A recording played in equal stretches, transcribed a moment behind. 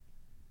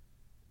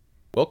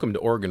Welcome to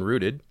Oregon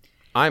Rooted.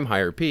 I'm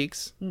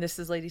Higherpeaks. And this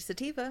is Lady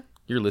Sativa,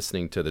 You're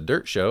listening to The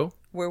Dirt Show,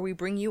 where we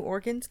bring you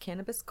Oregon's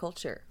cannabis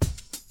culture.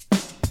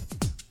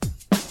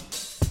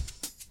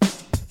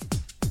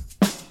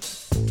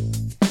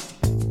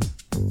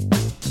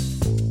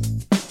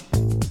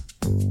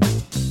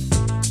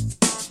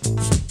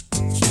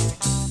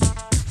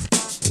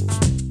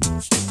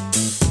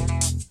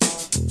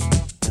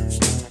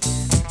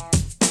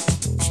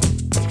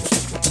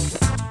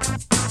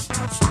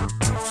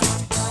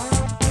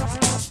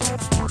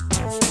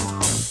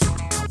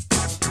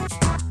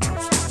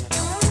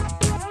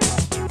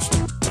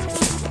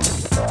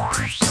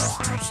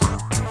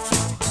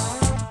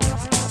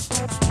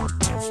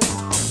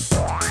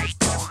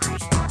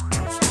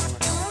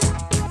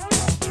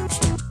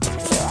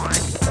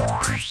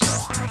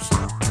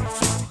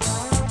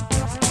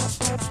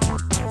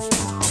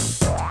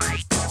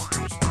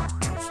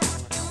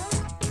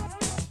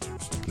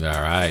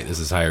 This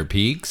is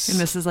Higherpeaks. And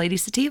this is Lady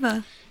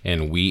Sativa.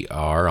 And we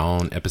are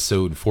on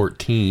episode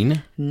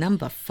 14.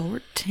 Number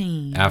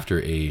 14.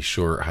 After a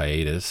short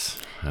hiatus.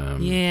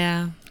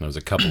 Yeah. It was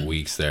a couple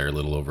weeks there, a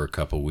little over a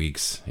couple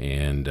weeks.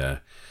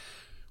 And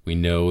we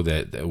know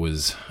that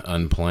was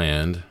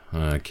unplanned.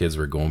 Kids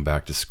were going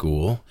back to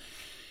school.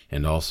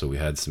 And also we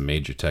had some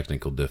major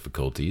technical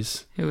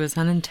difficulties. It was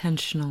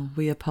unintentional.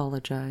 We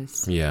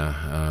apologize.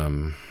 Yeah.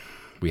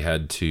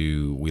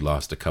 We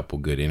lost a couple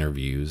good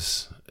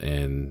interviews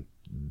and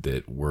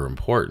that were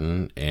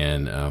important,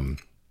 and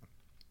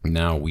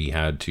now we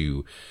had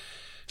to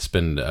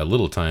spend a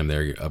little time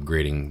there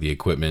upgrading the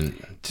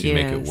equipment to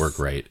make it work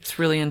right. It's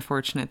really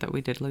unfortunate that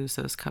we did lose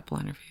those couple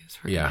interviews.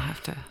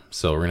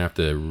 So we're gonna have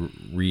to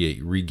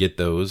re-get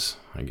those.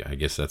 I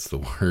guess that's the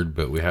word,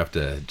 but we have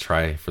to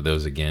try for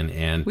those again,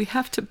 and we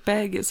have to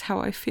beg is how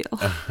I feel.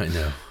 I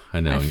know.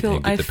 I feel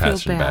bad.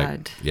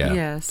 Back. Yeah.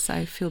 Yes,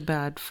 I feel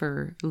bad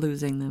for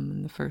losing them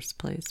in the first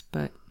place.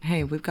 But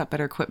hey, we've got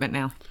better equipment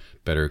now.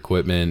 Better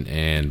equipment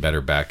and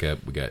better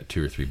backup. We got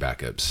 2 or 3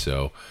 backups.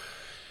 So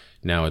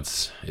now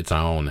it's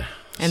on.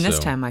 And this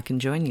time I can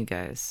join you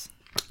guys.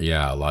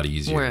 Yeah, a lot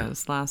easier.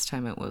 Whereas last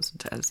time it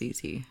wasn't as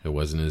easy. It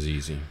wasn't as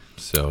easy.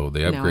 So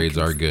the upgrades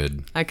are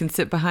good. I can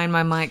sit behind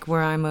my mic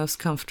where I'm most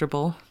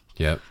comfortable.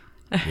 Yep.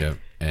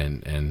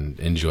 and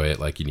enjoy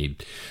it like you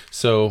need.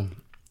 So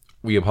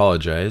we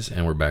apologize,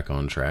 and we're back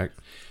on track.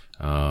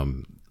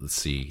 Let's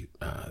see.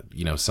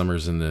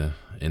 Summer's in the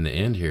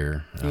end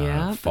here.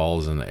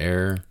 Fall's in the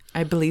air.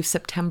 I believe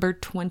September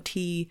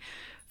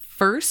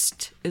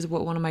 21st is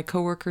what one of my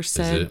coworkers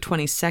said.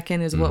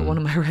 22nd is what one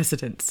of my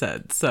residents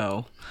said.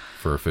 So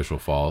for official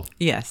fall.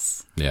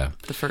 Yes. Yeah.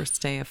 The first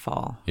day of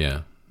fall.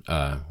 Yeah.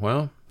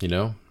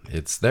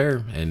 It's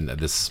there, and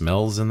the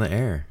smell's in the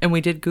air. And we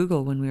did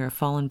Google when we were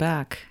falling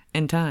back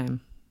in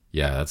time.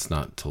 Yeah, that's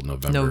not till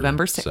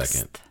November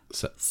 6th.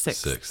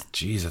 6th.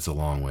 Jeez, that's a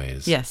long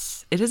ways.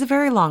 Yes, it is a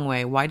very long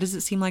way. Why does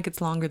it seem like it's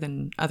longer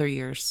than other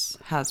years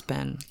has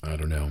been? I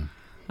don't know.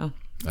 Oh,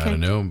 okay. I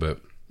don't know,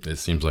 but it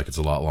seems like it's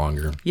a lot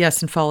longer.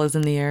 Yes, and fall is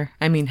in the air.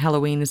 Fall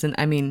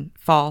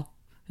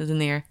is in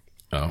the air.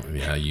 Oh,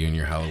 yeah, you and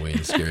your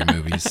Halloween scary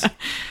movies.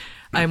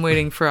 I'm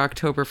waiting for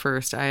October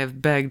 1st. I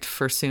have begged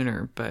for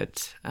sooner,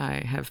 but I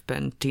have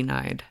been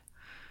denied.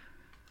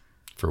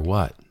 For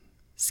what?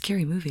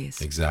 Scary movies.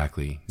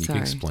 Exactly. You can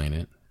explain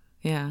it.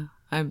 Yeah.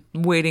 I'm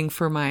waiting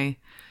for my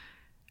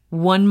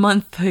 1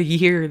 month a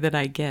year that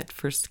I get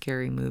for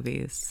scary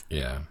movies.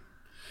 Yeah.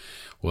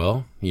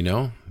 Well,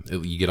 you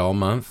get all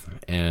month,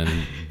 and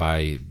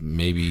by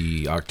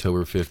maybe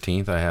October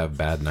 15th, I have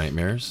bad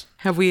nightmares.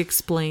 Have we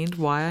explained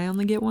why I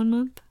only get 1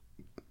 month?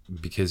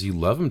 Because you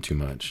love them too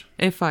much.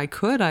 If I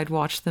could, I'd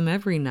watch them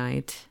every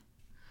night.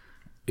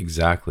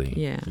 Exactly.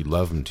 Yeah. You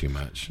love them too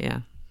much.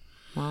 Yeah.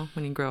 Well,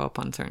 when you grow up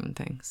on certain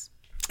things.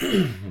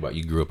 What,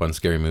 you grew up on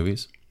scary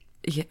movies?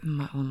 Yeah,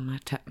 my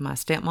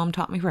stepmom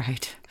taught me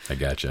right. I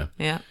gotcha.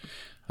 Yeah.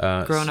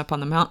 Growing up on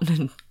the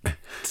mountain and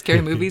scary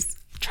movies,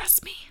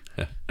 trust me.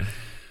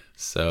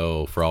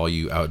 So for all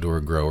you outdoor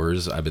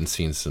growers, I've been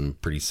seeing some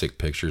pretty sick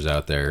pictures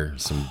out there.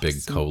 Some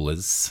big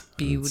colas.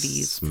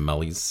 Beauties.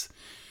 Smellies.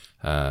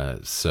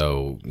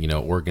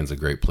 Oregon's a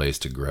great place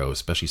to grow,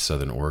 especially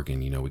Southern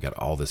Oregon. We got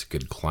all this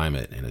good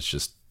climate, and it's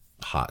just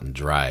hot and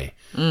dry.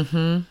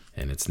 Mm-hmm.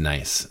 And it's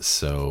nice.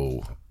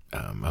 So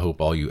I hope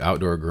all you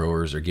outdoor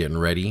growers are getting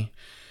ready.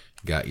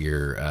 Got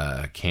your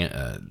I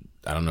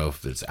don't know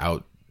if it's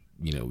out,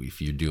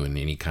 if you're doing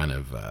any kind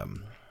of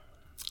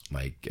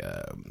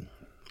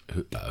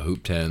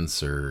hoop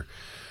tents or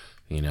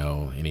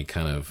any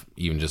kind of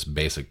even just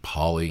basic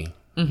poly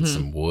and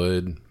some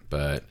wood,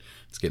 but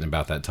it's getting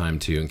about that time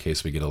too, in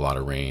case we get a lot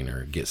of rain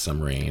or get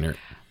some rain or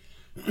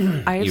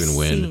even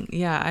wind.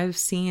 I've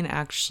seen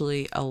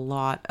actually a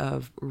lot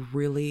of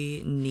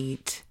really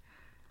neat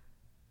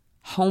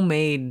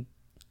homemade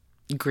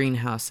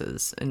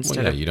greenhouses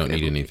instead of... you don't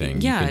need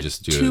anything. Yeah, you can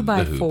just do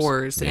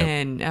 2x4s. Yep.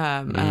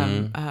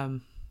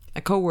 And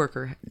a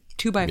coworker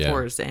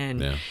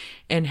 2x4s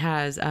and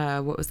has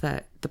what was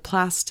that? The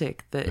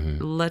plastic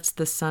that lets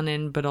the sun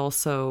in, but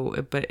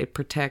it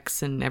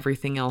protects and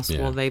everything else.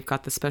 Yeah. Well, they've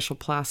got the special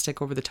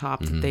plastic over the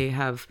top that they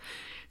have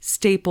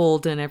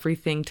stapled and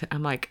everything.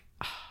 I'm like,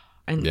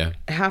 and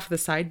half the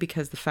side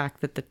because the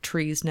fact that the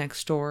trees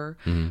next door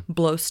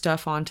blow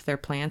stuff onto their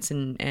plants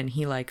and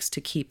he likes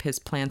to keep his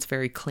plants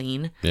very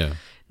clean. Yeah.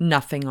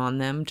 Nothing on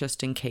them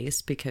just in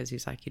case, because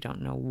he's like, you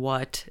don't know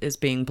what is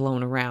being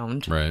blown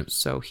around. Right.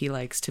 So he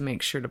likes to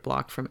make sure to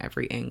block from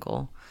every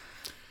angle.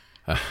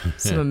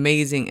 Some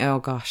amazing, oh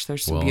gosh,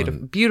 there's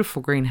some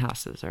beautiful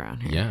greenhouses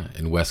around here. Yeah,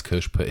 and West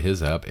Coast put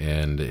his up,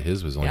 and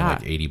his was only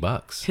like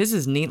 $80. His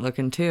is neat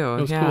looking too.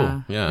 It was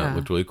cool. Yeah, it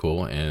looked really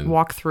cool. And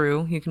walk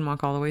through, you can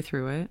walk all the way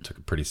through it. Took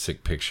a pretty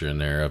sick picture in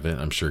there of it.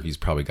 I'm sure he's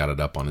probably got it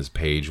up on his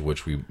page,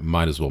 which we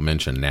might as well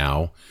mention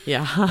now.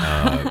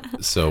 Yeah.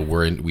 So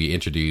we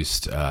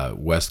introduced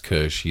West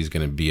Coast. He's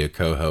going to be a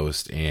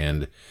co-host,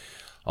 and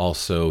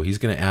also he's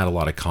going to add a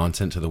lot of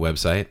content to the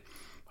website.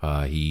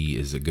 He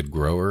is a good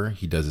grower.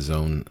 He does his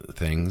own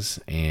things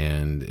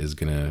and is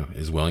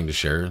willing to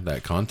share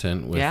that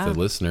content with the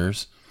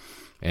listeners,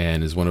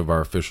 and is one of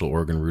our official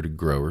Oregon rooted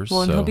growers.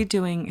 Well, and he'll be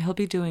doing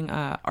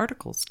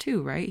articles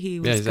too, right? He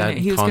was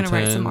going to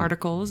write some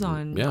articles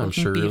on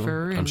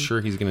beaver. I'm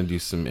sure he's going to do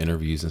some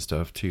interviews and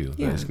stuff too.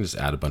 Yeah. He's going to just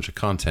add a bunch of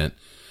content.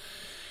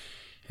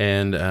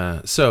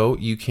 And so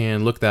you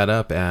can look that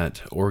up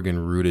at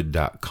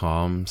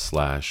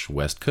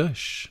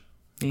OregonRooted.com/WestCush.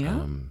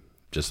 Yeah.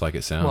 Just like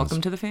it sounds. Welcome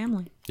to the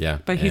family. Yeah.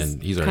 But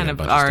he's kind of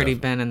already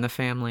been in the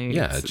family.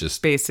 Yeah. It's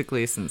just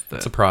basically since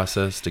it's a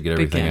process to get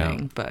everything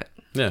out. But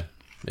yeah,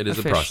 it is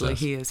a process. Officially,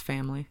 he is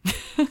family.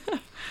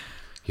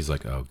 He's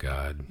like, oh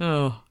God.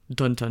 Oh,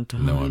 dun dun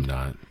dun. No, I'm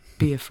not.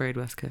 Be afraid,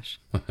 West Kush.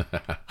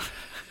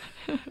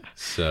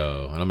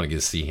 So, and I'm going to get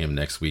to see him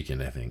next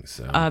weekend, I think.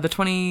 So the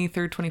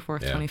 23rd,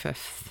 24th,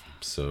 25th.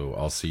 So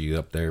I'll see you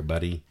up there,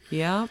 buddy.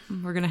 Yeah.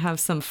 We're going to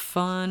have some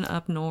fun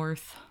up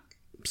north.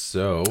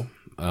 So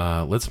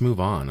let's move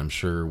on. I'm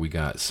sure we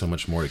got so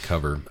much more to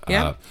cover.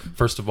 Yeah.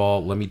 First of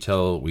all,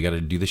 we got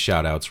to do the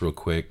shout outs real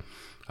quick.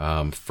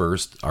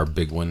 First, our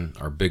big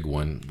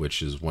one,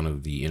 which is one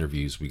of the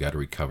interviews we got to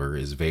recover,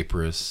 is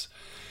Vaporous.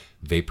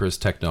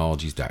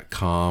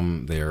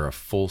 VaPorousTechnologies.com. They're a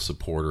full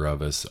supporter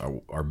of us,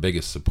 our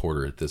biggest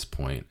supporter at this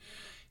point.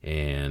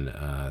 And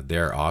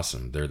they're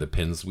awesome. They're the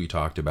pins we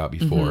talked about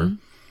before,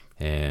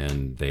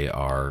 and they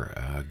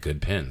are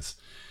good pins.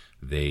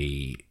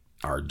 They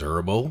are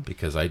durable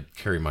because I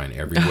carry mine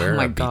everywhere. Oh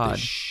my I beat God.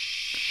 the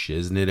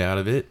shiznit out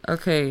of it.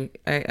 Okay,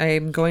 I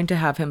am going to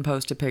have him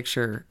post a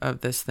picture of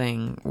this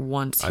thing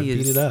once I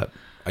beat it up.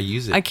 I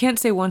use it. I can't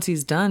say once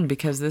he's done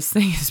because this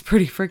thing is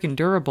pretty freaking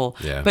durable.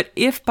 Yeah. But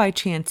if by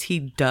chance he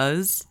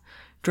does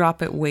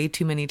drop it way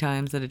too many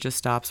times that it just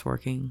stops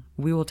working,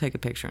 we will take a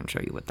picture and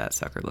show you what that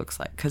sucker looks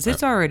like, because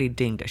it's already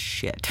dinged to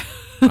shit.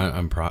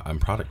 I'm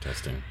product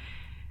testing.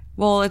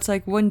 Well, it's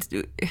like when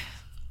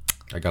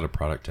I got a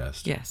product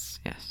test. Yes.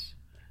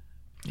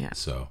 Yeah.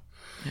 So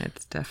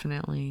it's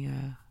definitely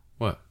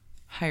what?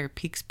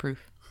 Higherpeaks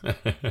proof.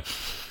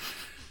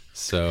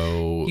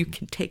 So you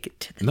can take it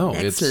to the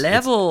next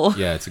level.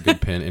 It's a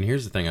good pen. And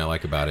here's the thing I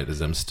like about it is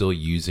I'm still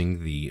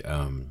using the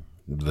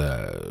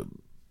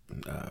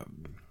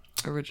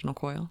original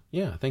coil.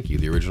 Yeah, thank you.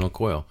 The original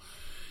coil.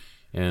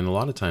 And a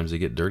lot of times they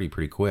get dirty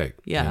pretty quick.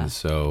 Yeah. And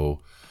so,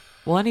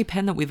 well, any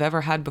pen that we've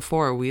ever had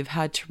before, we've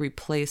had to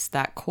replace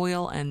that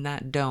coil and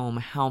that dome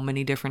how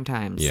many different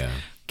times? Yeah.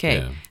 Okay,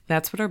 yeah.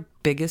 That's what our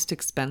biggest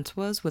expense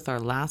was with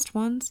our last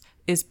ones,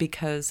 is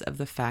because of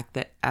the fact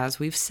that, as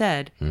we've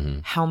said,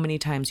 how many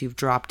times you've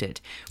dropped it.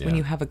 Yeah. When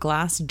you have a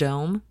glass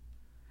dome,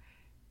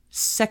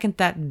 second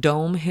that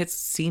dome hits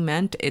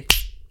cement,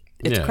 it's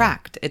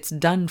cracked. It's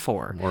done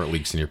for. Or it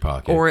leaks in your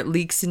pocket.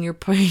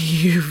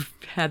 You've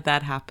had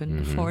that happen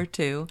before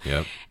too.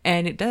 Yep.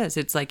 And it does.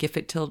 It's like if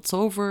it tilts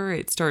over,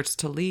 it starts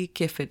to leak.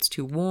 If it's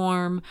too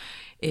warm,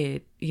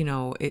 it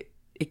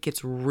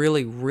gets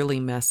really,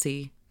 really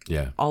messy.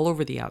 Yeah. All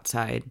over the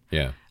outside.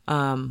 Yeah.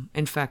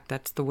 In fact,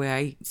 that's the way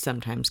I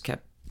sometimes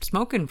kept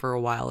smoking for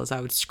a while, is I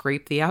would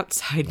scrape the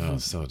outside. Oh,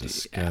 so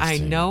disgusting. I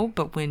know,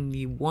 but when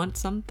you want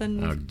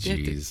something,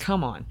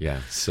 come on.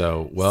 Yeah.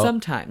 So, well,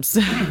 sometimes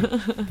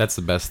that's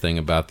the best thing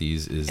about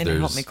these is and it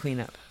helped me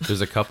clean up.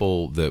 There's a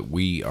couple that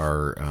we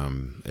are,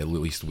 at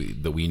least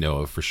that we know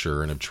of for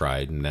sure and have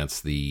tried, and that's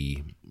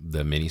the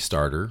mini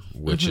starter,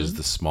 which is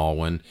the small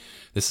one.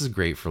 This is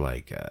great for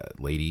like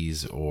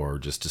ladies or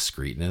just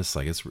discreetness.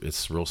 Like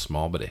it's real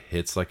small, but it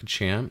hits like a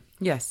champ.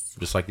 Yes.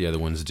 Just like the other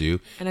ones do.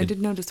 And I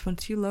did notice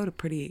once you load a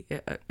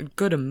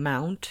good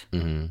amount,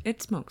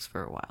 it smokes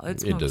for a while.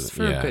 It smokes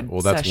for a good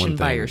session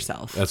by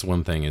yourself. That's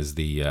one thing is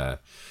the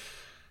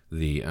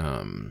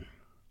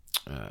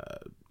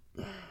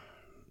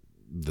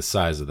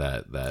size of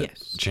that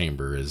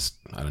chamber is,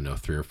 I don't know,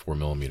 3 or 4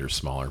 millimeters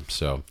smaller.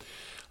 So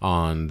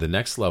on the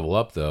next level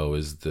up, though,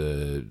 is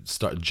the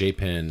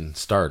J-Pen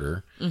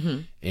starter.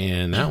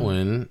 And that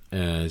one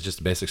is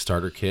just a basic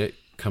starter kit.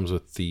 Comes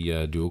with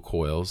the dual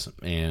coils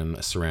and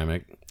a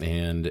ceramic.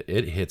 And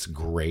it hits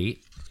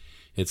great.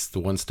 It's the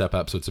one step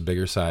up, so it's a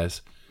bigger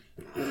size.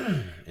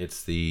 I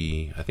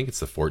think it's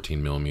the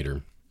 14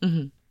 millimeter.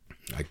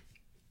 I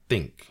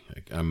think.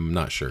 I'm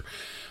not sure.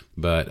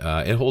 But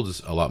it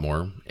holds a lot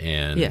more.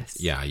 And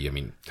yeah, I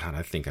mean, God,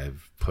 I think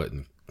I've put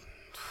in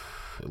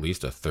at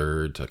least a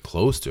third to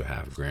close to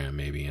half a gram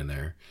maybe in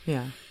there.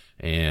 Yeah.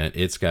 And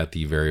it's got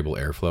the variable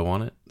airflow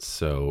on it.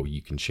 So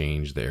you can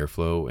change the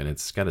airflow, and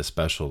it's got a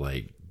special,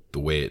 like, the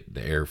way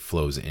the air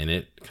flows in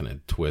it kind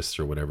of twists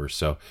or whatever.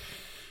 So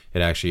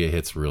it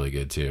hits really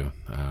good too.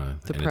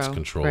 And Pro, it's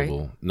controllable.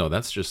 Right? No,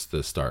 that's just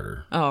the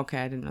starter. Oh, okay.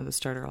 I didn't know the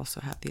starter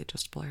also had the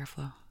adjustable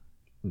airflow.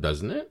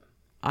 Doesn't it?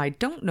 I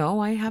don't know.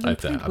 I haven't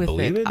played with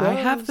believe it. I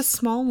have the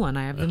small one.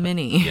 I have the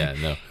mini. Yeah,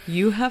 no.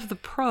 You have the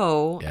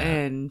Pro,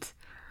 and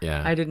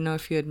yeah, I didn't know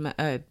if you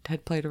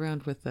had played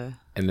around with the.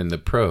 And then the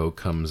Pro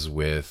comes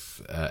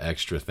with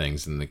extra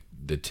things in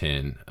the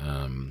tin.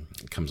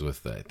 It comes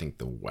with I think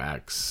the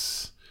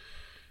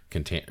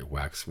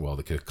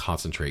the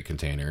concentrate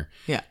container.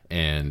 Yeah.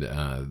 And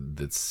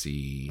let's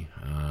see,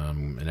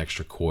 an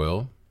extra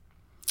coil.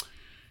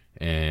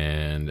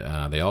 And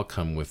they all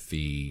come with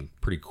the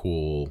pretty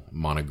cool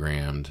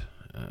monogrammed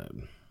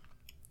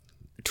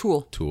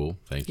tool.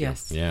 Thank you.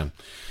 Yes. Yeah.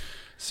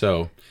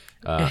 So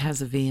it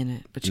has a V in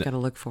it, but you got to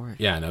look for it.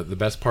 Yeah. No, the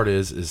best part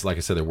is like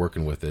I said, they're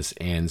working with this.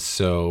 And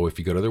so if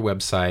you go to their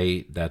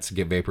website, that's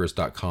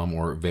getvaporous.com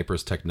or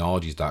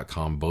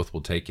vaporous-technologies.com, both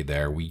will take you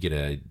there.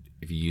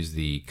 If you use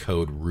the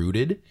code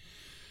ROOTED,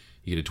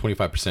 you get a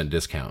 25%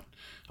 discount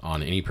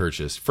on any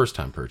purchase,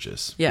 first-time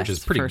purchase, yes, which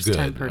is pretty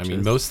good. Purchase. I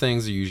mean, most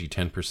things are usually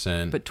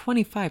 10%. But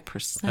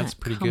 25%, that's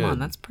pretty good. Come on,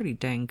 that's pretty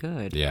dang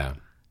good. Yeah.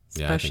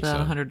 Especially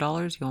at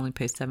 $100, you only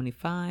pay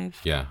 $75.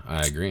 Yeah,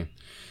 I agree.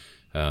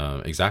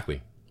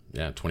 Exactly.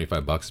 Yeah,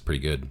 $25 is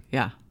pretty good.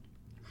 Yeah.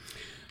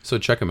 So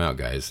check them out,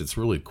 guys. It's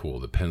really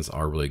cool. The pens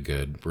are really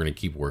good. We're going to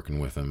keep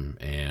working with them,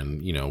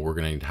 and we're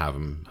going to have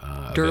them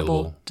durable,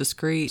 available,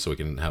 discreet, so we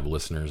can have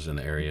listeners in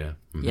the area.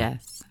 Mm-hmm.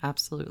 Yes,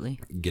 absolutely.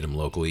 Get them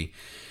locally.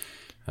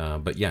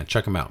 But yeah,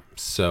 check them out.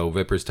 So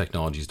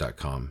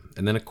vaporous-technologies.com.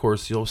 And then, of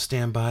course, you'll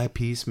stand by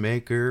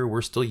Piecemaker.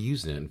 We're still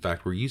using it. In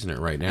fact, we're using it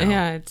right now.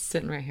 Yeah, it's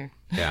sitting right here.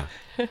 Yeah.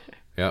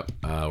 Yep.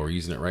 We're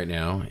using it right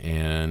now.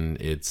 And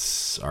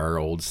it's our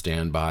old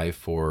standby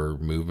for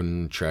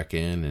moving,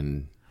 trekking.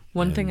 And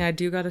one thing I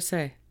do got to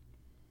say,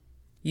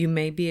 you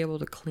may be able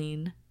to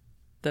clean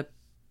the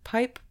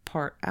pipe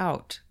part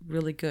out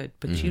really good,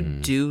 but you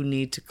do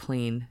need to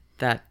clean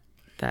the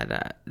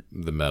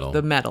metal.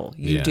 The metal.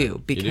 You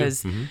do,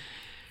 because... You do?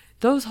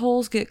 Those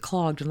holes get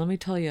clogged. And let me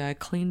tell you, I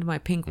cleaned my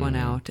pink one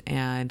out,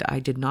 and I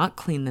did not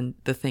clean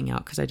the thing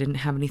out because I didn't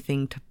have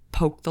anything to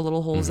poke the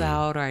little holes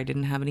out, or I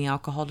didn't have any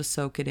alcohol to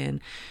soak it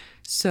in.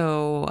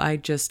 So I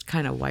just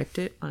kind of wiped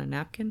it on a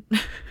napkin.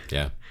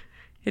 Yeah.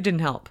 It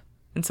didn't help.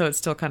 And so it's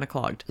still kind of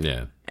clogged.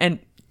 Yeah. And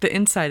the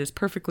inside is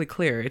perfectly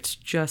clear. It's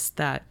just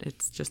that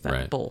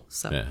right. bowl.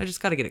 So I just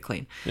got to get it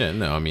clean. Yeah,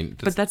 no, I mean,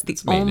 but that's the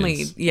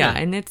only,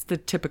 and it's the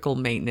typical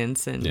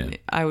maintenance. And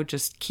I would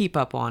just keep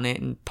up on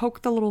it and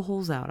poke the little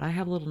holes out. I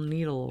have a little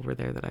needle over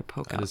there that I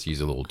poke out. I just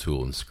use a little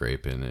tool and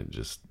scrape, and it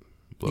just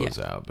blows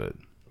out. But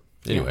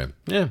anyway,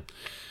 yeah.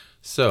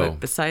 So but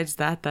besides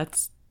that,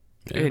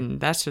 and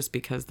that's just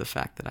because the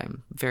fact that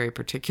I'm very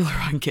particular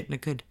on getting a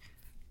good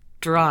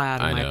draw out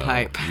of my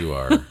pipe. You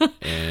are.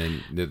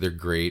 And they're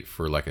great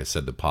for, like I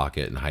said, the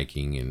pocket and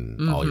hiking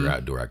and all your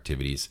outdoor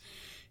activities,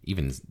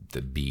 even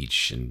the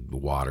beach and the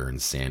water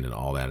and sand and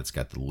all that. It's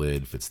got the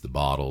lid, fits the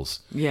bottles.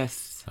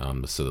 Yes.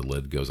 So the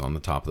lid goes on the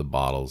top of the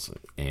bottles,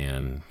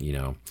 and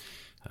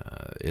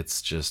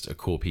it's just a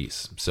cool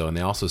piece. So, and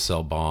they also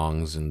sell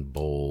bongs and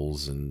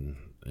bowls and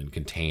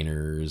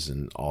containers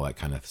and all that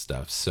kind of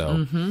stuff.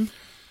 So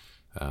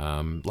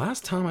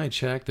last time I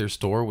checked, their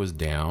store was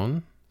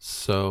down.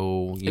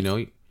 So, it's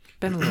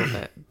been a little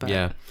bit, but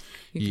yeah,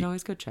 you can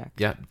always go check.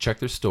 Yeah, check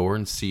their store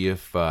and see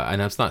if,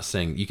 and I'm not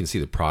saying you can see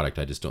the product.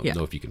 I just don't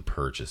know if you can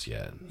purchase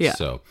yet. Yeah.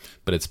 So,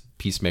 but it's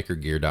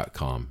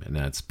piecemakergear.com, and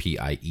that's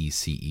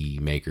PIECE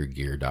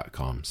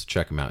makergear.com. So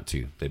check them out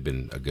too. They've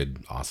been a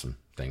good, awesome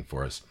thing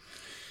for us.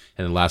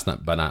 And then last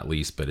but not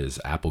least, is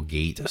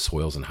Applegate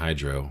Soils and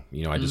Hydro.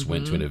 I just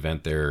went to an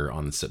event there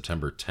on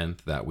September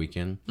 10th that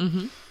weekend.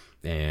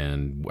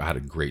 And I had a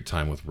great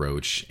time with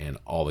Roach and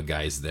all the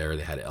guys there.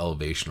 They had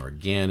Elevation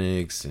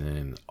Organics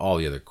and all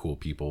the other cool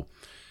people.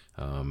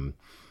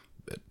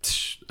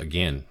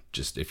 Again,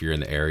 just if you're in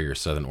the area or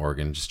Southern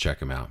Oregon, just check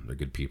them out. They're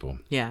good people.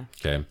 Yeah.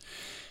 Okay.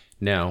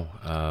 Now,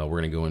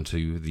 we're going to go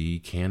into the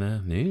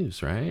Canna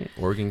news, right?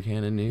 Oregon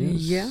Canna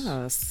news.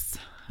 Yes.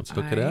 Let's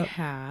hook it up.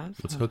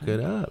 Let's hook it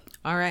up.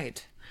 All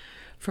right.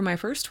 For my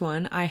first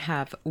one, I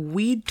have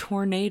Weed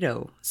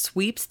Tornado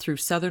sweeps through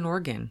Southern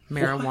Oregon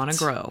marijuana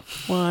grow.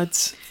 What?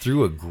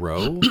 Through a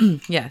grow?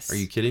 Yes. Are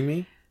you kidding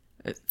me?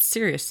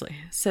 Seriously.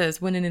 It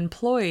says when an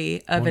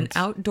employee of an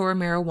outdoor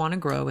marijuana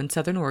grow in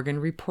Southern Oregon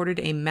reported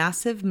a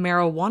massive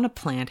marijuana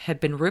plant had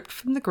been ripped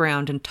from the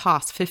ground and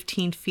tossed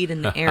 15 feet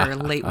in the air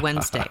late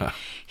Wednesday.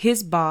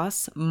 His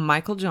boss,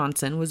 Michael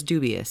Johnson, was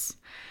dubious.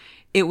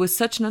 It was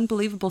such an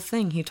unbelievable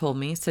thing, he told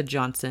me, said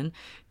Johnson,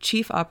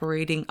 chief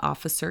operating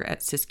officer at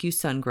Siskiyou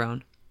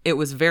Sungrown. It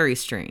was very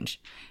strange.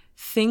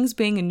 Things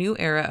being a new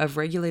era of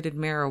regulated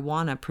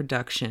marijuana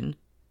production,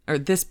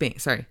 this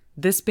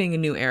being a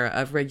new era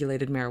of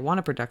regulated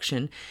marijuana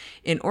production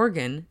in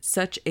Oregon,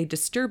 such a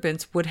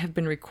disturbance would have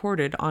been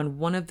recorded on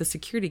one of the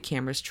security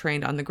cameras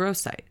trained on the grow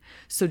site.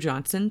 So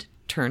Johnson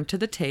turned to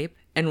the tape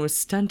and was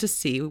stunned to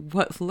see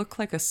what looked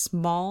like a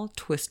small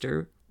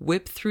twister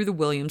whip through the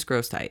Williams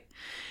grow site.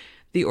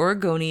 The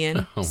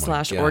Oregonian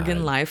 /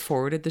 Oregon Live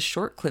forwarded the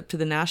short clip to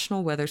the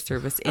National Weather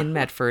Service in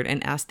Medford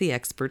and asked the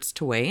experts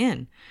to weigh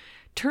in.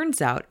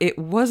 Turns out it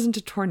wasn't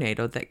a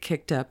tornado that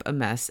kicked up a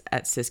mess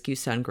at Siskiyou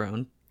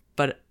Sungrown.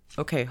 But,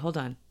 okay, hold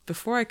on.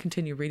 Before I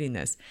continue reading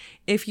this,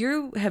 if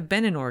you have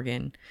been in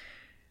Oregon,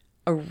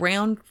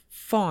 around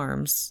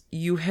farms,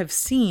 you have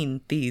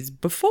seen these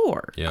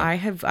before. Yeah. I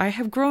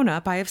have grown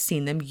up. I have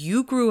seen them.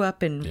 You grew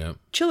up in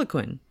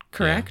Chiloquin,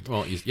 correct? Yeah.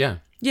 Well, yeah.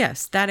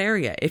 Yes, that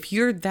area. If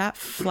you're that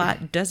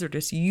flat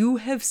desertous, you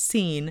have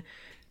seen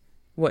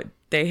what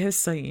they have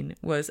seen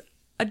was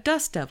a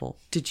dust devil.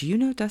 Did you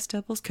know dust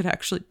devils could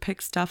actually pick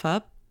stuff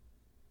up?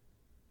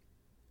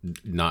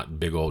 Not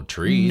big old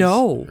trees.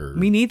 No,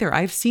 me neither.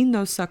 I've seen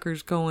those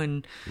suckers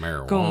going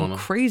marijuana.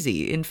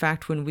 Crazy. In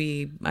fact, when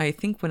I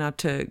think went out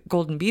to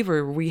Golden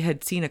Beaver, we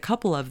had seen a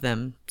couple of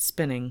them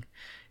spinning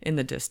in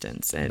the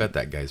distance. And I bet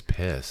that guy's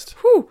pissed.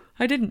 Whew,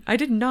 I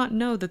did not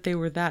know that they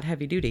were that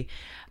heavy duty.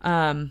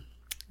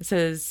 It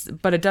says,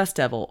 but a dust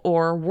devil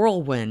or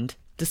whirlwind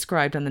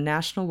described on the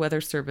National Weather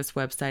Service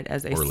website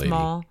as a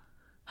small... Lady.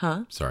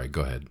 Huh? Sorry,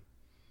 go ahead.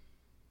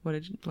 What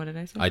did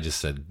I say? I just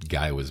said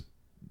guy was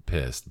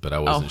pissed, but I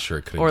wasn't sure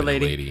it could have been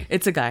lady. a lady.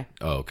 It's a guy.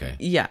 Oh, okay.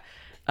 Yeah.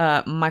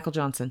 Michael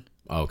Johnson.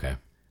 Oh, okay.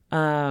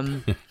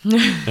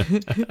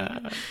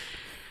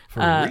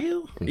 For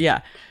real?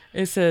 Yeah.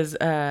 It says...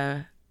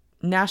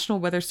 National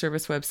Weather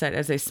Service website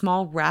as a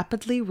small,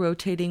 rapidly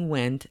rotating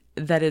wind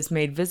that is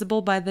made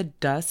visible by the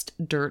dust,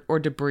 dirt, or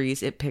debris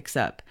it picks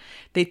up.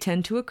 They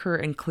tend to occur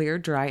in clear,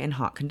 dry, and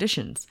hot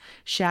conditions.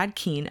 Shad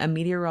Keene, a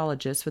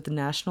meteorologist with the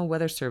National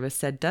Weather Service,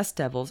 said dust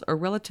devils are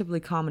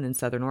relatively common in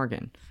Southern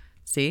Oregon.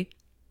 See?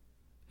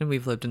 And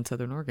we've lived in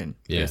Southern Oregon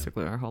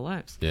basically our whole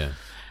lives. Yeah.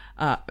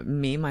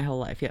 My whole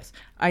life, yes.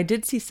 I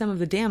did see some of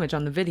the damage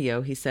on the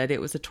video. He said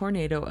it was a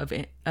tornado of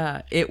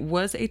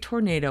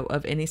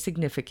any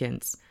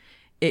significance.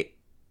 It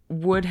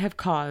would have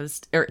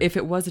caused, or if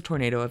it was a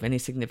tornado of any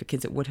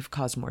significance, it would have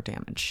caused more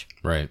damage.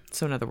 Right.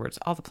 So in other words,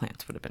 all the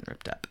plants would have been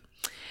ripped up.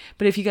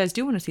 But if you guys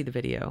do want to see the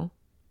video,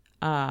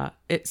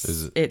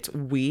 it's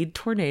weed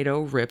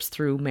tornado rips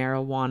through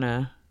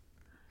marijuana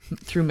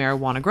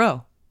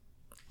grow.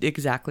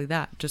 Exactly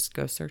that. Just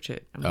go search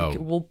it.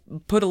 We'll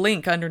put a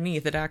link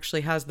underneath. It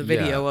actually has the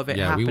video of it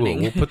happening. Yeah, we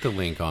will. We'll put the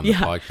link on the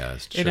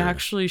podcast. Sure. It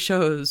actually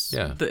shows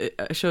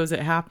shows it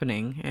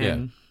happening.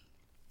 And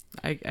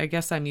I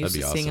guess I'm used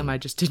to seeing them. I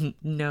just didn't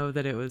know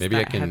that it was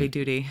heavy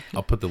duty.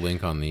 I'll put the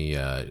link on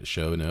the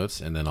show notes,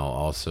 and then I'll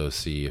also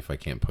see if I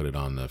can't put it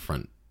on the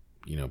front,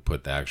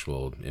 put the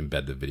actual,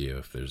 embed the video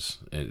if it's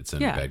an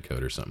embed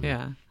code or something.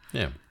 Yeah.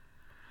 Yeah.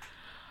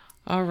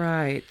 All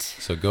right.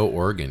 So go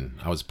Oregon.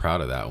 I was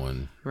proud of that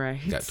one.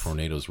 Right. Got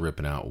tornadoes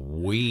ripping out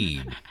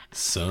weed,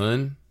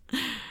 son.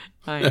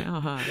 I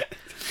know, huh?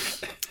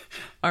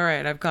 All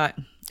right.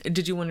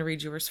 Did you want to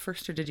read yours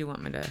first, or did you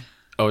want me to...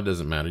 Oh, it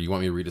doesn't matter. You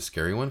want me to read a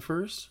scary one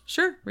first?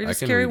 Sure. Read a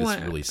scary one. I can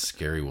read this really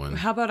scary one.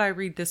 How about I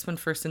read this one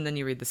first and then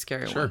you read the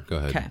scary one? Sure. Go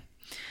ahead. Okay.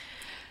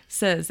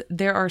 Says,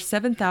 there are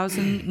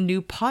 7,000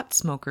 new pot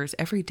smokers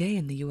every day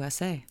in the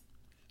USA.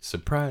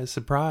 Surprise,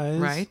 surprise.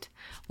 Right?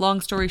 Long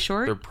story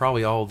short. They're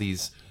probably all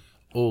these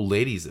old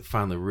ladies that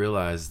finally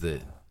realize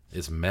that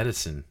it's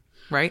medicine.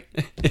 Right?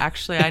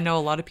 Actually, I know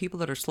a lot of people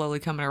that are slowly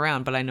coming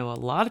around, but I know a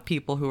lot of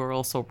people who are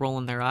also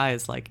rolling their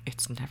eyes like,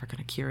 it's never going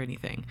to cure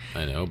anything.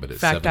 I know, but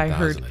it's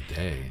 7,000 a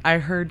day. I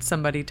heard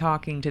somebody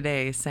talking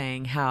today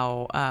saying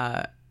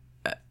how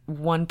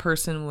one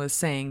person was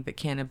saying that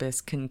cannabis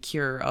can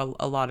cure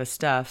a lot of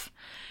stuff,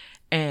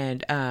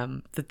 and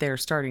that they're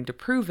starting to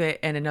prove it,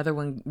 and another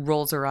one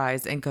rolls her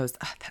eyes and goes,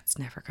 that's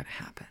never going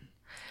to happen.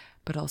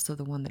 But also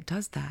the one that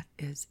does that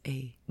is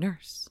a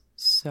nurse.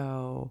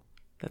 So...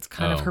 that's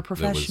kind of her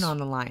profession on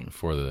the line.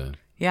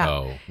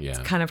 It's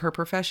kind of her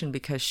profession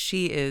because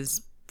she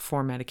is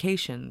for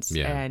medications.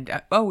 Yeah.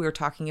 And we were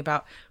talking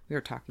about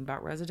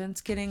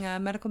residents getting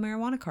medical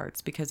marijuana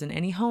cards, because in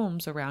any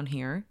homes around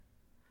here,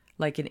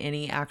 like in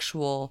any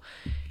actual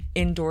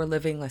indoor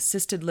living,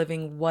 assisted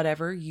living,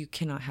 whatever, you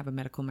cannot have a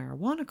medical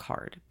marijuana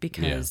card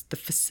because the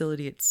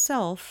facility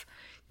itself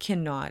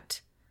cannot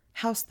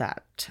house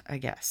that, I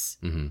guess.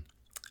 Mm-hmm.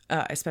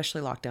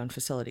 Especially lockdown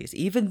facilities,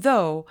 even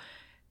though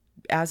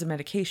as a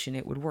medication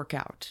it would work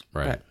out.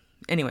 Right. But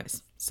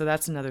anyways, so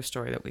that's another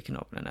story that we can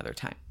open another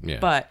time. Yeah.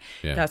 But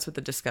that's what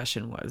the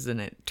discussion was,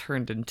 and it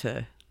turned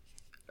into,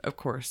 of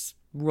course,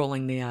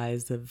 rolling the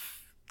eyes of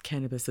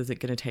cannabis. Is it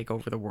going to take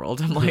over the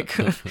world? I'm like,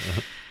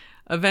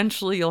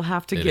 Eventually, you'll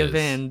have to give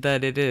in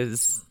that it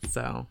is.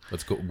 So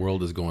let's go.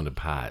 World is going to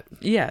pot.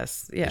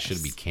 Yes. It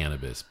should be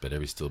cannabis, but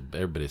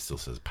everybody still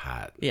says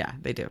pot. Yeah,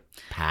 they do.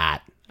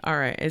 Pot. All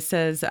right. It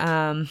says,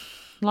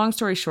 long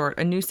story short,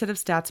 a new set of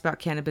stats about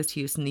cannabis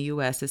use in the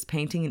U.S. is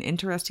painting an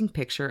interesting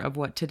picture of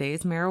what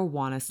today's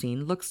marijuana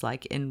scene looks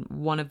like. And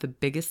one of the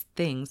biggest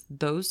things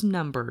those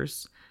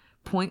numbers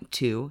point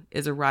to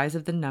is a rise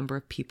of the number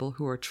of people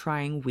who are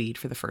trying weed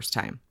for the first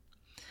time.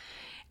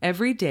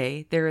 Every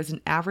day, there is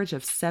an average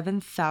of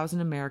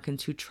 7,000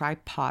 Americans who try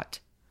pot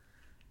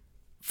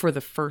for the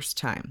first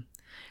time.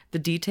 The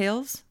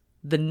details,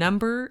 the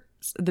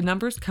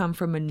numbers come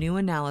from a new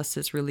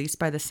analysis released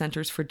by the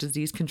Centers for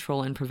Disease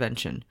Control and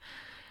Prevention.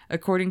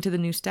 According to the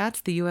new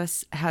stats, the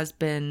U.S. has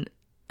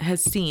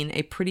seen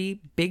a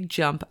pretty big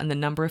jump in the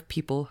number of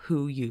people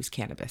who use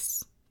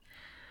cannabis.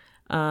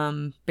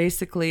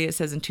 Basically, it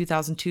says in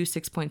 2002,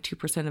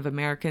 6.2% of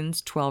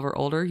Americans 12 or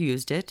older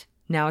used it.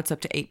 Now it's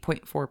up to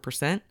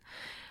 8.4%.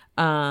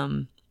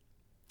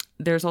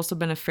 There's also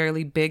been a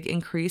fairly big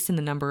increase in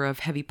the number of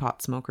heavy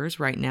pot smokers.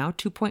 Right now,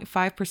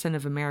 2.5%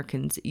 of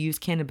Americans use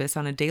cannabis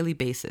on a daily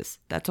basis.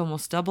 That's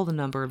almost double the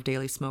number of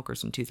daily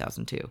smokers from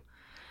 2002.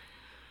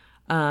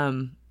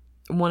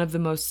 One of the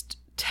most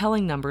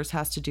telling numbers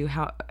has to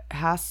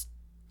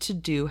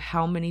do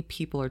how many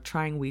people are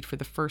trying weed for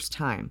the first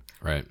time.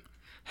 Right.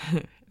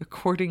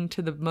 According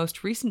to the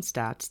most recent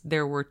stats,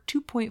 there were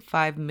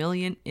 2.5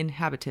 million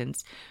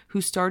inhabitants who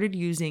started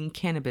using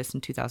cannabis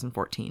in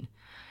 2014.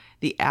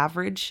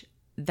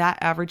 That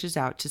averages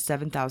out to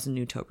 7,000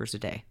 new tokers a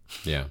day.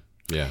 Yeah.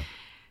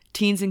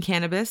 Teens in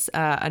cannabis,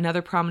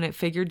 another prominent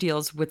figure,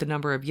 deals with the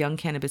number of young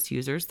cannabis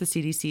users. The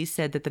CDC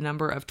said that the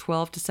number of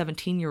 12 to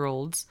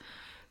 17-year-olds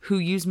who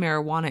use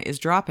marijuana is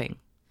dropping.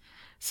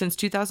 Since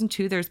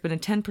 2002, there's been a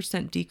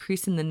 10%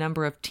 decrease in the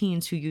number of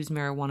teens who use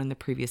marijuana in the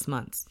previous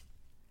months.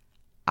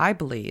 I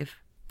believe,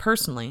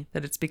 personally,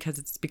 that it's because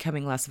it's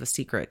becoming less of a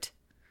secret.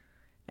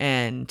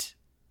 And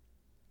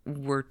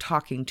we're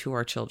talking to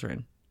our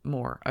children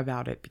more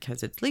about it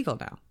because it's legal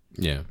now.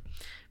 Yeah.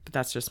 But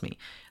that's just me.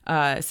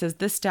 It says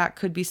this stat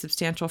could be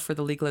substantial for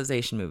the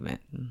legalization movement.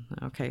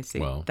 Okay,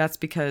 see, that's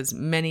because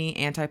many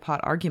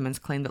anti-pot arguments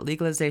claim that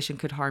legalization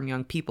could harm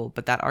young people,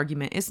 but that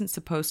argument isn't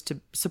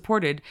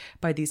supported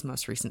by these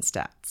most recent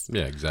stats.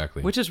 Yeah,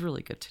 exactly. Which is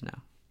really good to know.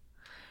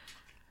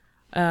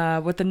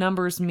 What the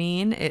numbers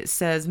mean, it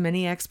says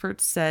many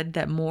experts said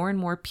that more and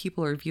more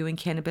people are viewing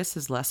cannabis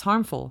as less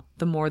harmful.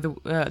 The more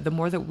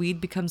that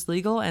weed becomes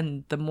legal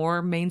and the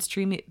more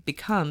mainstream it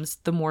becomes,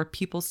 the more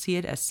people see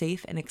it as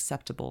safe and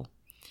acceptable.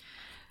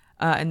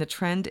 And the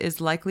trend is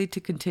likely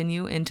to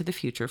continue into the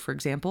future. For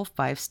example,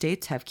 5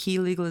 states have key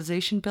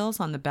legalization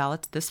bills on the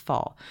ballots this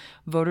fall.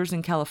 Voters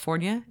in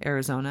California,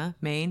 Arizona,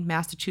 Maine,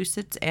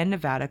 Massachusetts, and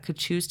Nevada could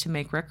choose to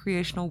make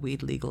recreational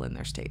weed legal in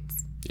their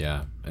states.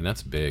 Yeah, and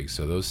that's big.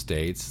 So those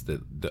states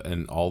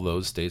and all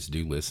those states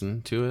do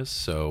listen to us.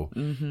 So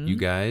you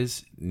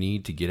guys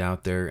need to get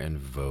out there and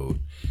vote.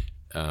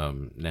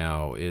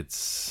 Now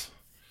there's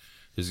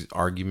an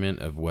argument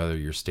of whether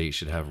your state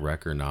should have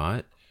rec or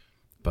not.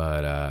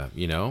 But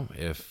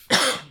if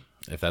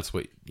that's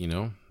what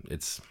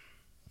it's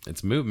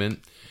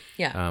movement.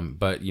 Yeah.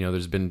 But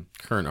there's been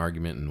current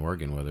argument in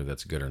Oregon whether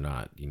that's good or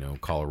not.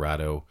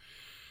 Colorado,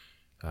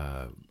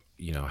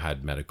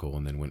 had medical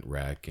and then went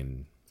rec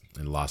and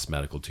lost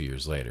medical 2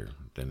 years later.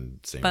 Then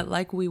same. But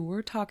like we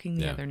were talking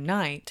the other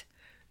night,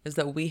 is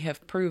that we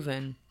have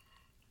proven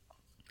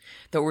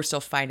that we're still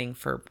fighting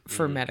for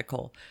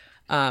medical.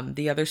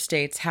 The other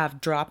states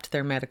have dropped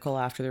their medical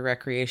after the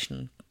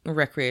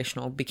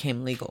recreational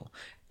became legal.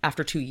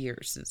 After 2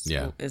 years,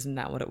 isn't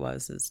that what it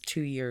was? Is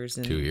 2 years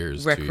and 2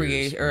 years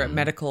recreation or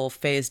medical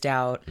phased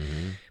out.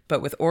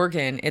 But with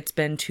Oregon, it's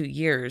been 2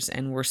 years,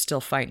 and we're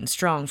still fighting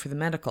strong for the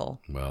medical.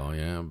 Well,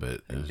 yeah,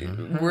 but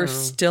we're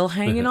still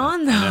hanging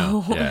on,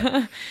 though.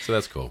 Yeah. So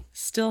that's cool.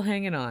 Still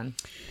hanging on.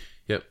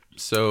 Yep.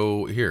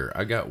 So here,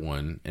 I got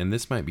one, and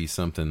this might be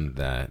something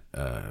that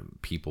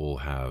people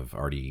have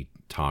already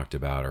talked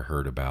about or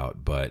heard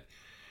about, but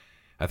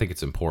I think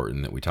it's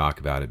important that we talk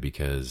about it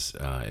because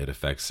it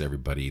affects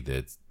everybody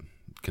that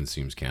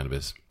consumes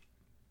cannabis.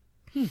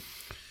 It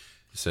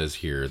says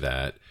here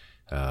that,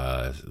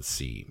 let's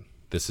see,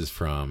 this is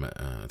from,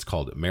 it's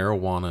called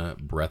Marijuana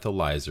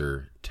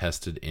Breathalyzer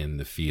Tested in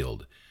the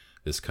Field.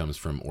 This comes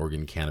from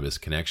Oregon Cannabis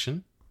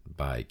Connection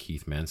by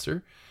Keith Manser.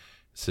 It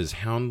says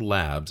Hound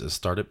Labs, a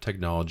startup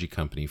technology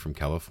company from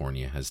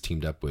California, has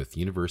teamed up with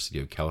University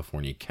of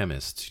California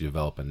chemists to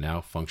develop a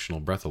now functional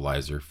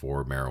breathalyzer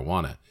for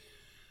marijuana.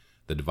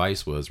 The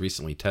device was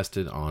recently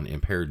tested on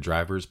impaired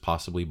drivers,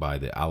 possibly by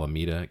the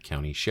Alameda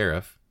County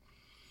Sheriff,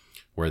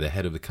 where the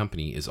head of the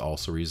company is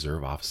also a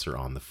reserve officer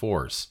on the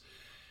force.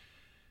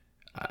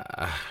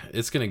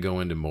 It's going to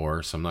go into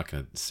more, so I'm not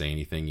going to say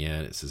anything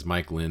yet. It says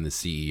Mike Lynn, the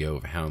CEO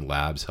of Hound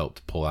Labs,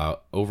 helped pull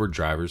out over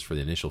drivers for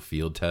the initial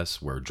field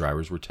tests where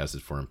drivers were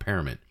tested for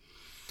impairment.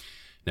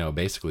 Now,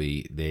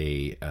 basically,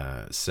 they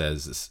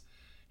says this,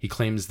 He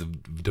claims the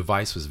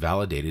device was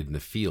validated in the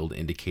field,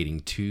 indicating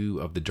 2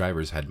 of the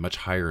drivers had much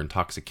higher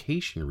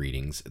intoxication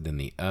readings than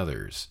the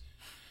others,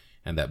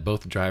 and that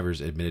both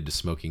drivers admitted to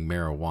smoking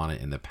marijuana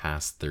in the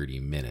past 30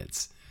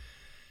 minutes.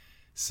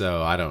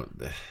 So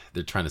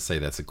they're trying to say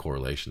that's a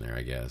correlation there,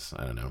 I guess.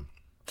 I don't know.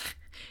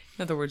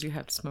 In other words, you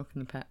have to smoke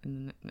in the past.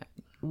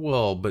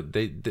 Well, but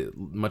they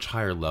much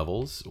higher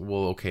levels.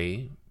 Well,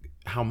 okay.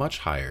 How much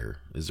higher?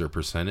 Is there a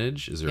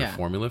percentage? Is there a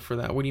formula for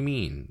that? What do you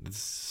mean? It's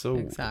so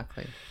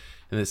exactly.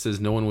 And it says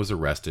no one was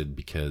arrested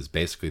because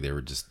basically they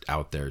were just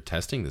out there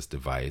testing this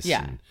device.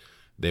 Yeah. And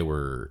they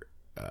were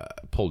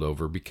pulled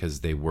over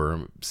because they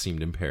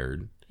seemed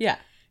impaired. Yeah.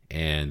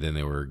 And then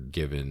they were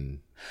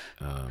given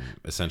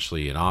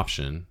essentially an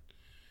option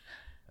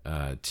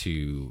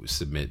to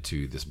submit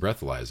to this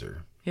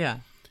breathalyzer. Yeah.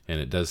 And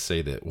it does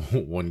say that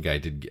one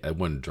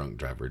drunk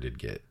driver did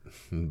get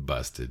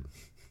busted.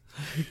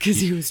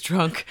 Because he was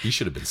drunk. He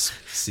should have been,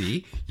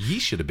 he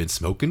should have been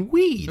smoking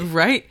weed.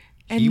 Right.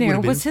 And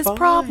there was his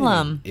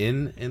problem.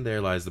 And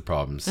there lies the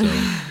problem. So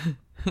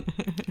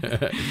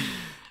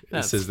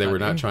it says they were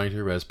not trying to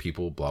arrest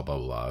people, blah, blah,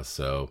 blah.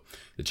 So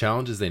the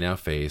challenges they now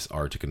face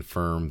are to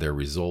confirm their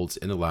results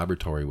in the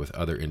laboratory with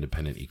other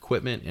independent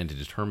equipment and to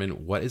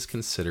determine what is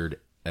considered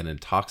an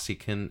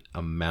intoxicant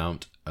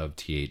amount of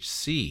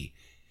THC.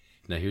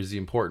 Now, here's the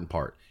important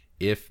part.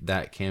 If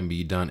that can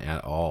be done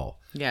at all.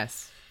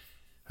 Yes.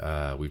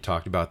 We've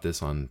talked about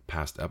this on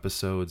past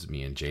episodes.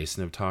 Me and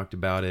Jason have talked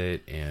about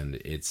it, and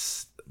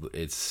it's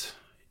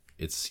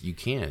you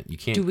can't.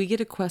 Do we get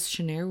a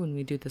questionnaire when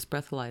we do this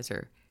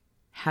breathalyzer?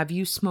 Have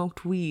you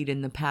smoked weed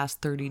in the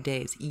past 30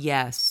 days?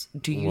 Yes.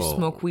 Do you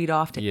smoke weed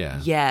often? Yeah.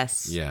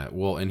 Yes. Yeah.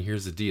 Well, and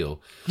here's the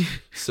deal.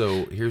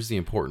 So here's the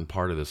important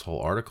part of this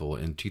whole article.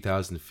 In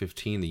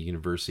 2015, the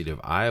University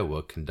of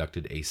Iowa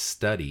conducted a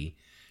study,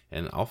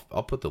 and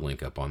I'll put the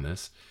link up on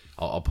this.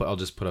 I'll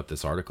just put up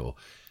this article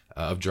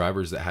of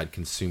drivers that had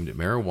consumed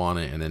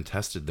marijuana and then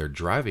tested their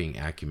driving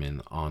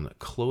acumen on a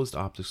closed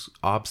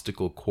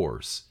obstacle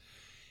course.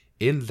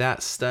 In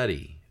that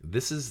study,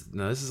 this is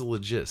a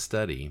legit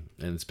study,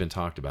 and it's been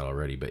talked about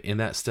already, but in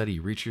that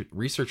study,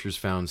 researchers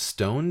found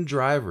stoned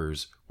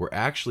drivers were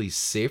actually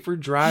safer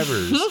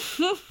drivers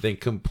than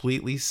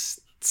completely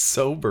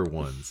sober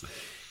ones.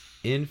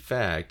 In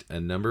fact, a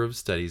number of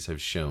studies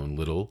have shown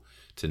little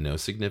to no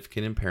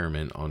significant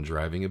impairment on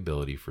driving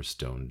ability for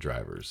stoned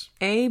drivers.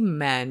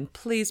 Amen.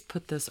 Please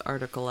put this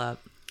article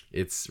up.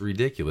 It's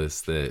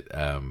ridiculous that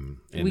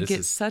we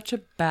get such a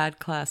bad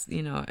class,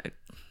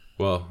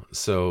 Well,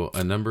 so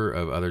a number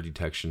of other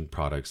detection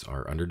products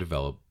are under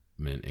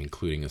development,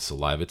 including a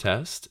saliva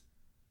test,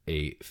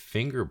 a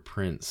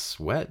fingerprint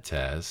sweat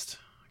test.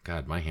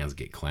 God, my hands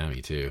get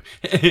clammy too.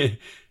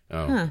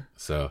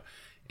 So,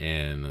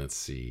 and let's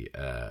see.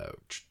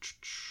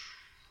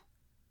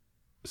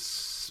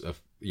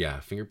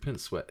 Fingerprint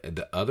sweat.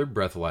 The other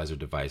breathalyzer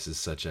devices,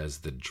 such as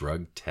the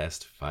Drug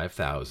Test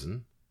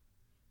 5000.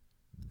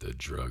 The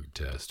Drug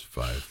Test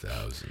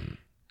 5000.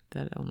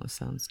 That almost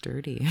sounds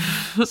dirty.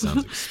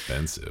 Sounds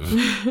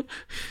expensive.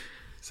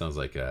 Sounds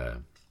like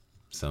a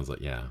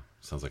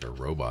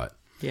robot.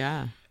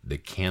 Yeah. The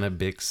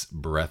Cannabis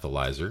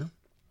breathalyzer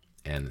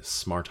and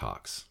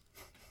Smartox.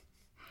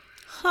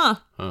 Huh.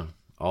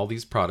 All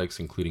these products,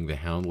 including the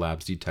Hound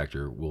Labs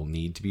detector, will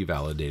need to be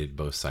validated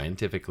both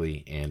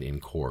scientifically and in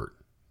court.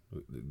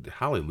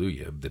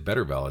 Hallelujah. They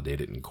better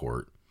validate it in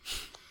court.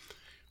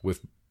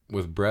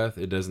 With breath,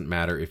 it doesn't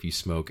matter if you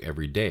smoke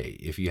every day.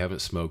 If you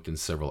haven't smoked in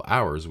several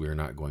hours, we are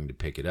not going to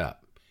pick it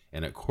up.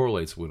 And it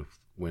correlates with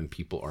when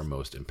people are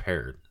most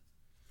impaired.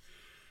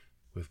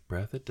 With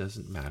breath, it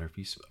doesn't matter if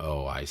you...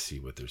 Oh, I see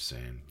what they're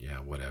saying. Yeah,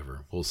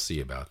 whatever. We'll see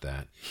about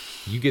that.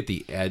 You get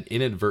the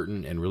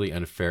inadvertent and really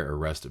unfair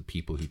arrest of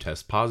people who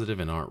test positive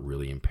and aren't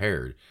really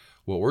impaired.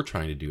 What we're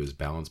trying to do is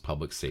balance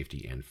public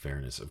safety and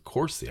fairness. Of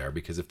course they are,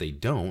 because if they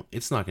don't,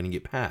 it's not going to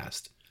get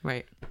passed.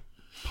 Right.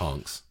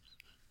 Punks.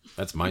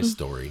 That's my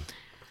story.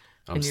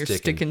 And you're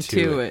sticking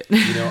to it.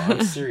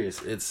 I'm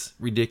serious. It's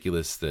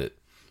ridiculous that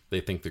they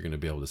think they're going to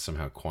be able to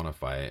somehow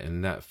quantify it.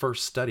 And that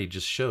first study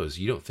just shows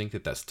you don't think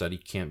that study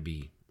can't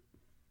be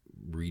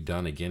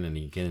redone again and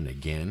again and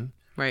again.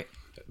 Right.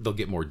 They'll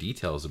get more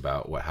details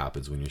about what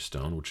happens when you're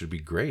stoned, which would be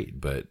great.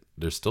 But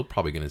they're still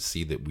probably going to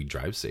see that we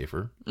drive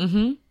safer.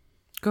 Mm-hmm.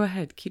 Go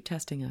ahead. Keep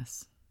testing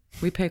us.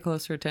 We pay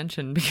closer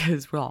attention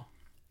because we're all...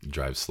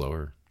 Drive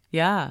slower.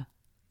 Yeah.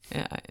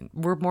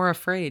 We're more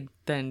afraid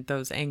than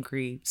those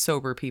angry,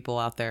 sober people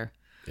out there.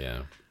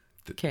 Yeah.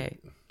 Okay.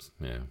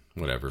 Yeah,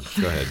 whatever.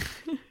 Go ahead.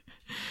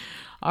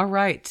 All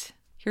right.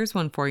 Here's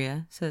one for you.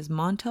 It says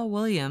Montel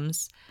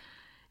Williams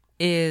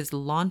is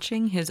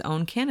launching his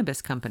own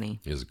cannabis company.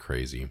 Is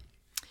crazy.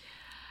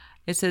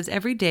 It says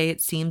every day it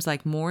seems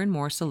like more and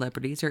more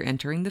celebrities are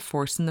entering the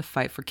force in the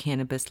fight for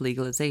cannabis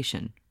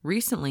legalization.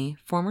 Recently,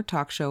 former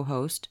talk show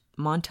host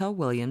Montel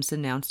Williams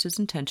announced his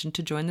intention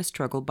to join the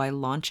struggle by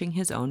launching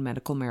his own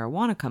medical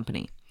marijuana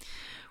company.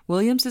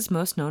 Williams is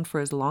most known for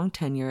his long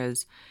tenure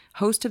as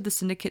host of the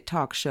syndicate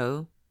talk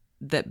show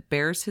that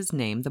bears his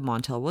name, The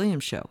Montel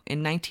Williams Show.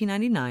 In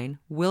 1999,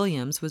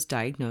 Williams was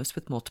diagnosed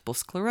with multiple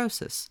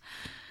sclerosis,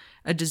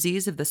 a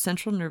disease of the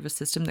central nervous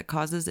system that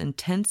causes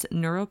intense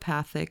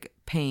neuropathic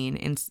pain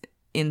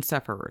in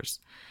sufferers.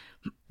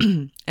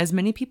 As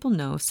many people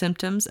know,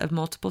 symptoms of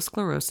multiple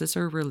sclerosis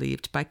are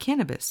relieved by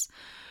cannabis.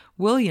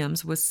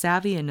 Williams was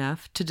savvy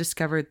enough to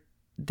discover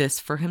this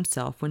for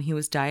himself when he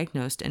was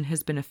diagnosed and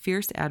has been a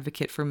fierce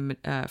advocate for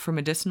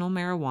medicinal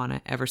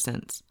marijuana ever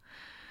since.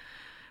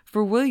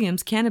 For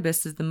Williams,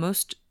 cannabis is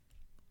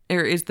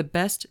the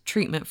best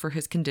treatment for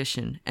his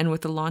condition, and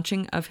with the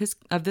launching of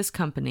this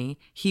company,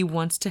 he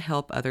wants to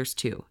help others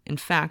too. In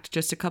fact,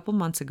 just a couple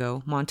months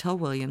ago, Montel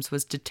Williams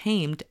was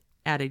detained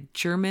at a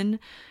German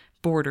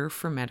border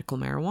for medical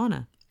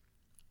marijuana.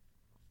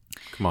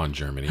 Come on,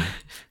 Germany.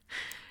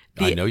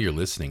 I know you're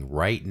listening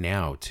right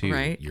now, too.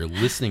 Right? You're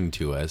listening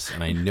to us,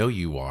 and I know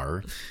you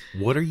are.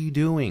 What are you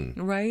doing?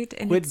 Right?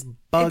 And quit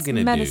bugging it's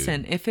a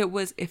medicine. dude. If it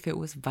was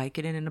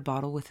Vicodin in a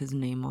bottle with his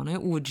name on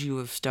it, would you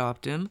have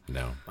stopped him?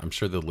 No. I'm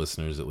sure the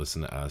listeners that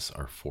listen to us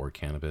are for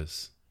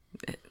cannabis.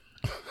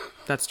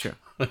 That's true.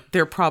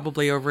 They're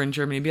probably over in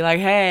Germany be like,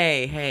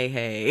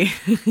 hey.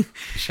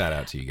 Shout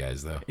out to you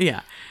guys, though.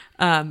 Yeah.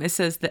 It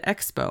says the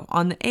expo.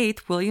 On the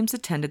 8th, Williams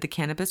attended the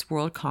Cannabis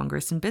World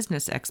Congress and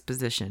Business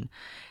Exposition.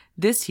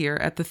 This year,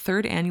 at the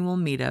 3rd annual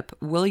meetup,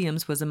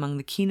 Williams was among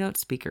the keynote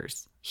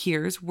speakers.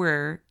 Here's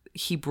where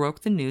he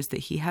broke the news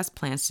that he has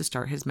plans to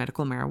start his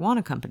medical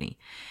marijuana company.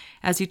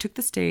 As he took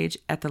the stage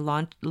at the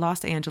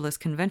Los Angeles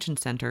Convention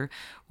Center,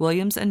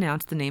 Williams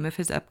announced the name of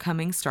his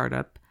upcoming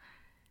startup,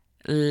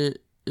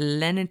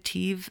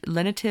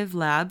 Lenitive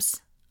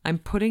Labs. I'm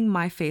putting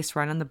my face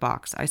right on the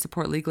box. I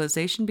support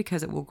legalization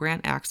because it will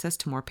grant access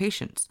to more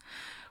patients.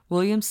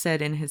 Williams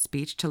said in his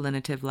speech to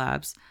Lenitive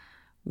Labs,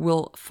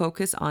 will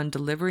focus on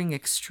delivering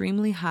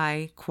extremely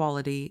high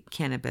quality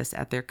cannabis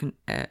at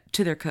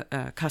to their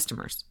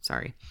customers.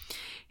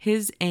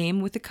 His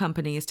aim with the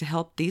company is to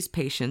help these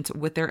patients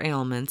with their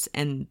ailments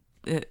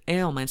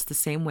the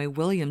same way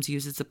Williams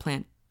uses the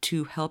plant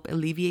to help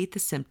alleviate the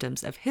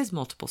symptoms of his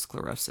multiple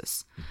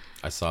sclerosis.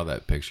 I saw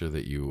that picture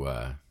that you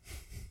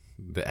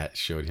that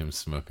showed him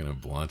smoking a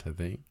blunt, I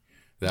think.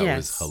 That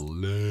was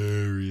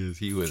hilarious.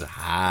 He was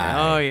high.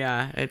 Oh,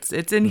 yeah. It's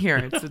in here.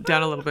 It's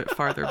down a little bit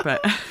farther,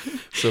 but...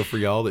 So for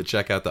y'all that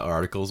check out the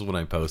articles when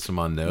I post them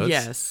on notes,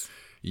 yes,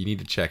 you need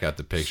to check out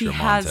the picture of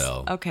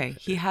Montel. Okay,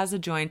 he has a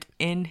joint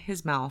in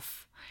his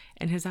mouth,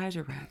 and his eyes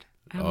are red.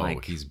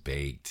 He's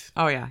baked.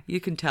 Oh, yeah. You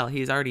can tell.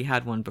 He's already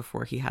had one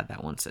before he had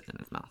that one sitting in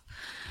his mouth.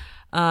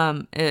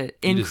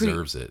 He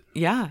deserves it.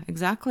 Yeah,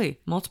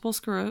 exactly. Multiple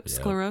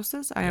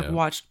sclerosis. I have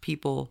watched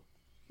people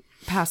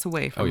pass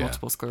away from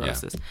multiple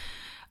sclerosis.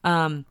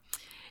 Yeah.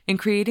 In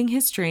creating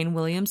his strain,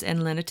 Williams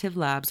and Lenitive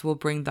Labs will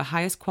bring the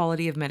highest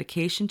quality of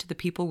medication to the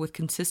people with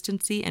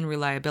consistency and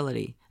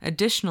reliability.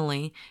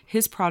 Additionally,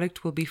 his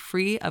product will be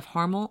free of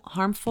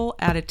harmful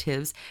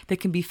additives that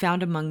can be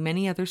found among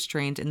many other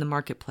strains in the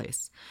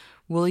marketplace.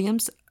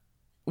 Williams'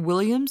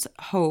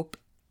 hope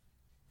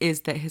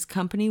is that his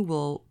company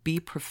will be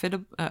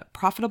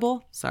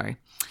profitable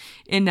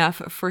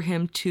enough for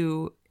him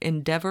to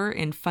endeavor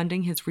in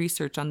funding his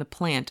research on the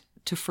plant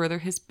to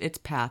further its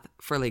path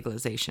for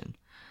legalization.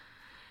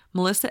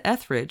 Melissa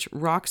Etheridge,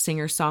 rock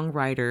singer,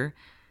 songwriter,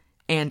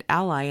 and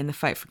ally in the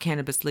fight for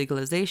cannabis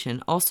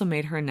legalization, also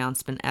made her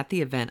announcement at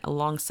the event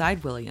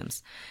alongside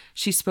Williams.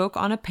 She spoke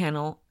on a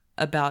panel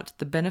about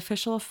the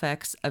beneficial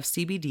effects of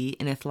CBD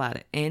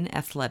in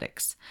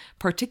athletics,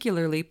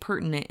 particularly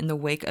pertinent in the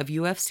wake of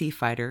UFC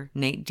fighter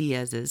Nate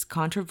Diaz's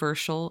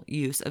controversial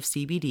use of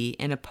CBD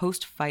in a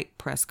post-fight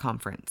press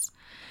conference.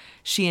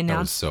 She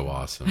announced... That was so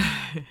awesome.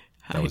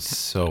 That was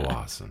so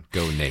awesome.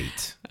 Go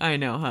Nate. I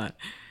know,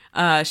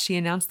 huh? She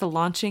announced the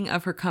launching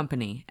of her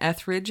company,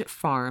 Etheridge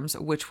Farms,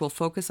 which will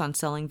focus on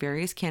selling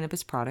various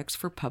cannabis products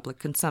for public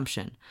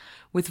consumption.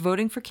 With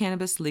voting for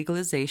cannabis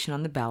legalization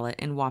on the ballot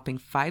in whopping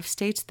 5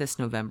 states this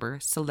November,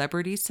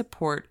 celebrity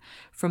support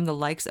from the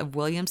likes of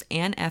Williams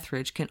and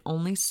Etheridge can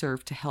only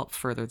serve to help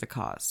further the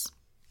cause.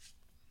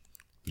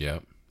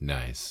 Yep.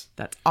 Nice.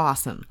 That's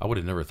awesome. I would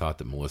have never thought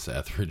that Melissa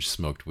Etheridge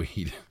smoked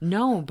weed.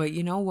 No, but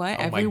you know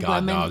what? Oh my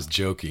God, no, I was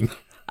joking.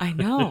 I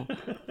know,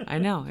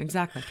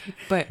 exactly.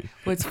 But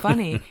what's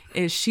funny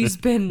is she's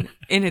been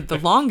in it the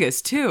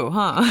longest too,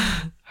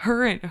 huh?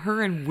 Her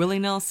and Willie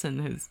Nelson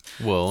is.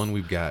 Well, and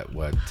we've got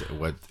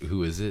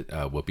who is it?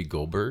 Whoopi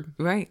Goldberg.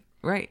 Right.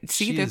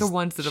 See, they're the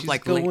ones that have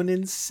like going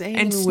insane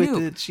and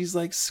with it. She's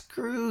like,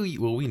 screw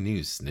you. Well, we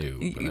knew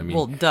Snoop. But I mean,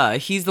 well, duh.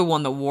 He's the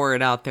one that wore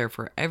it out there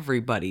for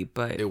everybody.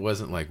 But it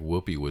wasn't like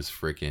Whoopi was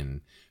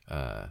freaking.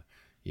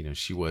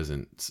 She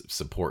wasn't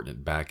supporting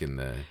it back in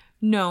the.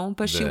 No,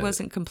 but she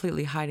wasn't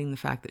completely hiding the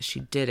fact that she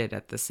did it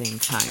at the same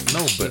time.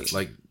 No, but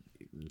like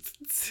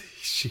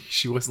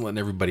she wasn't letting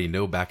everybody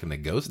know back in the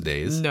ghost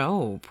days.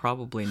 No,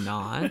 probably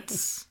not.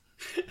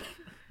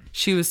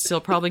 She was still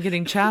probably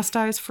getting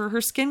chastised for her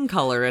skin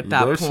color at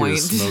that point. She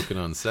was smoking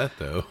on set,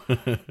 though.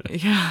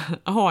 Yeah.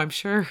 Oh, I'm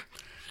sure.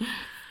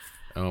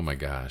 Oh, my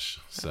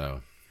gosh.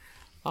 So,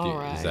 All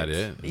right. Is that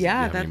it?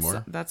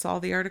 That's all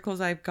the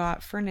articles I've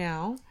got for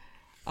now.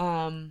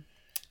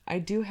 I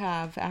do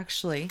have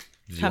actually.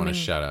 Do you want to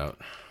shout out?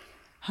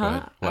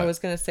 Huh? I was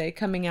going to say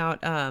coming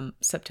out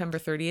September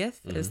 30th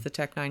is the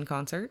Tech 9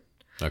 concert.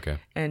 Okay.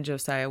 And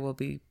Josiah will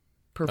be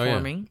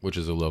performing. Which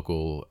is a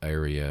local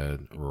area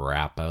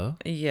rapper.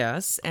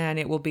 Yes. And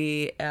it will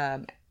be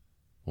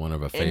one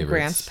of our favorites. In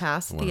Grants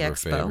Pass, the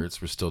expo. Our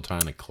favorites. We're still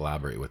trying to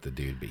collaborate with the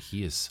dude, but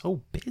he is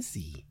so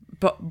busy.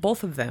 But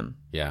both of them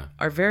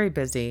are very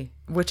busy,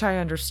 which I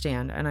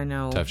understand. And I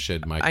know. Tough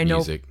Shed Mike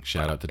Music.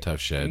 Shout out to Tough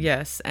Shed.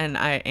 Yes.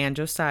 And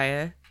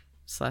Josiah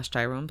 /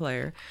 Tyrone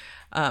Player.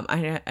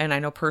 I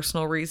know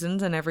personal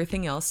reasons and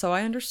everything else, so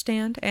I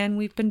understand. And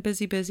we've been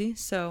busy,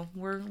 so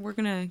we're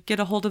gonna get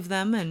a hold of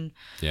them and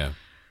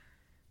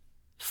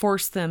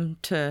force them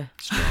to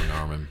strong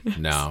arm him.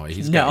 No,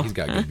 he's got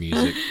good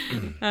music.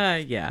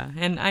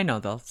 And I know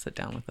they'll sit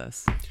down with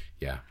us.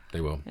 Yeah, they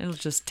will. It'll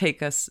just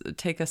take us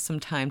some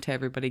time to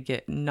everybody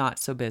get not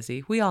so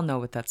busy. We all know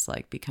what that's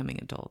like becoming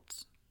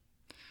adults.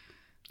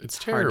 It's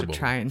terrible. Hard to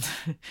try and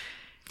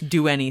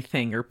do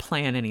anything or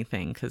plan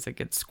anything because it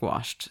gets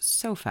squashed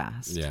so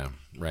fast. Yeah,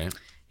 right?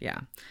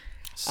 Yeah.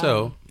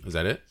 So, is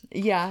that it?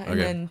 Yeah, and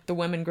then the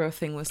Women Grow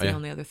thing was the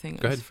only other thing.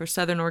 Go ahead. For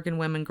Southern Oregon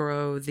Women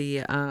Grow, it's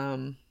the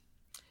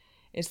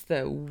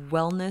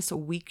Wellness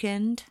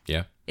Weekend.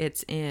 Yeah.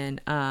 It's in,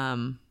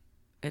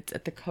 it's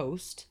at the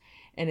coast,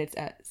 and it's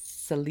at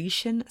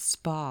Salesian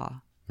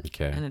Spa.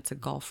 Okay. And it's a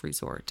golf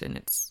resort, and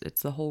it's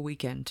the whole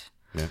weekend.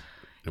 Yeah.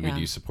 And we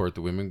do support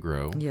the Women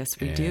Grow. Yes,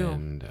 we do.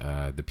 And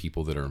the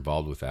people that are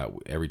involved with that,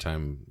 every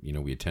time,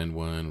 we attend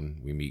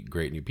one, we meet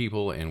great new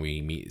people, and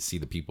we see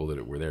the people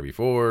that were there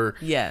before.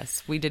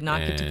 Yes, we did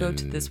not get to go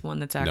to this one.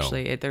 That's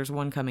actually, there's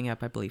one coming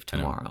up, I believe,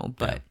 tomorrow,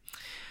 but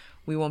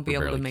we won't be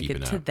able to make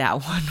it to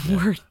that one.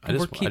 Yeah. I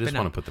just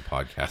want to put the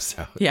podcast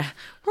out. Yeah,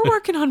 we're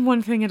working on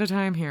one thing at a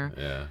time here.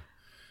 Yeah.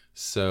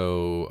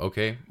 So,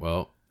 okay,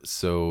 well,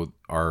 so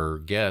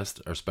our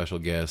special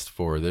guest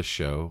for this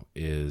show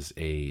is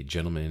a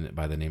gentleman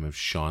by the name of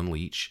Shawn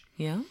Leach.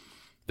 Yeah.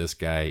 This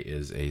guy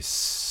is a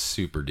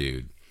super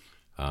dude.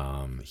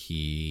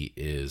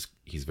 He's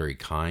very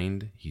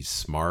kind. He's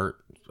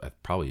smart,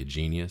 probably a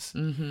genius.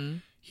 Mm-hmm.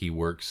 He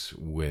works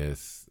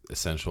with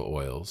essential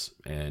oils,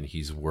 and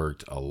he's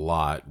worked a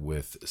lot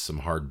with some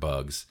hard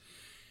bugs.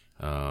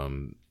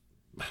 Ones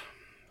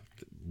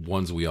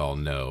we all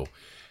know.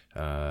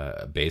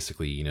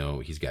 Basically,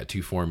 he's got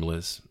two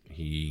formulas.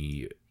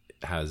 He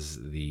has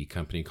the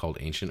company called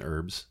Ancient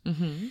Herbs,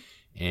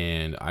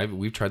 and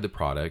we've tried the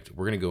product.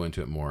 We're going to go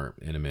into it more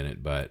in a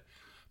minute, but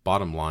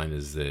bottom line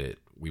is that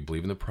we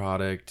believe in the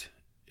product.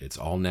 It's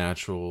all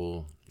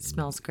natural.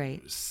 Smells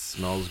great.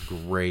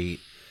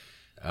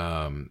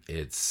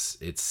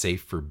 It's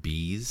safe for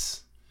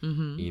bees.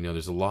 Mm-hmm.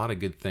 There's a lot of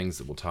good things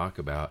that we'll talk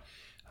about.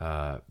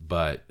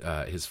 But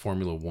his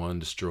Formula 1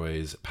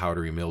 destroys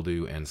powdery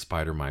mildew and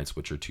spider mites,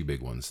 which are two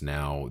big ones.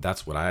 Now,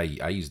 that's what I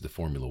used the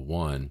Formula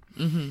 1,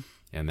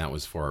 and that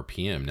was for our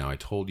PM. Now, I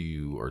told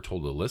you, or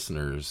told the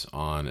listeners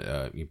on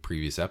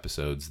previous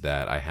episodes,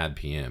 that I had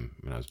PM,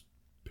 and I was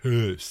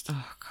pissed.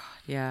 Oh,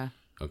 God, yeah.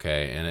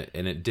 Okay,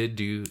 and it did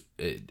do,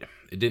 it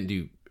didn't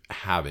do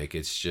havoc.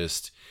 It's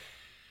just,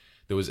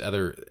 there was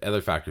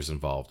other factors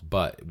involved,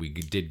 but we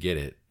did get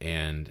it.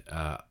 And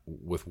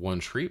with one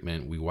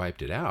treatment, we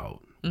wiped it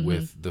out.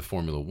 With the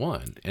Formula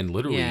 1, and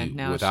literally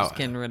now without it's just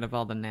getting rid of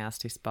all the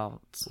nasty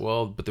spots.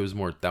 Well, but there was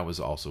more. That was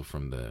also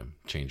from the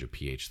change of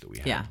pH that we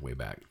had way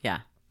back. Yeah.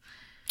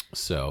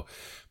 So,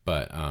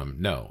 but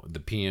no, the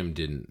PM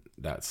didn't.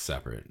 That's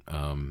separate.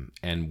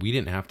 And we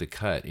didn't have to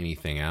cut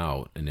anything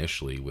out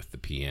initially with the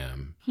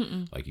PM,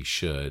 like you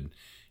should,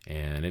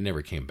 and it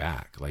never came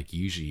back. Like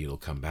usually it'll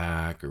come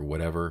back or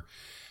whatever.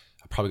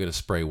 I'm probably gonna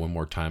spray one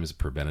more time as a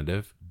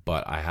preventative,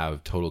 but I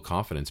have total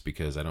confidence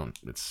because I don't.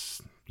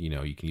 It's you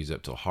can use it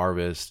up till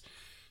harvest.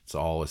 It's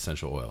all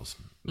essential oils.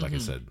 Like I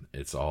said,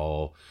 it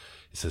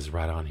says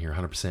right on here,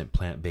 100%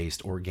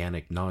 plant-based,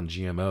 organic,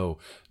 non-GMO,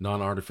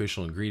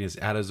 non-artificial ingredients,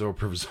 additives or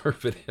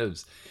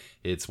preservatives.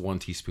 It's 1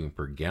 teaspoon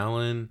per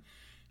gallon.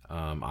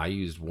 I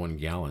used 1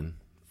 gallon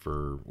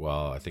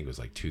I think it was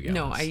like 2 gallons.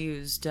 No, I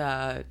used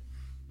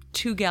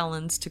 2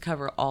 gallons to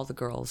cover all the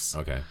girls.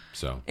 Okay,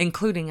 so.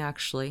 Including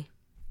actually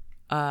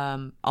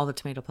all the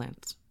tomato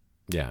plants.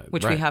 Yeah,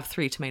 which we have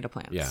 3 tomato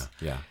plants.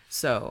 Yeah.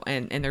 So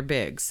and they're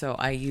big. So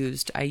I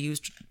used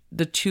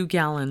the 2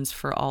 gallons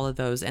for all of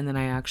those, and then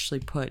I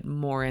actually put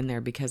more in there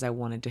because I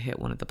wanted to hit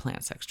one of the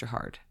plants extra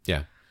hard.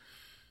 Yeah,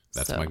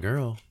 that's my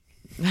girl.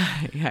 Yeah,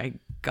 I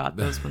got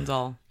those ones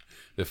all.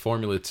 The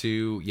Formula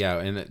 2,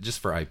 and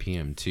just for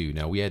IPM too.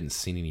 Now we hadn't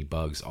seen any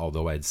bugs,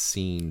 although I'd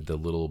seen the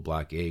little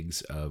black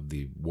eggs of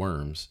the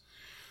worms.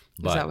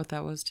 Is that what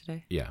that was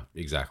today? Yeah,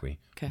 exactly.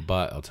 Okay.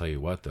 But I'll tell you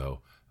what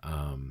though.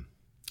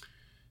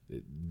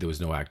 There was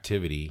no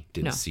activity.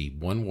 Didn't see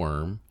one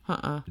worm.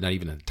 Not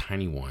even a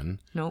tiny one.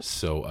 Nope.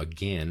 So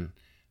again,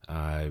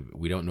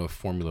 we don't know if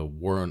Formula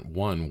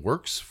 1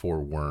 works for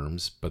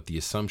worms, but the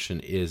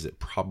assumption is it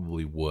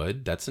probably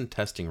would. That's in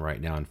testing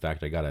right now. In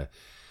fact, I got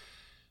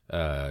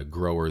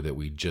grower that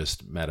we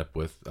just met up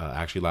with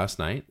actually last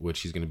night,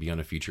 which he's going to be on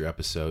a future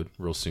episode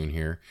real soon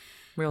here.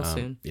 Real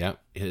soon. Yeah.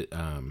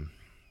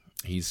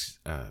 He's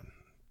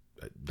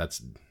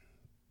that's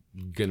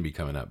going to be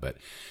coming up, but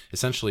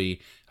essentially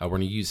we're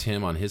going to use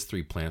him on his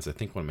 3 plants. I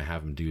think what I'm going to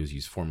have him do is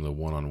use Formula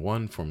 1 on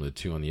one, Formula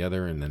 2 on the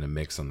other, and then a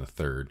mix on the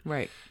third.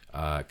 Right.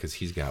 Because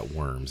he's got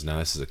worms. Now,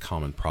 this is a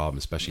common problem,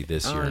 especially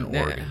this year in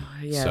Oregon.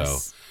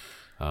 Yes.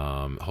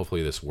 So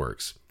hopefully this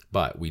works.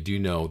 But we do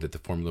know that the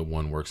Formula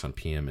 1 works on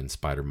PM and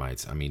spider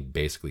mites. I mean,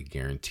 basically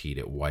guaranteed.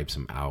 It wipes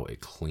them out.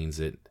 It cleans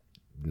it.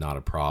 Not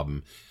a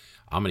problem.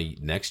 I'm going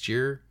to, next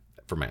year,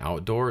 for my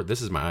outdoor,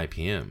 this is my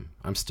IPM.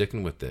 I'm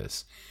sticking with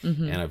this.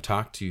 Mm-hmm. And I've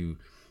talked to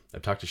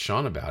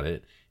Shawn about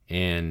it,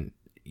 and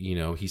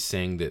he's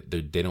saying that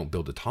they don't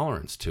build a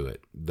tolerance to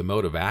it. The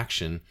mode of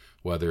action,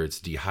 whether it's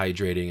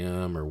dehydrating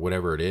them or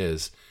whatever it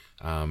is,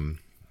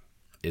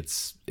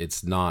 it's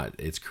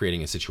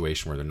creating a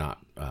situation where they're not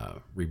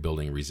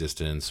rebuilding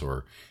resistance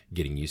or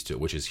getting used to it,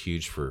 which is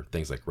huge for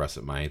things like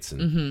russet mites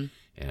and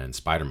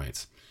spider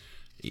mites.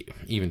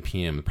 Even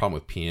PM. The problem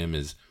with PM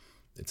is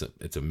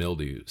it's a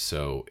mildew,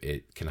 so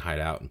it can hide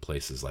out in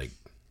places like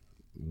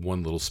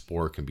one little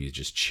spore can be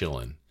just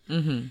chilling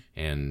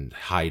and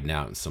hiding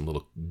out in some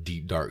little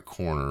deep dark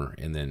corner,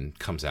 and then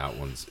comes out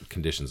when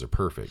conditions are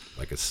perfect,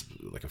 like a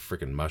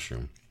freaking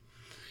mushroom.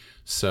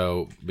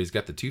 So, but he's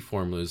got the 2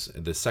 formulas.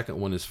 The second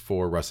one is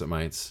for russet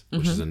mites,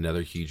 which is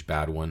another huge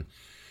bad one.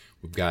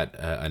 We've got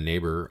a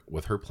neighbor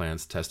with her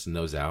plants testing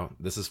those out.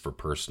 This is for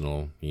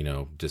personal,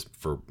 just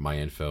for my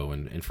info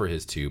and for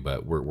his too,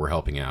 but we're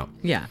helping out.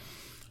 Yeah.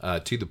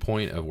 To the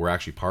point of we're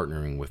actually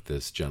partnering with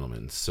this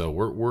gentleman. So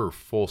we're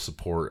full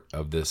support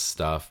of this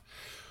stuff.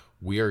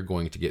 We are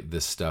going to get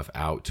this stuff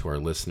out to our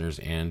listeners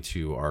and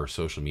to our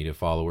social media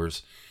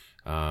followers.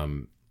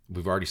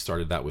 We've already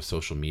started that with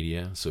social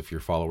media. So if you're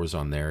followers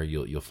on there,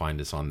 you'll find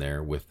us on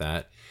there with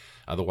that.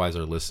 Otherwise,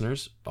 our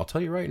listeners, I'll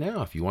tell you right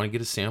now, if you want to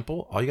get a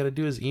sample, all you got to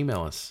do is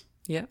email us.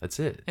 Yeah. That's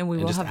it. And we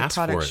will have the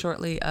product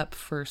shortly up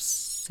for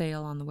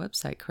sale on the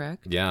website,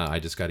 correct? Yeah, I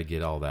just got to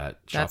get all that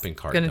shopping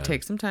cart done. It's going to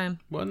take some time.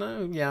 Well,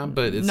 no, yeah,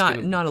 but it's not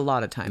a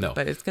lot of time, no,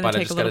 but it's going to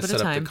take a little bit of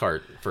time. I just got to set up the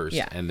cart first,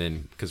 and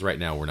then, because right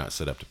now we're not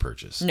set up to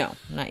purchase. No,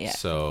 not yet.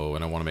 So,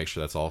 and I want to make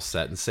sure that's all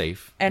set and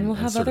safe. And we'll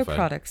have other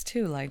products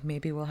too, like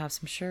maybe we'll have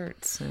some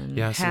shirts and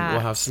hats. We'll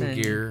have some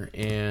gear,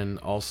 and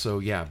also,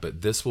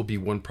 but this will be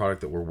one product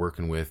that we're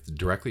working with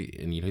directly,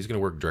 and he's going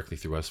to work directly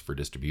through us for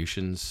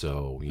distribution,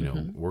 so,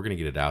 we're going to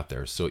get it out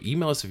there. So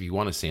email us if you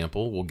want a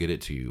sample, we'll get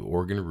it to you.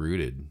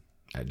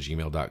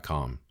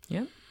 OregonRooted@gmail.com.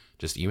 Yeah.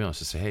 Just email us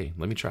to say, hey,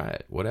 let me try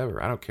it.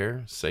 Whatever. I don't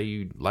care. Say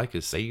you like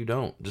us. Say you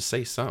don't. Just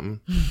say something.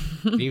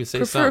 You can even say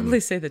Preferably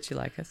something. say that you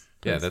like us.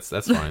 Please. Yeah,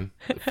 that's fine.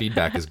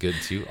 Feedback is good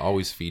too.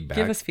 Always feedback.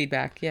 Give us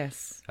feedback.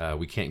 Yes.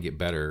 We can't get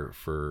better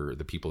for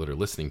the people that are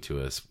listening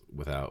to us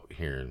without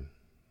hearing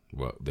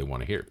what they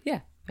want to hear.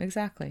 Yeah,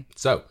 exactly.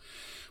 So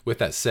with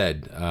that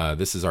said,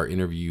 this is our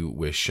interview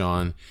with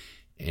Shawn.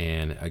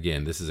 And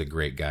again, this is a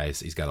great guy.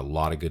 He's got a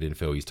lot of good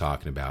info he's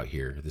talking about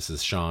here. This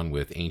is Shawn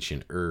with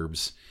Ancient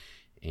Herbs.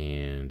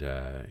 And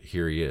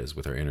here he is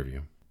with our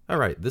interview. All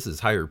right, this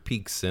is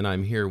Higherpeaks, and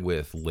I'm here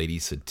with Lady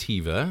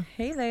Sativa.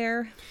 Hey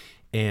there.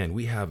 And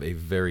we have a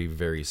very,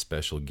 very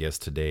special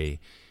guest today.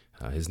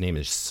 His name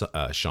is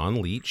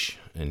Shawn Leach,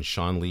 and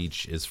Shawn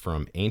Leach is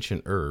from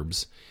Ancient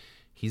Herbs.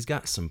 He's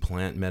got some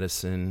plant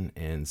medicine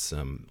and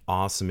some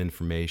awesome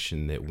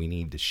information that we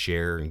need to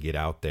share and get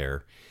out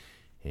there.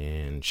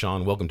 And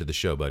Shawn, welcome to the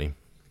show, buddy.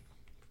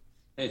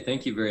 Hey,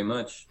 thank you very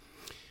much.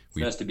 It's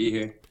nice to be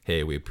here.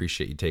 Hey, we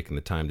appreciate you taking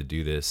the time to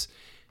do this.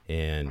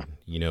 And,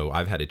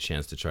 I've had a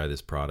chance to try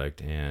this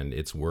product, and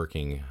it's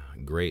working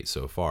great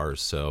so far.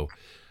 So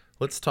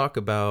let's talk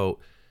about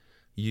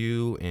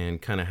you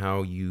and kind of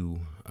how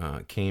you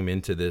came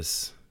into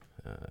this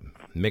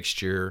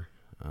mixture.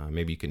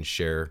 Maybe you can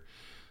share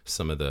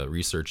some of the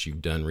research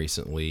you've done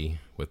recently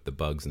with the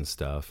bugs and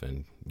stuff,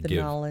 and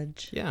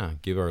knowledge. Yeah,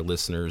 give our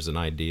listeners an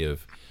idea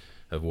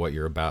of what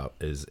you're about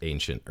as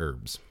Ancient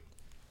Herbs.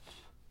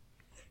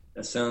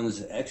 That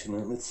sounds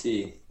excellent. Let's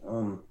see.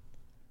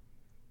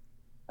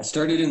 I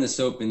started in the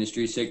soap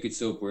industry, Sacred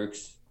Soap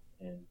Works,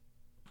 and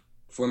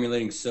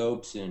formulating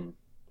soaps, and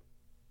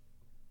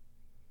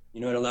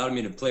it allowed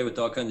me to play with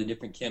all kinds of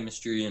different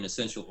chemistry and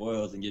essential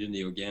oils and get into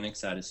the organic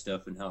side of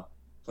stuff and how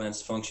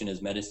plants function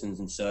as medicines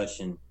and such.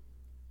 And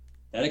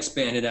that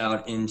expanded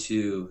out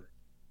into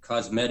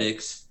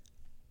cosmetics.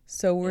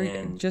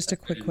 So just a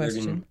quick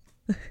question.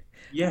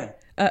 Yeah.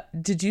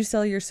 Did you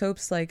sell your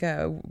soaps like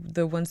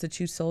the ones that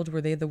you sold?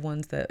 Were they the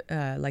ones that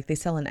like they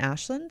sell in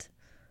Ashland?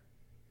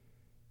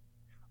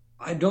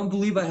 I don't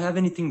believe I have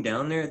anything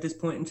down there at this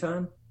point in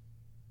time,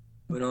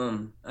 but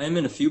I am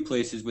in a few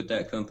places with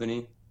that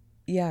company.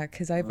 Yeah,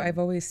 because I've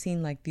always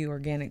seen like the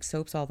organic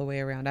soaps all the way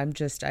around. I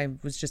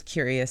was just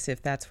curious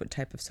if that's what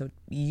type of soap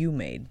you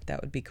made.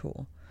 That would be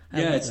cool.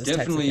 Yeah, it's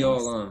definitely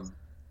all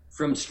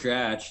from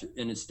scratch,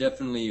 and it's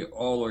definitely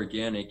all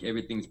organic.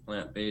 Everything's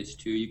plant-based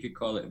too. You could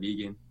call it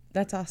vegan.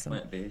 That's awesome.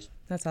 Plant-based.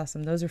 That's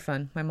awesome. Those are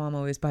fun. My mom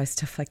always buys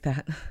stuff like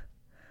that.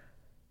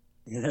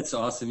 Yeah, that's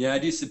awesome. Yeah, I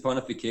do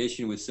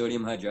saponification with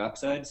sodium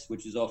hydroxides,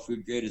 which is all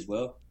food grade as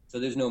well. So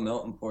there's no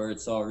melt and pour.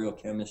 It's all real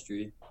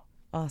chemistry.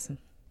 Awesome.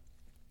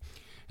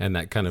 And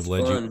that kind of It's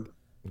led fun.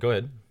 you. Go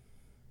ahead.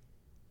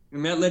 I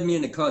mean, that led me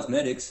into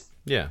cosmetics.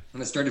 Yeah.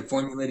 And I started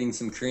formulating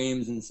some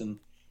creams and some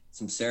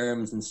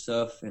serums and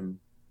stuff, and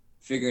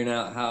figuring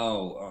out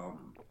how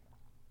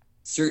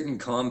certain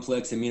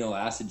complex amino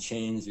acid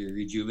chains are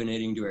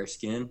rejuvenating to our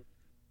skin,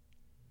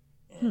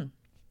 and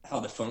how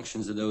the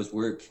functions of those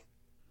work.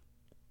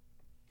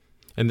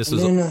 And this and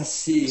is. then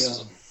see,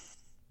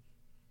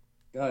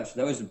 gosh,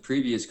 that was the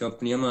previous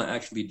company. I'm not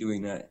actually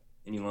doing that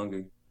any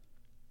longer,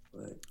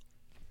 but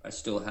I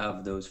still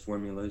have those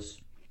formulas.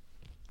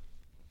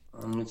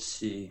 Let's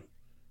see.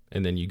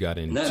 And then you got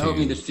into. And that helped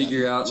me to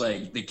figure out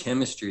like the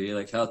chemistry,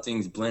 like how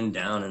things blend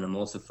down and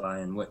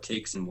emulsify, and what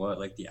takes and what,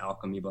 like the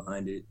alchemy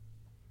behind it.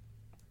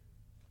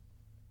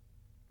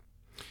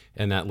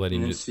 And that led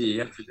into. And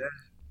see, after that,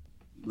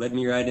 led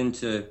me right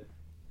into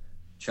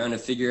trying to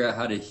figure out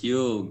how to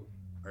heal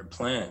our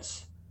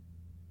plants.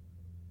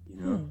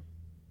 You know.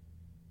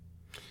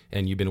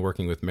 And you've been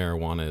working with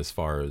marijuana as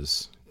far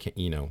as,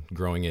 you know,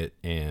 growing it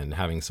and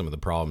having some of the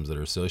problems that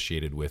are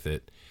associated with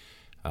it,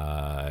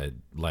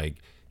 like,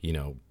 you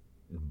know,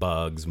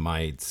 bugs,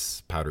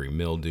 mites, powdery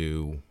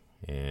mildew,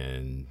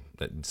 and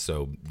that,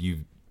 so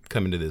you've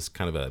come into this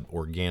kind of a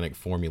organic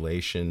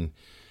formulation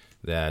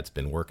that's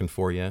been working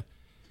for you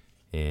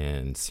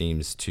and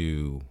seems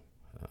to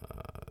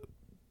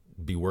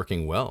be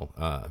working well.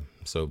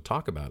 So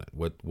talk about it.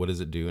 What does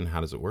it do and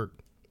how does it work?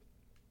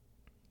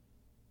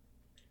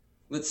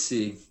 Let's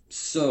see.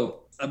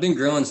 So I've been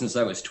growing since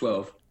I was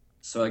 12.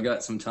 So I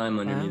got some time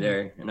under me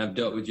there, and I've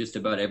dealt with just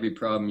about every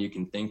problem you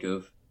can think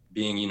of.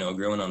 Being, you know,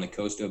 growing on the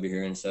coast over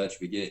here and such,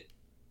 we get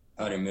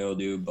powder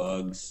mildew,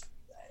 bugs,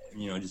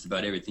 you know, just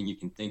about everything you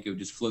can think of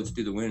just floats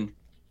through the wind.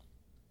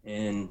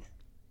 And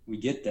we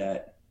get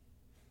that.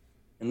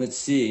 And let's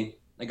see,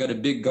 I got a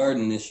big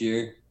garden this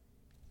year,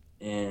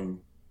 and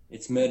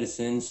it's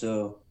medicine.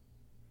 So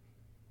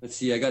let's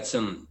see, I got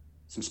some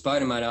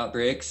spider mite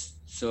outbreaks.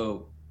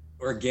 So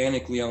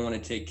organically, I want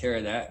to take care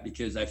of that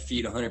because I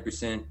feed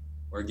 100%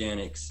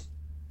 organics,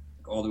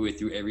 like all the way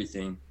through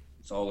everything.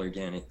 It's all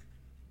organic.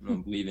 I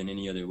don't believe in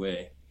any other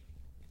way.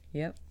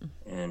 Yep.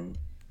 And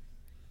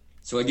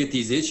so I get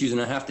these issues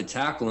and I have to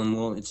tackle them.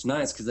 Well, it's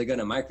nice because I got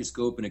a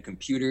microscope and a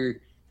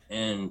computer,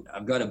 and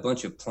I've got a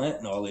bunch of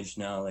plant knowledge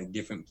now, like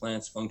different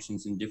plants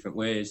functions in different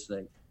ways,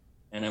 like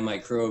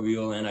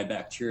antimicrobial,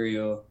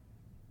 antibacterial.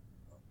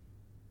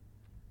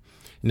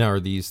 Now, are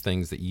these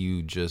things that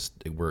you just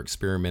were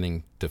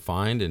experimenting to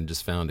find and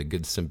just found a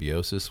good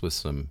symbiosis with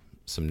some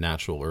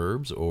natural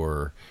herbs,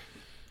 or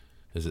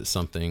is it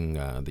something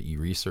that you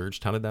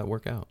researched? How did that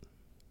work out?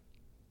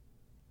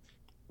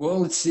 Well,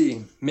 let's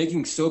see.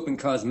 Making soap and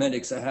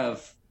cosmetics, I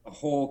have a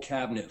whole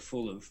cabinet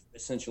full of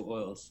essential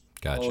oils,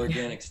 Gotcha. all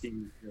organic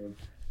steam.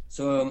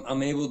 So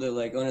I'm able to,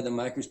 like, under the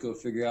microscope,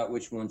 figure out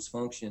which ones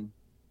function.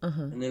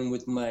 And then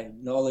with my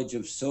knowledge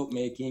of soap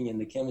making and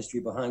the chemistry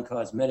behind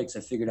cosmetics, I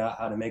figured out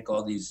how to make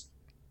all these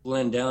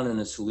blend down in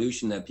a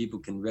solution that people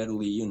can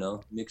readily, you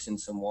know, mix in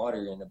some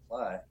water and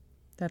apply.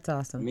 That's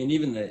awesome. I mean,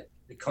 even the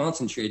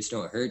concentrates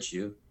don't hurt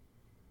you.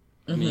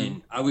 I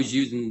mean, I was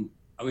using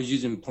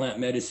plant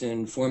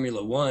medicine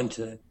Formula 1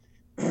 to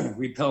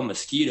repel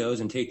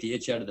mosquitoes and take the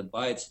itch out of the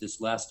bites this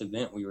last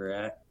event we were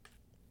at.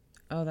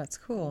 Oh, that's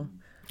cool.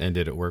 And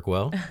did it work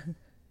well?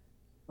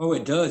 Oh,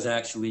 it does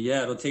actually.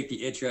 Yeah, it'll take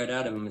the itch right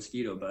out of a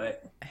mosquito bite.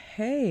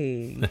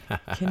 Hey,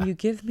 can you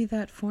give me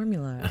that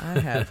formula? I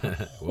have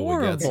a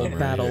horrible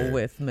battle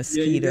with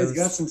mosquitoes. Yeah, you guys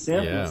got some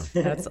samples.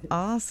 Yeah. That's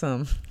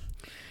awesome.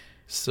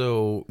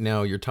 So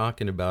now you're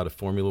talking about a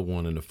Formula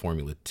 1 and a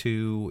Formula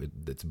 2.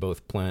 It's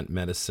both plant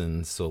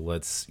medicine. So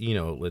let's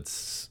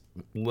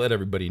let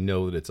everybody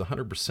know that it's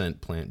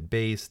 100%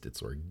 plant-based.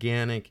 It's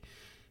organic,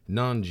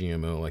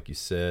 non-GMO, like you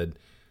said,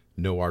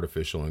 no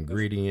artificial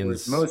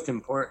ingredients. Most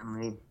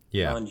importantly,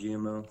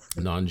 non-GMO.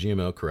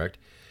 Non-GMO, correct.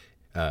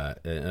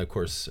 And of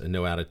course,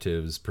 no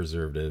additives,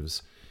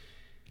 preservatives.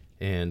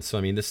 And so,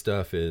 I mean, this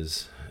stuff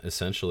is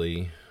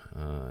essentially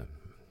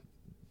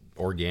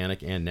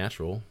organic and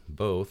natural,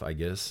 both, I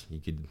guess you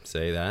could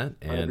say that.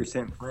 And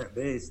 100%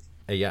 plant-based.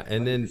 Yeah,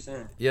 and 100%.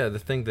 then, yeah, the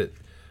thing that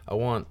I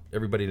want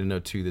everybody to know,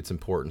 too, that's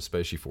important,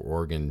 especially for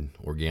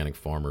organic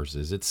farmers,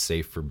 is it's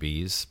safe for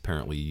bees.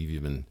 Apparently, you've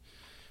even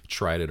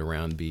tried it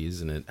around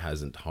bees, and it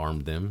hasn't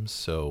harmed them.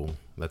 So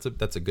that's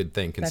a good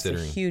thing,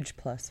 considering. That's a huge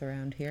plus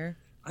around here.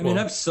 I mean,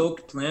 I've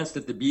soaked plants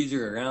that the bees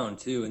are around,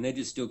 too, and they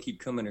just still keep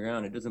coming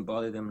around. It doesn't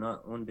bother them,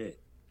 not one bit.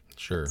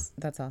 Sure.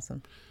 That's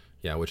awesome.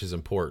 Yeah, which is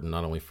important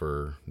not only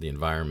for the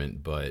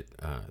environment, but,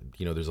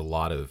 there's a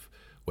lot of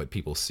what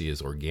people see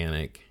as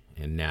organic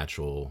and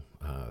natural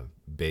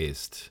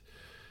based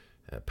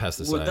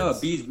pesticides.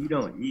 Without bees, we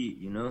don't eat,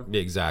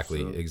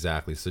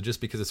 Exactly. So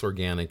just because it's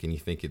organic and you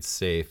think it's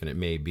safe, and it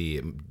may be,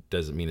 it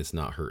doesn't mean it's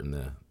not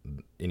hurting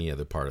any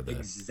other part of the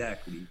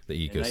ecosystem.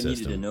 And I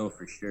needed to know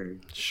for sure.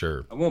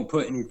 Sure. I won't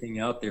put anything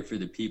out there for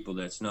the people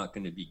that's not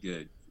going to be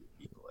good for the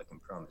people. I can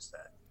promise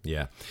that.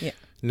 Yeah. Yeah.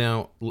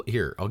 Now,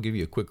 here, I'll give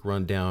you a quick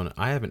rundown.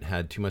 I haven't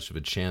had too much of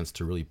a chance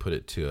to really put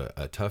it to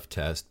a tough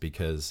test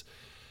because,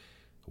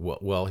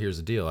 well, here's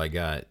the deal. I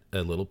got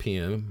a little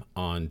PM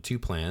on 2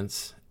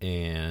 plants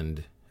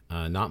and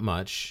not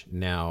much.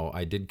 Now,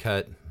 I did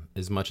cut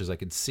as much as I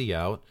could see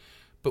out,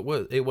 but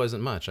it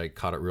wasn't much. I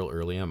caught it real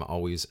early. I'm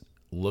always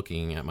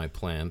looking at my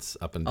plants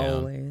up and down.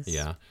 Always.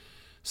 Yeah.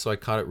 So I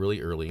caught it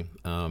really early.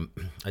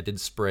 I did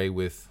spray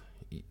with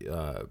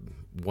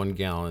 1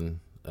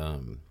 gallon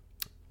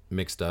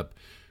mixed up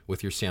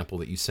with your sample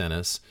that you sent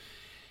us,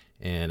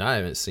 and I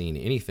haven't seen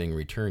anything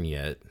return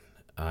yet.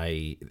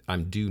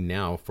 I'm due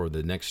now for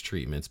the next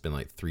treatment. It's been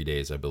like 3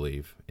 days, I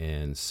believe,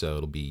 and so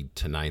it'll be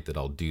tonight that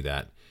I'll do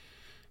that.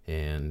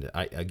 And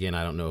I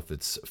don't know if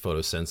it's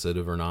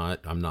photosensitive or not.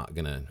 I'm not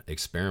gonna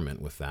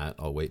experiment with that.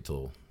 I'll wait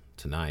till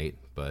tonight,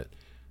 but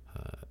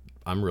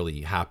I'm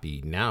really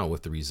happy now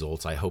with the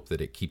results. I hope that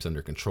it keeps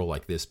under control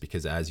like this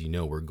because, as you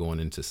know, we're going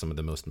into some of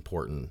the most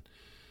important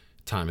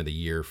time of the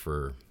year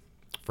for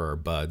our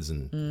buds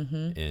and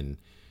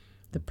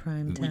the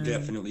prime time. We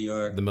definitely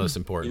are. The most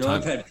important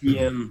time.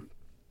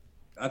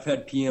 I've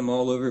had PM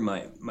all over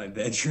my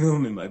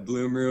bedroom and my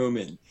bloom room,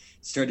 and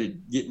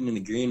started getting in the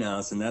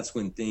greenhouse, and that's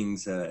when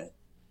things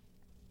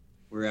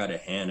were out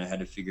of hand. I had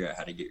to figure out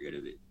how to get rid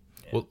of it.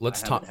 And well,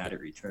 let's talk. I haven't had it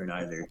return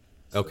either.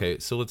 So. Okay,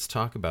 so let's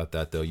talk about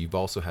that though. You've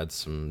also had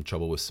some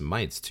trouble with some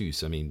mites too.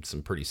 So I mean,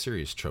 some pretty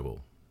serious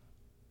trouble.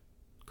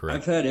 Correct.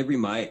 I've had every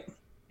mite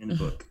in the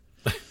book.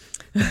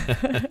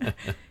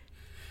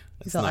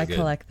 So I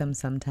collect them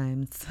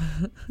sometimes.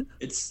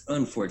 It's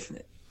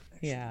unfortunate.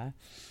 Actually. Yeah.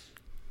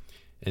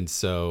 And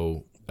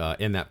so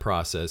in that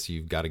process,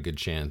 you've got a good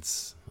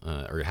chance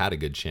or had a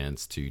good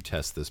chance to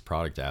test this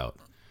product out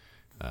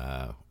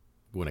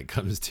when it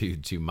comes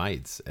to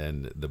mites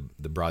and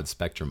the broad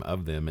spectrum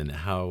of them. And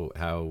how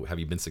have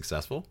you been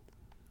successful?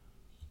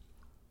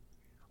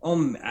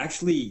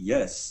 Actually,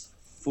 yes,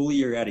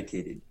 fully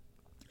eradicated.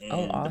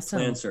 And awesome.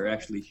 The plants are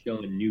actually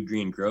showing new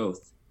green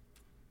growth.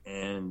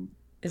 And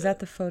is that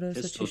the photos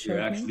that you showed me?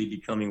 Are actually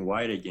becoming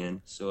white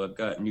again. So I've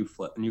got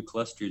new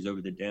clusters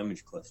over the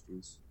damaged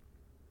clusters.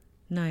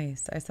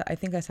 Nice. I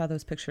think I saw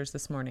those pictures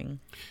this morning.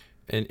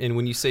 And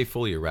when you say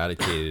fully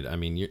eradicated, I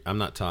mean, I'm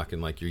not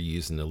talking like you're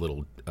using a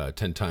little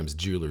 10 times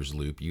jeweler's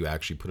loop. You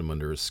actually put them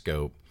under a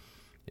scope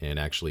and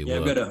actually look.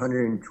 I've got a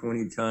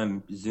 120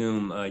 time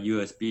zoom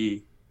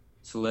USB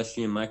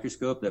Celestium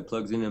microscope that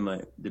plugs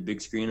into the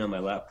big screen on my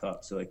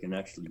laptop, so I can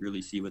actually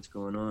really see what's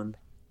going on.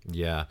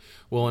 Yeah.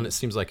 Well, and it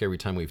seems like every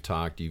time we've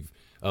talked, you've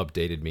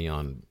updated me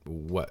on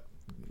what,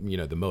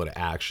 the mode of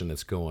action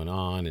that's going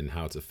on and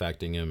how it's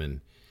affecting them.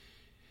 And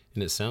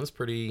it sounds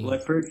pretty... Well,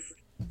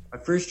 I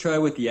first tried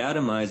with the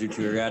atomizer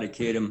to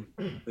eradicate them,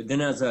 but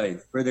then as I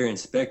further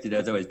inspected,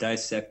 as I was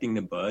dissecting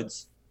the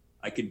buds,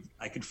 I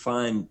could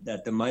find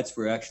that the mites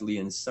were actually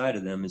inside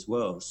of them as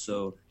well.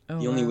 So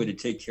the only way to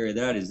take care of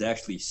that is to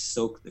actually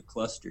soak the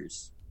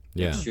clusters.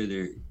 Yeah. Make sure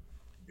they're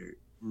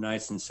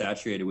nice and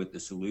saturated with the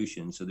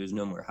solution, so there's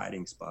no more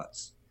hiding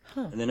spots.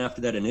 And then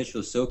after that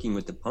initial soaking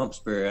with the pump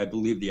sprayer, I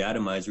believe the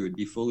atomizer would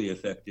be fully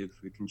effective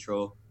for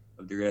control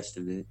of the rest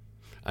of it.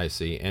 I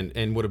see.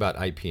 And what about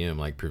IPM,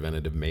 like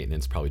preventative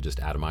maintenance? Probably just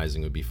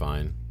atomizing would be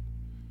fine.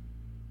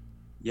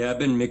 Yeah, I've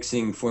been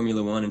mixing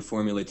Formula 1 and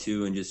Formula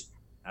 2 and just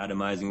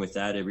atomizing with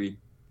that every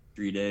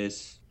 3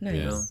 days.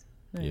 Nice.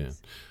 Nice. Yeah.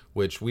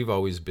 Which we've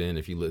always been,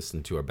 if you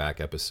listen to our back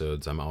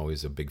episodes, I'm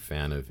always a big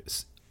fan of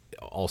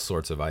all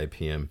sorts of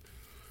IPM.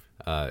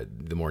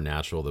 The more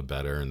natural, the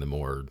better, and the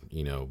more,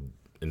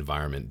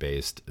 environment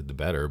based, the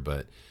better.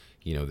 But,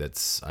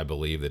 I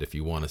believe that if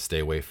you want to stay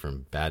away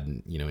from bad,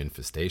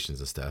 infestations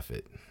and stuff,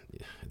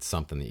 it's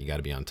something that you got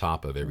to be on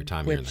top of every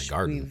time you're in the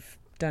garden. We've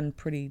done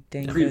pretty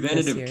dang good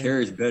Preventative this year.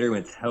 care is better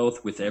with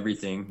health, with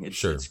everything.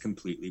 It's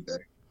completely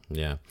better.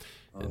 Yeah.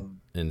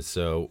 And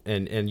so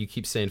you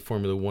keep saying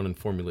Formula 1 and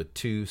Formula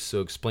 2,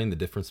 so explain the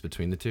difference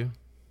between the two.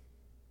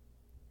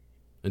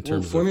 In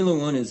terms of Formula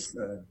 1 is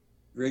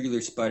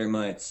regular spider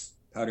mites,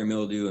 powder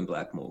mildew, and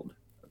black mold.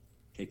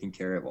 Taking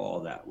care of all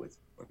that with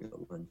Formula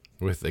 1.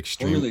 With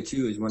extreme. Formula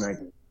 2 is when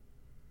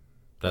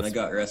I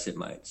got russet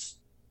mites.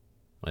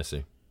 I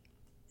see.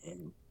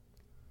 And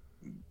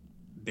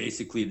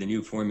basically the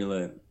new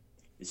formula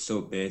is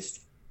soap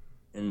based,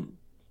 and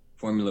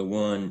Formula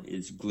 1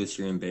 is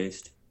glycerin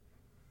based.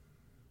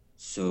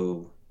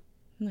 So,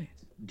 nice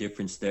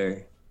difference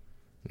there.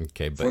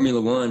 Okay, but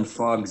Formula 1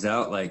 fogs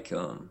out like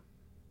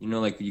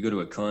like you go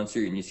to a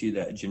concert and you see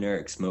that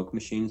generic smoke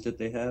machines that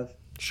they have.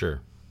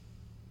 Sure.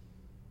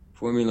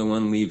 Formula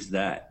 1 leaves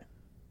that,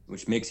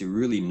 which makes a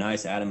really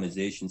nice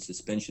atomization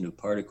suspension of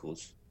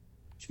particles,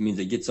 which means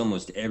it gets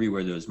almost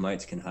everywhere those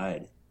mites can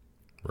hide.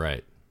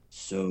 Right.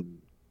 So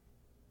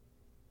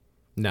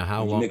now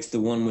how long you mix the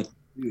one with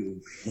the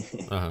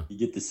two, you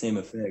get the same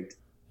effect.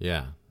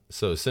 Yeah.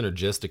 So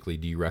synergistically,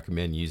 do you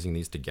recommend using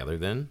these together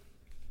then?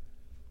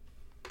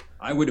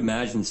 I would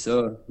imagine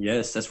so.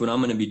 Yes, that's what I'm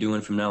going to be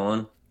doing from now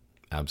on.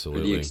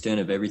 Absolutely. For the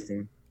extent of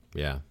everything.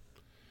 Yeah.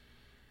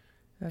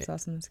 That's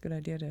awesome. That's a good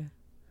idea to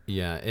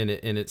Yeah, and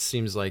it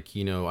seems like,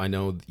 I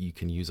know you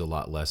can use a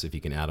lot less if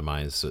you can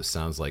atomize, so it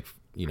sounds like,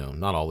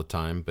 not all the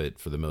time, but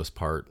for the most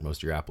part, most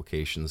of your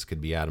applications could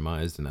be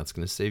atomized, and that's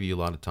going to save you a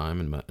lot of time,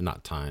 and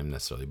not time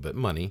necessarily, but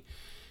money.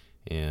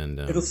 And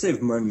it'll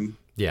save money.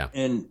 Yeah.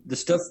 And the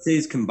stuff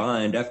stays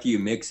combined. After you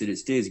mix it, it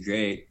stays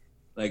great.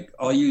 Like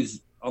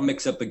I'll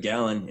mix up a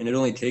gallon, and it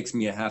only takes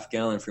me a half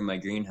gallon for my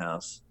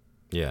greenhouse.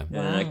 Yeah.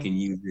 And I can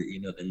use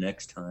it, the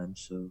next time.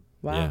 So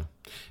wow.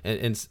 Yeah.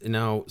 And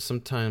now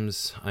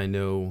sometimes I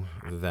know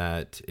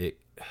that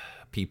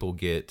people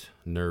get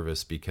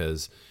nervous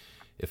because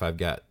if I've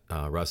got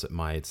russet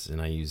mites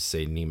and I use,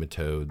 say,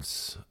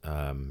 nematodes,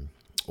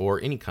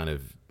 or any kind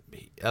of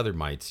other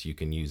mites, you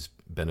can use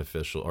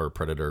beneficial or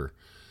predator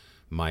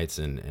mites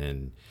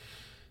and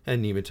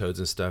nematodes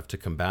and stuff to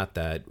combat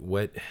that.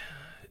 What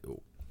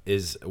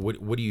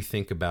do you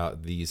think about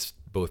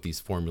both these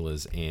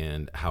formulas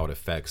and how it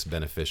affects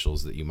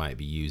beneficials that you might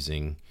be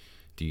using?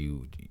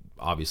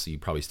 Obviously you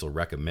probably still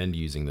recommend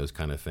using those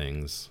kind of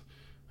things,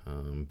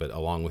 but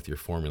along with your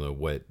formula,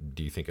 what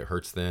do you think it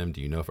hurts them?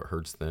 Do you know if it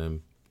hurts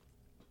them?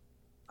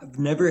 I've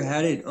never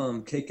had it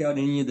take out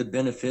any of the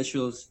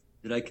beneficials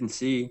that I can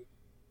see.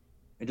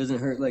 It doesn't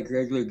hurt like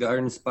regular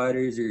garden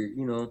spiders or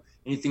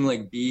anything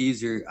like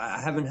bees, or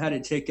I haven't had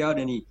it take out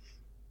any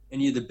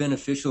of the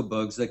beneficial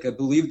bugs. Like, I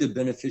believe the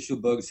beneficial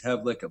bugs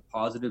have like a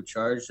positive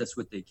charge. That's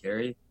what they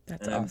carry.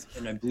 That's awesome.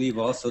 And I believe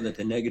also that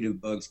the negative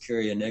bugs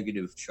carry a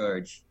negative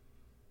charge.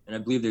 And I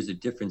believe there's a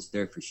difference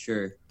there for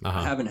sure. Uh-huh.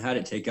 I haven't had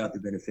it take out the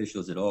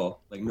beneficials at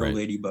all. Like no right.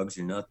 ladybugs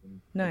or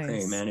nothing. Nice. No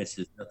praying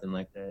mantises, nothing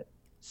like that.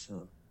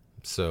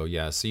 So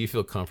yeah, so you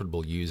feel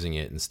comfortable using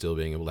it and still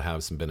being able to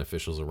have some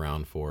beneficials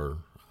around for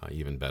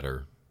even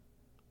better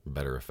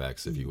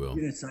effects, if you will.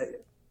 Yes,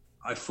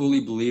 I fully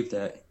believe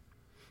that.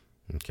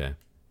 Okay.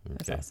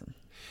 That's awesome.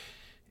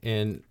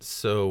 And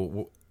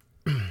so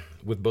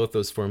with both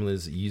those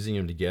formulas, using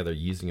them together,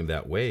 using them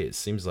that way, it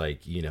seems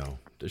like,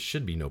 there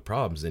should be no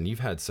problems. And you've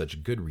had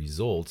such good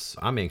results.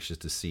 I'm anxious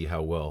to see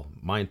how well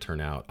mine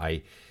turn out.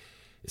 It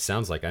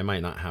sounds like I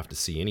might not have to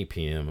see any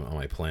PM on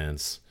my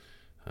plants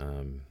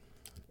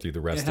through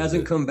the rest of it. It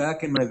hasn't come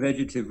back in my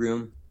vegetative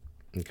room.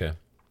 Okay.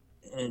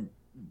 And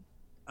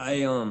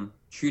I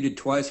treated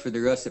twice for the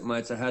russet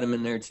mites. I had them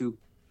in there too,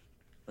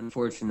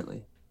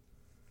 unfortunately.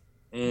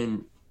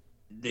 And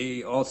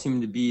they all seem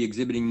to be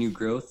exhibiting new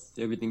growth.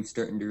 Everything's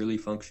starting to really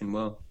function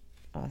well.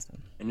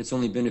 Awesome. And it's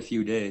only been a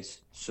few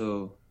days,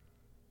 so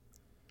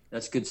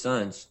that's good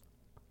signs.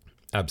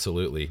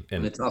 Absolutely.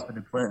 And the top of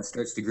the plant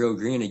starts to grow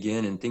green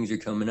again, and things are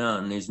coming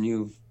out, and there's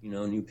new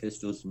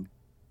pistils and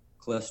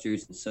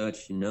clusters and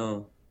such, and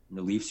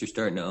the leaves are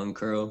starting to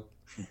uncurl.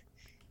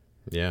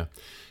 Yeah.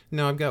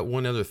 Now, I've got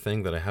one other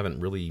thing that I haven't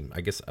really,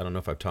 I don't know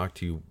if I've talked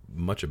to you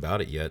much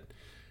about it yet,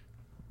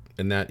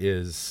 and that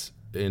is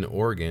in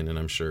Oregon, and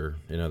I'm sure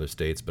in other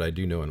states, but I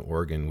do know in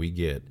Oregon we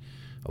get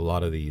a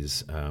lot of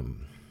these,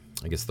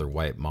 I guess they're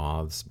white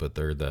moths, but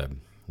they're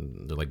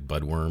like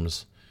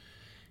budworms.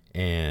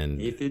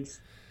 And aphids?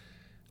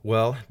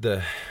 Well,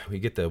 we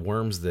get the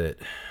worms that,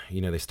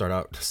 they start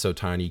out so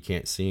tiny you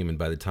can't see them, and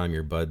by the time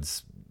your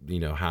buds,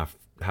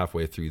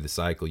 halfway through the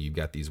cycle, you've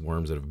got these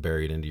worms that have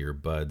buried into your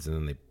buds, and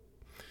then they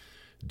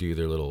do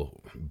their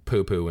little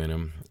poo-poo in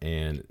them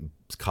and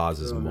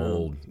causes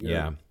mold. No.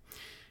 Yeah.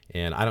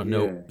 And I don't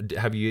know,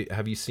 have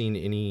you seen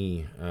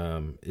any,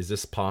 is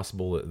this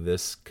possible that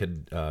this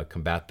could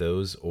combat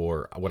those?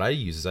 Or what I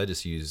use is I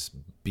just use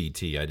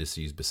BT. I just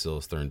use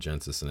Bacillus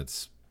thuringiensis, and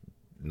it's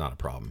not a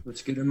problem.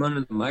 Let's get them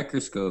under the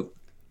microscope.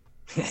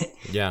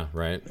 Yeah,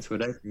 right. That's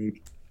what I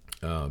think.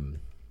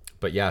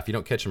 But yeah, if you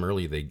don't catch them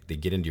early, they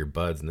get into your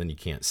buds, and then you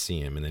can't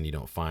see them, and then you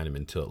don't find them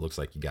until it looks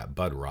like you got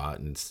bud rot.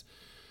 And it's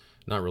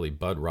not really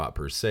bud rot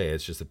per se.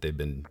 It's just that they've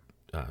been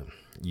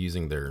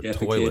using their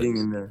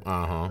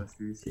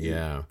toilets.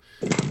 Yeah.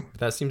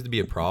 That seems to be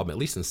a problem, at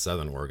least in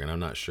Southern Oregon. I'm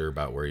not sure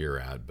about where you're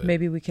at, but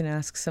maybe we can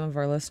ask some of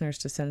our listeners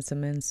to send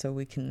some in so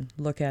we can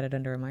look at it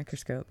under a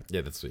microscope. Yeah,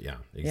 exactly.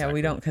 Yeah,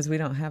 we don't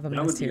have them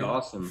this year.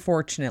 Awesome.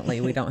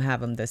 Fortunately, we don't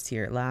have them this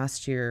year.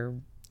 Last year,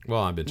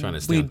 well, I've been trying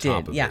to stay on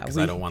top of it because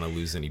I don't want to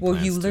lose any plants.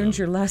 Well, you learned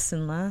your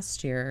lesson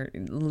last year,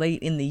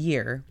 late in the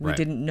year. We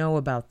didn't know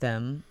about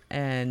them,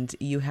 and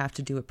you have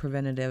to do it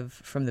preventative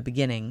from the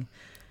beginning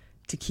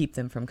to keep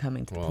them from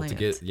coming to the plant.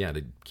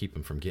 To keep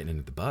them from getting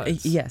into the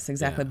buds. Yes,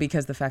 exactly,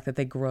 because the fact that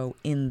they grow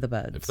in the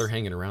buds. If they're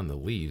hanging around the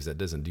leaves, that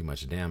doesn't do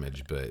much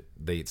damage, but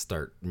they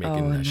start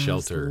making a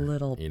shelter.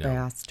 Little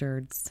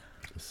bastards.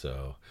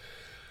 So,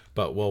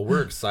 but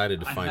we're excited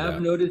to find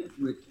out.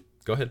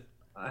 Go ahead.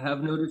 I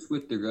have noticed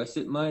with the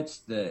russet mites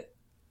that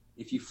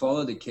if you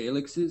follow the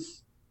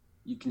calyxes,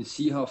 you can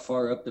see how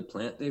far up the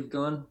plant they've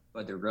gone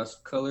by the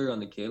rust color on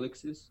the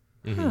calyxes.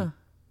 Mm-hmm. Huh.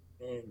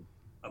 And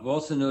I've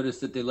also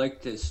noticed that they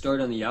like to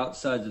start on the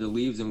outsides of the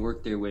leaves and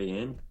work their way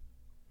in.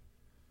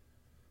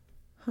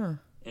 Huh.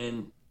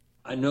 And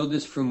I know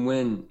this from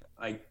when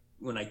I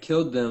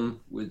killed them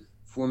with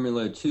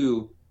Formula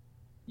 2,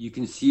 you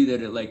can see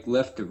that it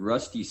left a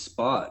rusty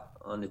spot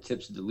on the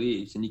tips of the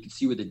leaves, and you can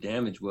see where the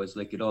damage was,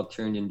 it all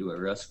turned into a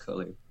rust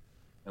color.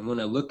 And when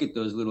I look at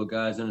those little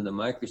guys under the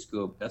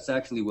microscope, that's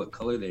actually what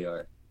color they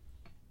are.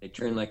 They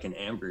turn like an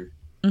amber,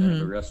 kind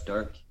of a rust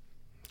dark.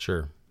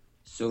 Sure.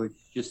 So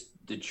it's just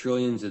the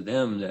trillions of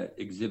them that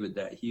exhibit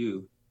that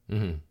hue.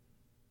 Mm-hmm.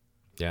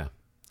 Yeah.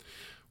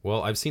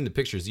 Well, I've seen the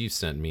pictures you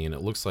sent me, and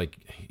it looks like,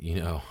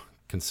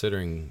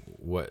 considering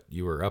what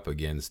you were up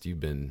against,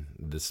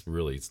 this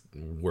really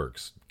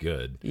works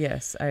good.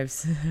 Yes,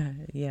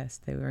 yes,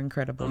 they were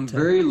incredible. I'm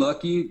very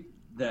lucky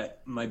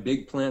that my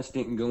big plants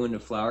didn't go into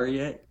flower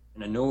yet.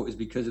 And I know it was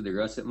because of the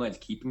russet mites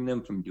keeping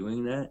them from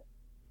doing that.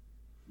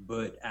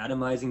 But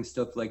atomizing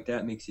stuff like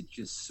that makes it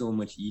just so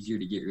much easier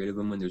to get rid of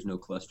them when there's no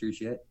clusters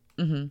yet.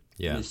 Mm-hmm.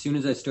 Yeah. And as soon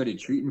as I started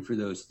treating for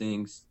those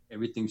things,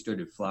 everything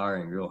started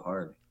flowering real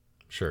hard.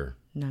 Sure.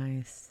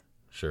 Nice.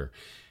 Sure.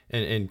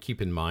 And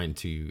keep in mind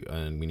too,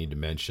 and we need to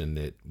mention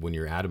that when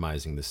you're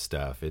atomizing this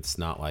stuff, it's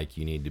not like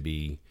you need to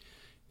be,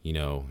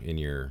 in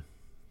your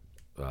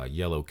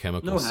yellow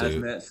chemical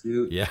suit. No hazmat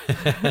suit. Yeah.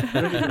 I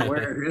don't even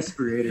wear a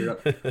respirator.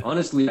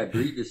 Honestly, I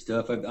breathe this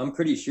stuff. I'm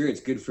pretty sure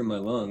it's good for my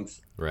lungs.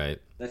 Right.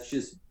 That's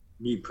just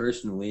me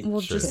personally.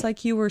 Well, Sure. just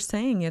like you were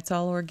saying, it's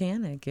all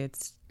organic.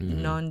 It's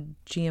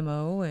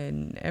non-GMO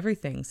and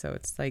everything. So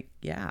it's like,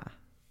 yeah.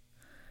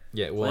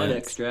 Yeah. Well, Plant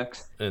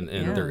extracts. And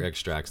they're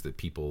extracts that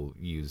people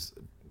use.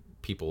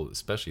 People,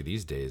 especially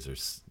these days,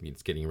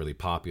 it's getting really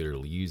popular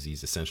to use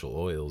these essential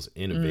oils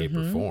in a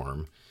vapor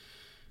form.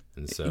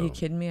 And so, are you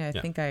kidding me? I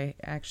think I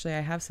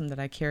have some that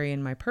I carry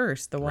in my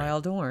purse, the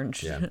wild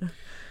orange. Yeah.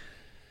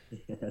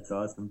 Yeah, that's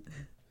awesome.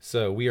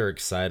 So we are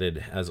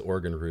excited as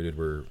Oregon Rooted.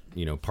 We're,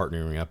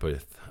 partnering up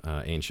with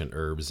Ancient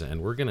Herbs,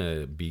 and we're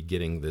going to be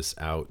getting this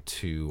out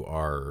to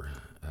our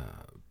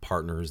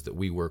partners that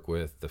we work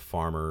with, the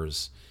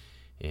farmers,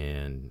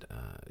 and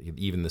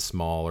even the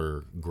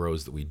smaller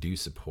grows that we do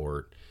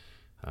support.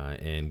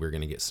 And we're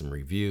going to get some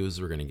reviews.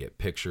 We're going to get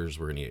pictures.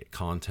 We're going to get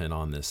content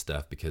on this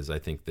stuff because I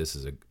think this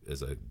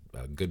is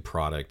a good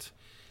product.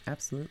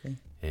 Absolutely.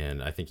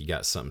 And I think you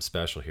got something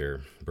special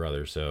here,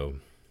 brother. So,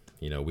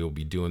 we'll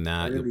be doing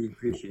that. I really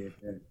appreciate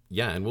that.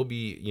 Yeah, and we'll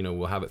be,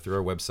 we'll have it through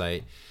our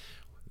website.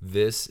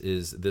 This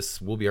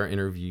will be our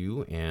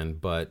interview,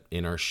 but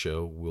in our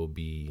show we'll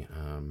be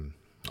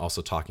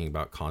also talking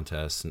about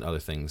contests and other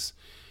things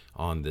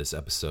on this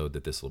episode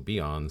that this will be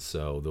on.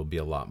 So there'll be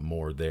a lot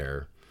more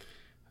there.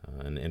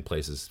 And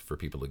places for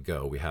people to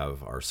go. We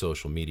have our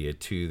social media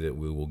too that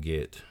we will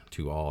get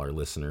to all our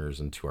listeners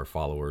and to our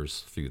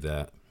followers through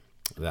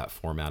that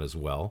format as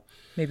well.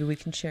 Maybe we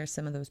can share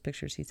some of those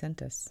pictures he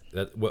sent us.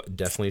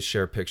 Definitely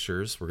share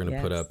pictures. We're going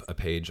to put up a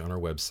page on our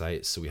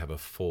website so we have a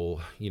full,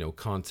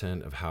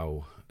 content of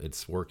how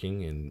it's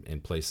working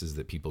and places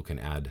that people can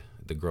add.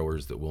 The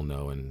growers that will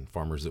know and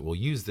farmers that will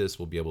use this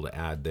will be able to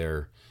add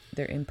their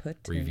input,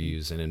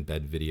 reviews and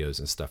embed videos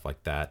and stuff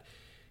like that.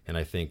 And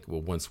I think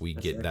once we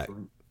get that,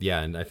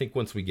 and I think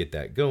once we get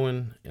that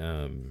going,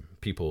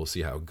 people will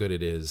see how good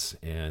it is,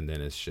 and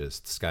then it's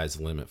just sky's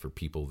the limit for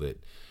people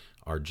that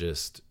are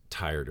just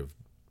tired of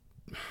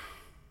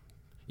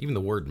even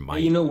the word might. Well,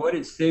 you know what?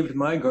 It saved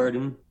my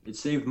garden.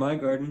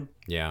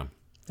 Yeah.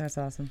 That's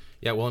awesome.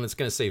 Yeah, well, and it's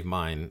going to save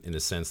mine in the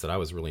sense that I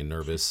was really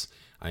nervous.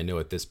 I know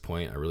at this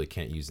point I really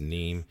can't use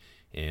neem,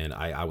 and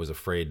I was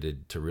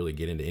afraid to really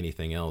get into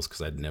anything else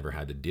because I'd never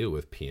had to deal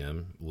with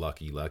PM.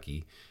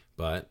 Lucky.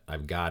 But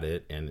I've got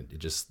it, and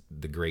just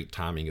the great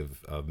timing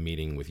of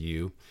meeting with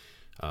you.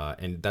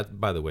 And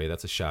that, by the way,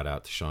 that's a shout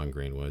out to Sean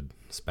Greenwood,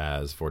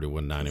 Spaz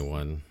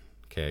 4191.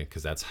 Okay,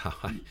 because that's how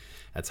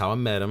I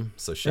met him.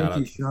 So shout out.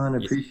 Thank you, Sean.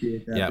 I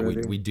appreciate that. Yeah,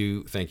 brother. we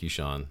do. Thank you,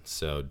 Sean.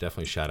 So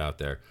definitely shout out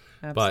there.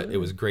 Absolutely. But it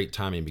was great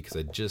timing because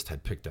I just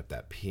had picked up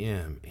that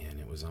PM,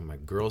 and it was on my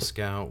Girl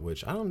Scout,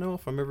 which I don't know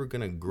if I'm ever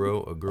gonna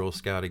grow a Girl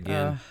Scout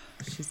again.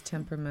 She's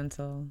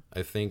temperamental.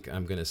 I think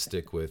I'm gonna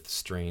stick with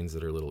strains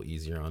that are a little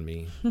easier on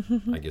me.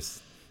 I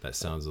guess that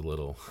sounds a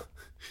little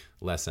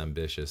less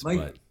ambitious,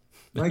 but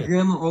my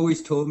grandma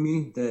always told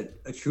me that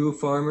a true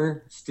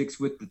farmer sticks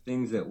with the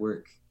things that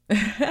work.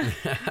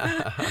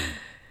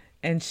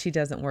 And she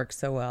doesn't work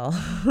so well.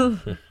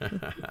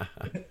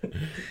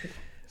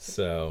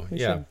 So we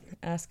should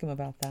ask him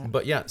about that.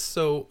 But yeah,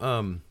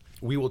 so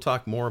we will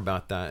talk more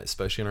about that,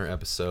 especially in our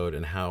episode,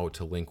 and how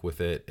to link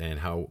with it and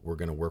how we're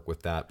going to work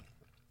with that.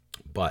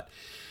 But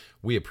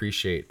we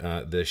appreciate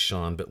this,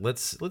 Sean. But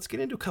let's get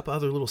into a couple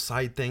other little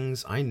side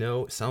things. I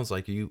know it sounds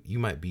like you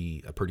might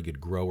be a pretty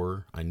good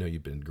grower. I know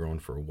you've been growing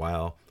for a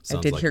while. I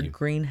did hear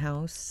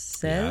greenhouse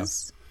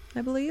says,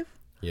 I believe.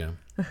 Yeah.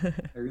 I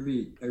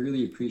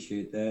really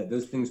appreciate that.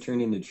 Those things turn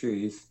into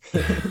trees.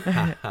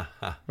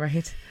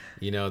 Right.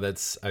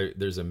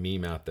 There's a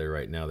meme out there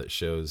right now that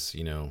shows,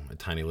 a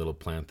tiny little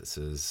plant that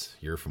says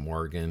you're from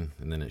Oregon,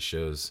 and then it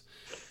shows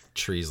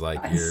trees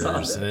like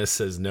yours, and it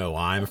says, no,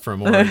 I'm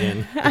from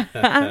Oregon.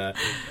 That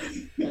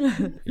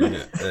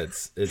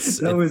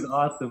was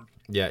awesome.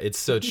 Yeah, it's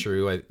so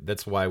true.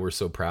 That's why we're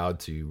so proud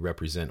to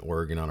represent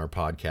Oregon on our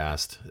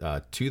podcast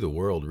to the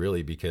world,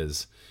 really,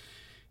 because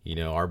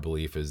our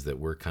belief is that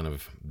we're kind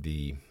of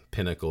the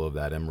pinnacle of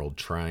that Emerald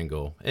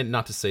Triangle. And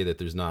not to say that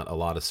there's not a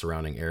lot of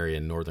surrounding area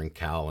in Northern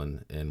Cal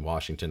and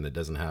Washington that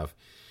doesn't have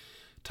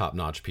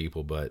top-notch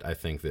people, but I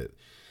think that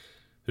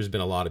there's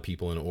been a lot of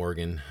people in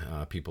Oregon,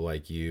 people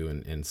like you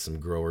and some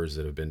growers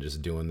that have been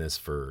just doing this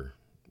for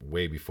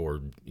way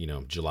before,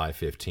 July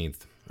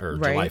 15th or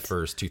July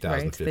 1st, 2015.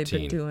 Right. They've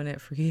been doing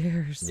it for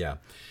years. Yeah.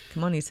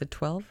 Come on, you said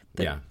 12?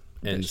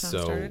 And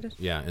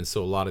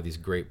so a lot of these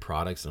great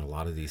products and a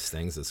lot of these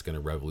things that's going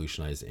to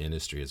revolutionize the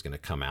industry is going to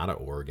come out of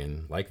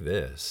Oregon like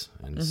this.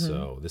 And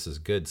so this is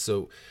good.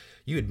 So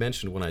you had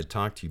mentioned when I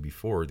talked to you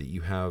before that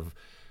you have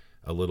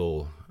a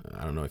little,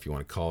 I don't know if you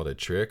want to call it a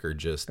trick or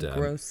just a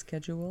growth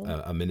schedule,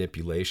 a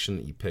manipulation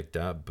that you picked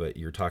up, but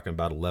you're talking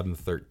about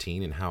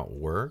 11-13 and how it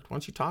worked. Why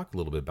don't you talk a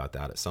little bit about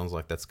that? It sounds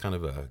like that's kind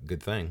of a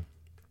good thing.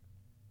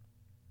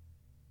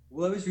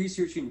 Well, I was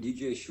researching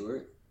DJ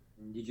Short,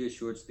 and DJ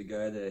Short's the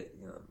guy that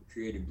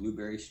created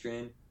Blueberry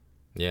Strain.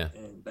 Yeah.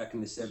 And back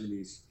in the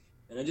 70s,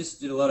 and I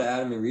just did a lot of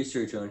adamant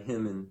research on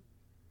him, and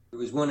there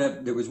was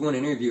one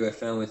interview I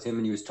found with him,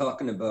 and he was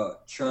talking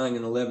about trying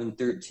an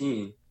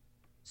 11-13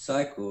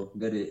 cycle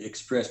that it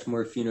expressed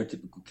more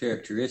phenotypical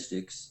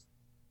characteristics,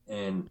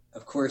 and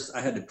of course I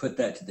had to put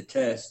that to the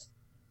test,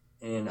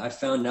 and I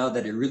found out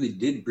that it really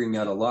did bring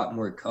out a lot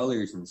more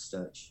colors and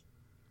such.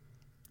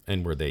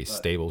 And were they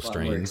stable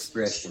strains? More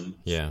expression.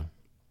 Yeah,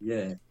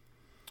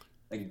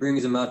 like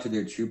brings them out to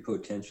their true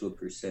potential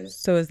per se.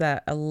 So is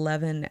that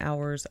 11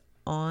 hours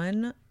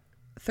on,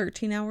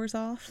 13 hours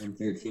off? And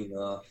 13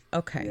 off.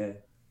 Okay.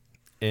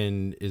 Yeah.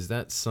 And is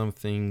that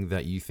something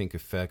that you think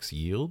affects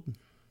yield?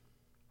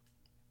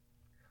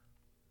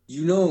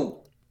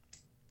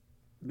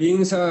 Being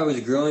as how I was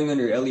growing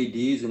under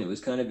LEDs and it was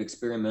kind of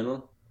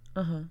experimental.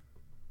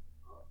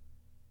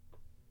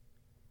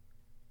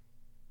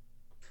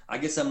 I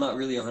guess I'm not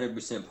really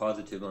 100%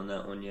 positive on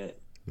that one yet.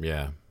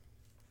 Yeah.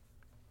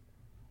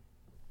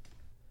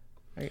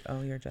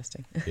 You're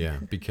adjusting. Yeah,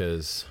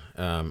 because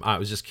I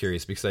was just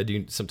curious because I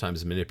do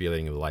sometimes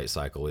manipulating of the light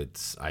cycle.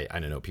 I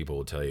don't know, people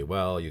will tell you,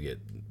 well, you get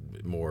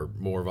more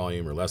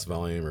volume or less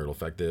volume or it'll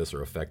affect this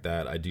or affect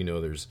that. I do know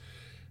there's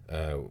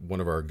one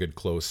of our good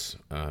close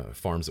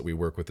farms that we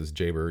work with is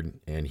Jaybird,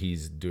 and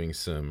he's doing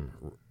some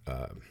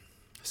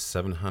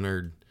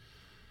 700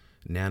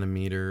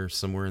 nanometer,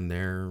 somewhere in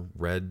there,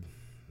 red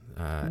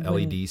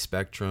LED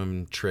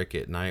spectrum trick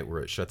at night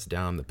where it shuts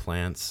down the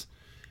plants.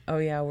 Oh,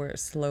 yeah, where it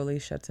slowly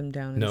shuts them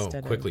down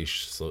quickly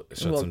shuts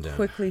them down.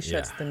 Quickly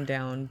shuts them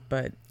down,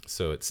 but...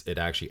 So it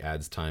actually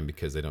adds time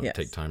because they don't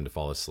take time to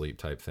fall asleep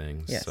type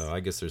thing. Yes. So I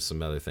guess there's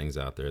some other things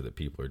out there that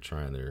people are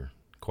trying. They're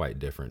quite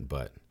different,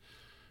 but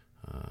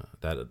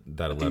that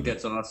 11... I think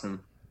that's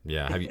awesome.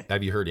 Yeah,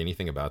 have you heard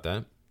anything about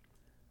that?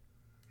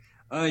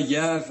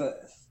 Yeah,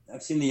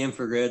 I've seen the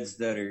infrareds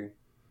that are...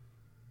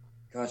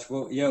 Gosh,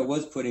 well, yeah, it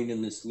was putting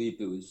them to sleep.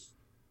 It was...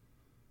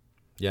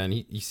 Yeah, and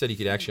he said he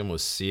could actually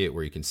almost see it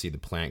where you can see the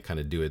plant kind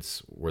of do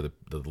where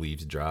the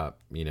leaves drop,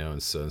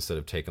 and so instead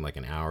of taking like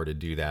an hour to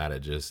do that, it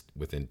just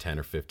within 10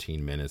 or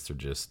 15 minutes they're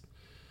just...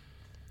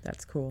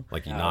 That's cool.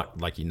 Like you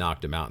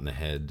knocked him out in the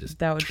head. Just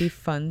that would be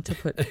fun to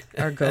put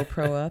our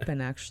GoPro up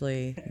and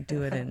actually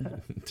do it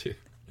in,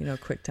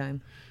 quick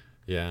time.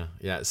 Yeah.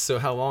 So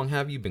how long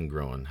have you been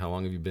growing? How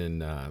long have you been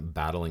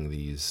battling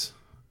these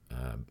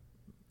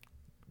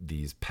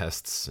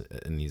pests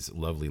and these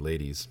lovely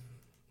ladies?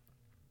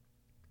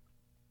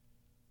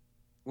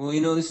 Well,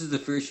 this is the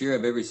first year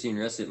I've ever seen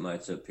russet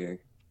mites up here.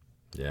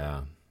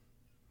 Yeah.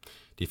 Do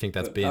you think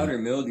that's been... Powder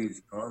mildew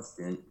is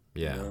constant.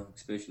 Yeah.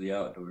 Especially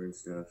outdoor and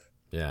stuff.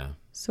 Yeah.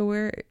 So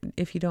where,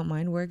 if you don't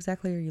mind, where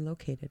exactly are you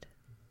located?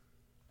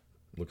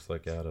 Looks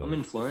like out of... I'm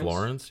in Florence.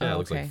 Florence? Yeah, it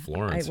looks like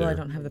Florence. I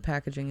don't have the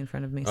packaging in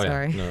front of me.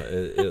 Sorry. Yeah. No,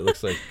 it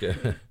looks like...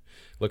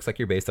 looks like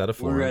you're based out of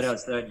Florence. We're right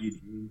outside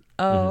Eugene.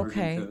 Oh,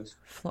 okay.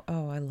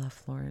 I love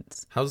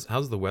Florence.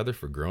 How's the weather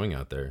for growing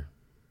out there?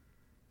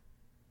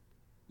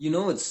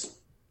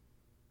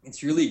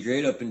 It's really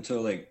great up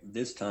until like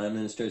this time,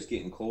 and it starts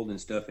getting cold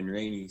and stuff and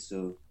rainy.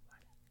 So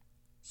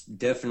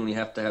definitely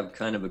have to have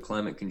kind of a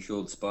climate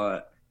controlled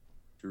spot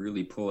to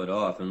really pull it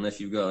off, unless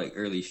you've got like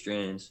early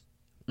strands.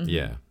 Mm-hmm.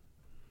 Yeah,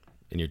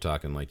 and you're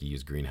talking like you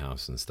use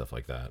greenhouse and stuff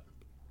like that.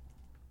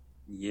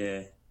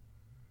 Yeah,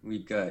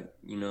 we've got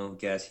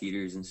gas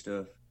heaters and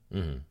stuff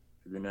for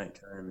the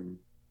nighttime, and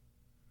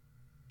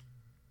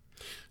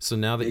so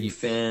now that big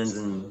fans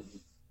and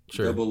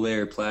double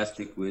layer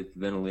plastic with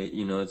ventilate.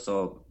 It's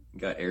all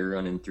got air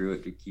running through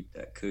it to keep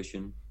that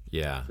cushion.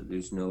 Yeah. So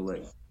there's no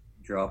like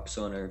drops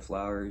on our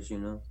flowers,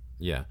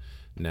 Yeah.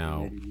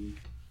 Now,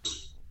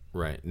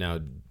 right.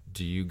 Now,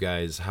 do you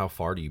guys, how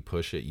far do you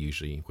push it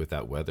usually with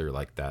that weather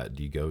like that?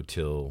 Do you go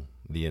till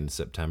the end of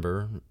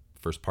September,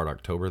 first part of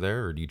October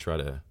there, or do you try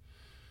to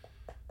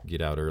get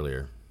out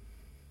earlier?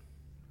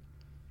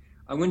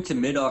 I went to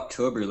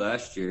mid-October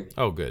last year.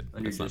 Oh, good.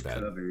 Under That's not bad.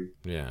 cover.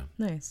 Yeah.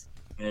 Nice.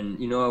 And,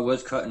 I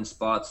was cutting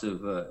spots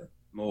of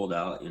mold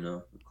out,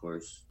 of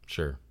course.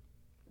 Sure.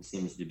 It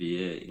seems to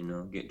be it,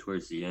 getting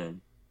towards the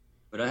end.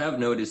 But I have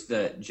noticed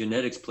that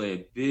genetics play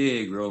a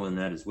big role in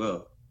that as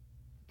well.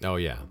 Oh,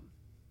 yeah.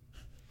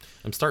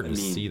 I'm starting to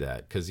see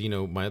that because,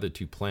 my other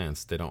two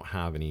plants, they don't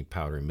have any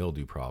powder and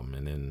mildew problem.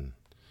 And then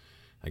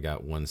I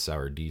got one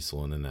sour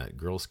diesel and then that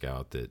Girl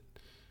Scout that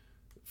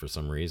for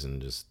some reason,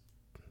 just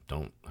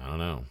don't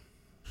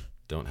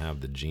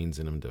have the genes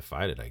in them to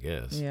fight it, I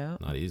guess. Yeah.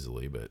 Not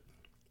easily, but.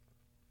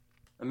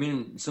 I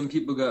mean, some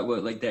people got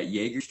like that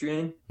Jaeger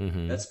strain.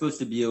 Mm-hmm. That's supposed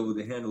to be able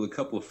to handle a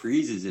couple of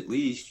freezes at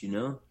least,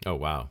 Oh,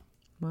 wow.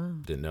 Wow.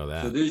 Didn't know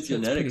that. So there's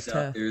genetics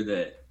out there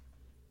that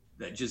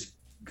just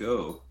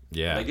go.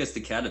 Yeah. I guess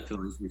the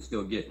caterpillars, we're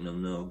still getting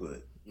them though,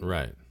 but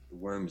right. The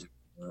worms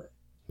are not.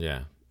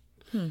 Yeah.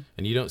 And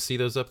you don't see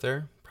those up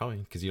there? Probably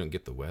because you don't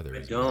get the weather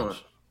as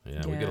much.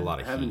 Yeah, we get a lot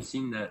of heat. I haven't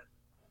seen that.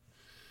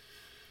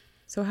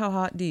 So how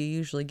hot do you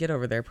usually get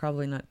over there?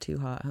 Probably not too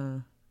hot, huh?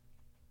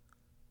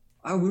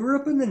 We were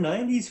up in the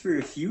 90s for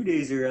a few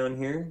days around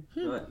here.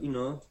 Not,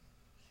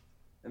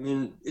 I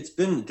mean, it's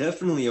been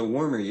definitely a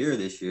warmer year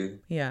this year.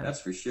 Yeah.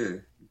 That's for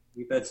sure.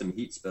 We've had some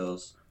heat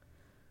spells.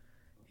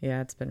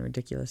 Yeah, it's been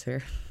ridiculous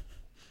here.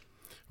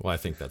 Well, I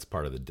think that's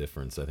part of the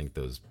difference. I think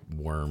those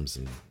worms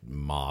and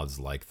moths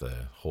like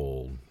the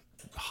whole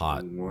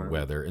hot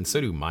weather, and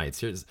so do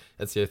mites.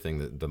 That's the other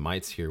thing. The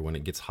mites here, when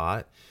it gets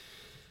hot,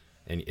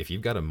 and if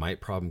you've got a mite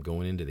problem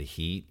going into the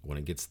heat, when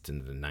it gets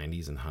into the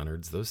 90s and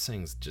 100s, those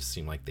things just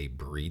seem like they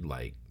breed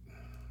like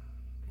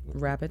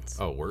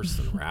rabbits. Oh, worse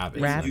than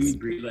rabbits. Rats. They do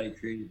breed like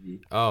crazy.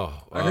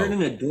 Oh, I heard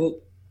an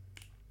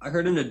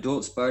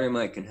adult spider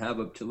mite can have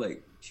up to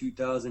like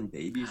 2,000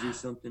 babies or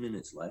something in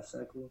its life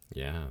cycle.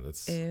 Yeah,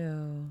 that's.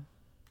 Ew,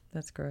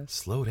 that's gross.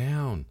 Slow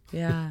down.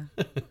 Yeah,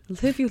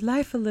 live your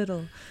life a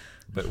little.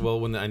 But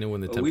when the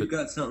temperature. We've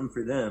got something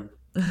for them.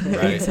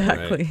 Right,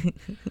 exactly. Right.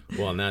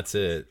 Well, and that's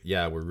it.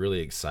 Yeah, we're really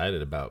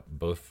excited about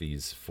both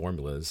these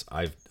formulas.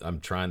 I'm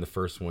trying the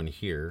first one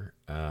here.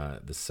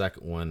 The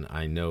second one,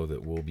 I know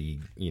that we'll be,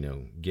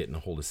 getting a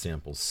hold of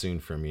samples soon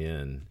from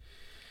you,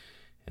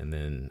 and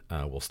then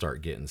we'll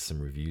start getting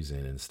some reviews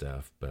in and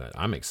stuff. But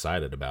I'm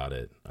excited about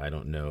it. I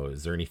don't know.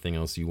 Is there anything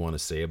else you want to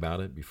say about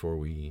it before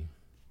we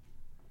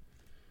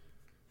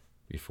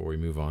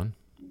move on?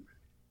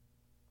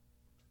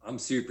 I'm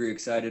super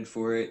excited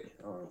for it.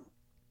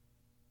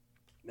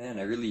 Man,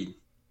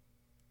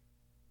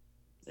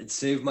 it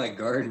saved my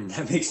garden.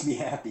 That makes me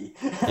happy.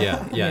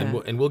 Yeah.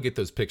 And we'll get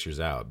those pictures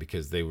out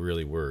because they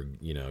really were,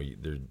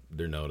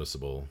 they're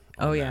noticeable.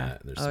 Oh yeah.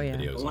 That. There's some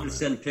videos. I want to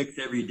send pics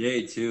every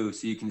day too,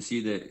 so you can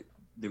see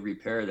the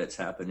repair that's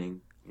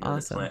happening.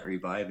 Awesome. The plant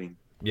reviving.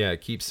 Yeah,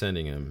 keep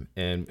sending them,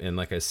 and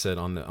like I said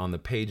on the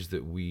page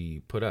that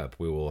we put up,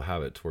 we will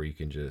have it to where you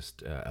can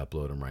just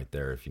upload them right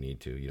there if you need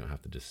to. You don't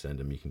have to just send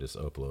them; you can just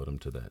upload them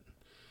to that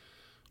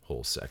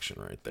whole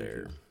section right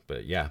there.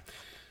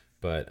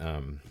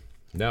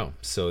 No.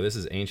 So this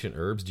is Ancient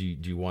Herbs. Do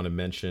you want to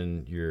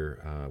mention your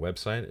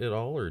website at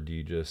all, or do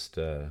you just?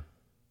 I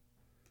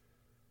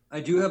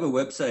do have a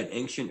website,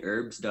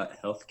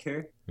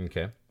 ancientherbs.healthcare.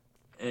 Okay.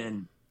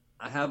 And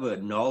I have a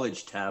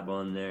knowledge tab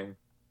on there.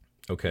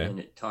 Okay. And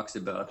it talks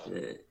about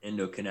the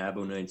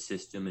endocannabinoid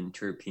system and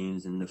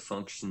terpenes and the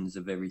functions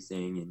of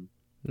everything. And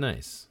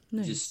nice.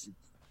 Just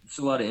it's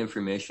a lot of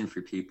information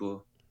for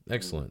people.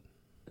 Excellent.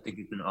 I think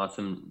it's an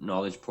awesome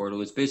knowledge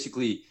portal. It's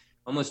basically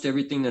almost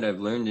everything that I've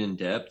learned in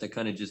depth. I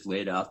kind of just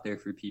laid out there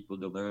for people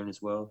to learn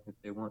as well if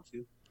they want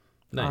to.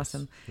 Nice.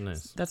 Awesome.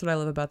 Nice. That's what I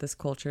love about this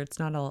culture. It's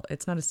not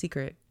a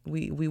secret.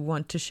 We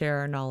want to share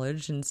our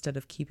knowledge instead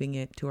of keeping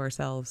it to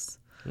ourselves.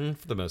 For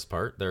the most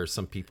part, there are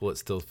some people that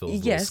still feel a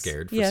little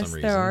scared for some reason.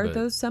 Yes, there are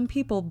those some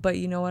people, but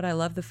you know what? I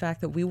love the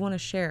fact that we want to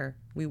share.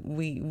 We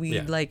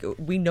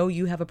know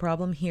you have a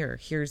problem here.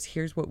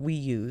 Here's what we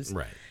use.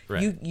 Right.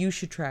 You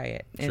should try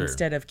it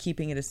instead of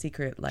keeping it a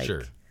secret. Like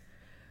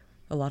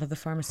a lot of the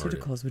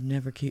pharmaceuticals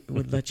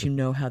would let you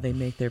know how they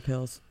make their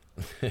pills.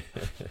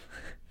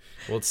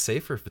 Well, it's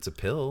safer if it's a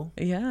pill.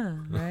 Yeah,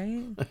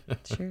 right?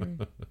 Sure.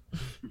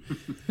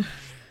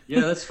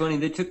 Yeah, that's funny.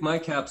 They took my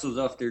capsules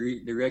off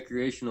the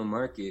recreational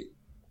market.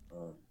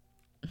 What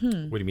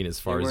do you mean as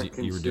far as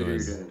you were doing?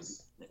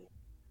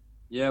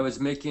 Yeah, I was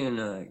making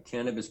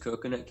cannabis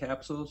coconut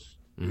capsules,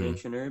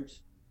 Ancient Herbs.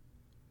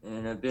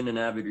 And I've been an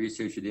avid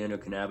researcher of the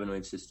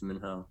endocannabinoid system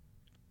and how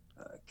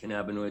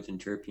cannabinoids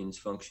and terpenes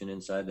function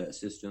inside that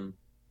system.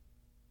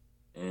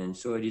 And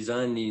so I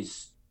designed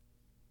these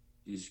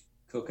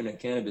coconut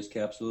cannabis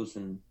capsules,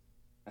 and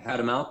I had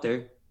them out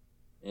there.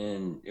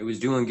 And it was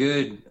doing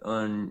good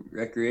on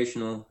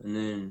recreational, and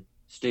then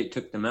state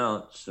took them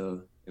out,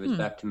 so it was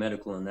back to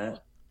medical on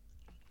that.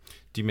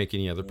 Do you make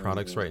any other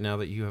products right now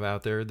that you have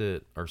out there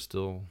that are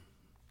still?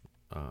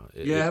 I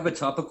have a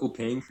topical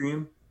pain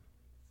cream,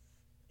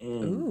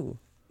 and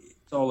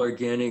it's all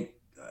organic,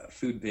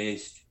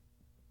 food-based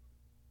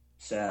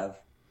salve.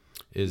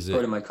 It's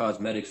part of my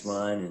cosmetics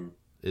line, and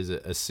is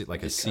it a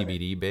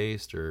CBD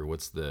based, or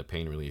what's the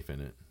pain relief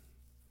in it?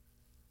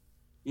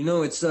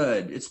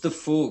 It's the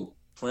full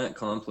plant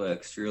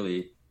complex,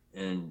 really.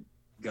 And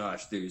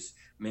gosh, there's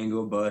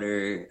mango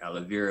butter,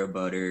 aloe vera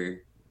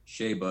butter,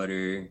 shea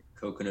butter,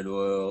 coconut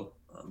oil,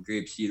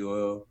 grapeseed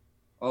oil,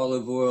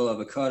 olive oil,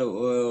 avocado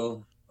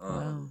oil,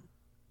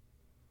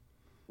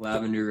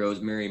 lavender,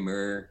 rosemary,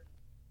 myrrh.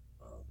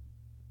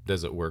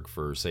 Does it work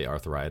for, say,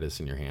 arthritis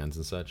in your hands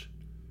and such?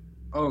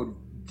 Oh,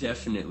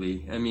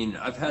 definitely. I mean,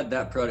 I've had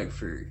that product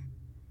for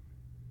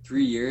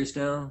 3 years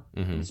now.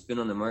 It's been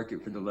on the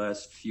market for the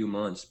last few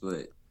months,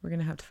 but we're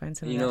gonna have to find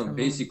some.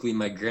 Basically,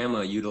 my grandma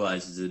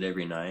utilizes it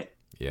every night.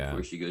 Yeah.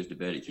 Before she goes to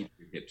bed, it keeps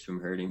her hips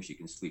from hurting. She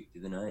can sleep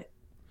through the night.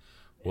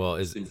 Well,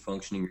 it's been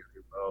functioning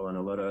really well, and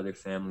a lot of other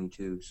family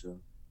too. So,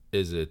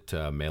 is it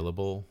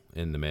mailable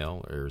in the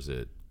mail, or is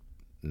it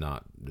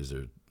not? Is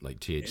there like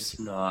THC? It's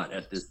not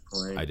at this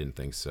point. I didn't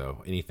think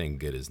so. Anything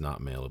good is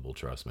not mailable.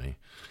 Trust me.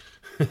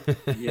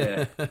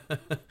 Yeah.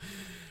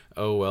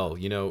 Oh, well,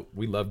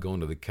 we love going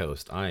to the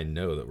coast. I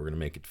know that we're going to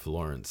make it to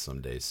Florence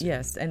someday soon.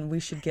 Yes, and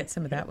we should get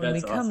some of that when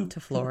we come to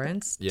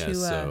Florence.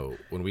 So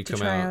when we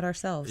come try out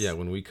ourselves. Yeah,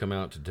 when we come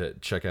out to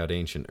check out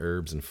Ancient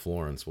Herbs in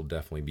Florence, we'll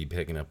definitely be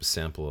picking up a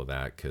sample of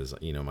that because,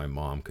 my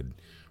mom could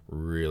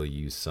really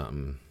use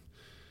something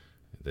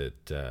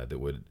that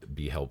would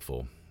be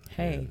helpful.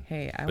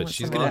 Hey, I want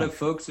a lot of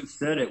folks have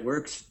said it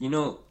works.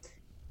 I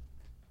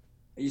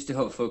used to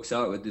help folks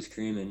out with this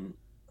cream, and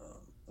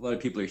a lot of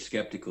people are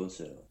skeptical,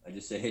 so I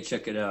just say, hey,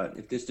 check it out.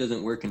 If this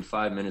doesn't work in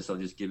 5 minutes, I'll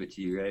just give it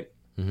to you, right?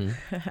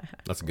 Mm-hmm.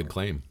 That's a good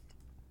claim.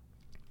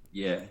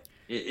 Yeah,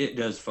 it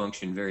does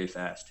function very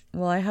fast.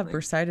 Well, I have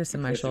bursitis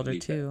in my shoulder,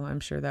 too.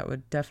 I'm sure that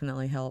would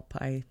definitely help.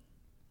 I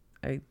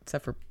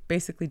suffer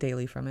basically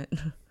daily from it.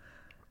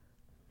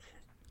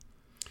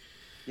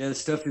 Yeah, the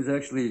stuff is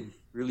actually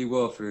really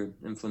well for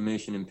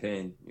inflammation and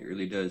pain. It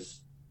really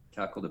does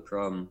tackle the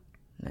problem.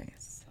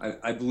 Nice.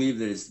 I believe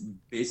that it's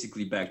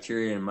basically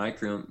bacteria and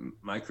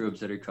microbes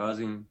that are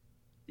causing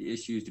the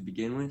issues to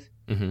begin with.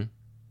 Mm-hmm.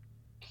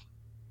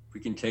 If we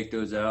can take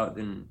those out,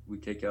 then we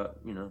take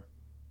out, the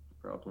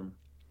problem.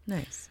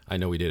 Nice. I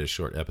know we did a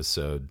short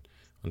episode,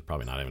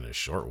 probably not even a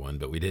short one,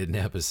 but we did an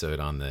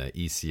episode on the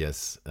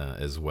ECS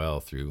as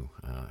well through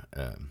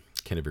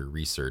Cannabis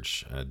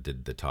Research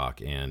did the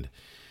talk. And,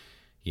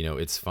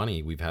 it's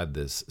funny, we've had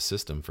this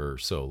system for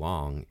so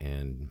long,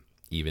 and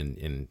even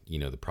in,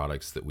 the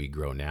products that we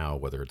grow now,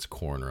 whether it's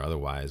corn or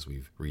otherwise,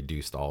 we've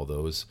reduced all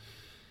those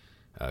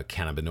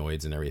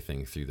cannabinoids and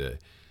everything through the,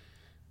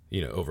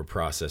 over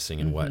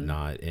processing and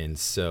whatnot. And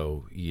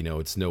so,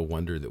 it's no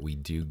wonder that we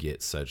do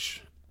get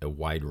such a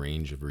wide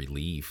range of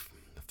relief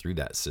through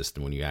that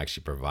system when you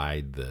actually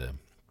provide the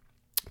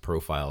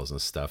profiles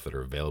and stuff that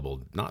are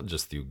available, not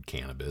just through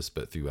cannabis,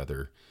 but through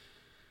other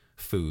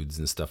foods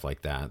and stuff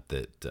like that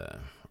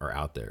are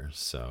out there.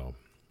 So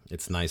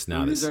it's nice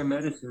now. Food is our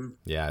medicine.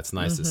 Yeah, it's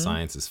nice that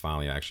science is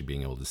finally actually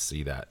being able to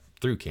see that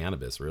through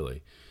cannabis,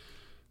 really.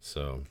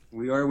 So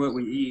we are what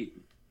we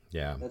eat.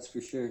 Yeah, that's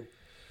for sure.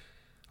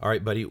 All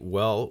right, buddy.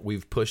 Well,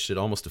 we've pushed it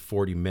almost to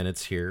 40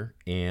 minutes here,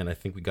 and I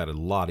think we got a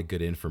lot of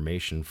good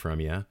information from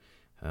you.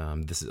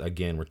 This is,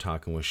 again, we're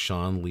talking with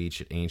Shawn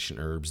Leach at Ancient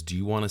Herbs. Do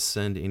you want to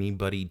send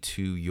anybody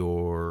to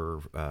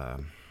your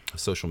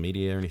social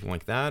media or anything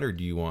like that, or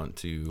do you want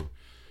to?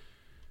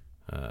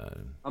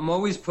 I'm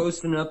always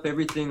posting up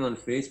everything on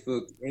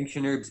Facebook,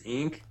 Ancient Herbs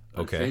Inc.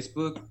 on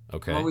Facebook.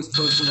 Okay. I'm always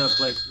posting up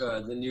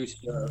the new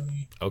stuff.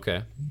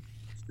 Okay.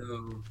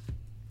 So,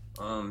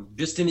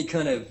 just any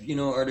kind of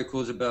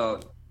articles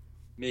about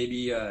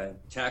maybe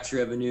tax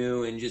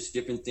revenue and just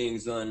different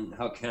things on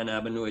how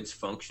cannabinoids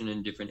function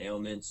in different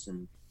ailments,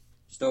 and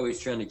just always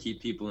trying to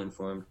keep people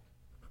informed.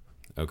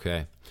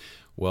 Okay.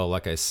 Well,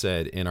 like I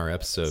said, in our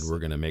episode, we're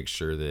going to make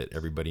sure that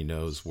everybody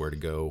knows where to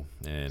go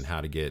and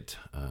how to get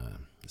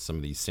some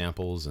of these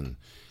samples, and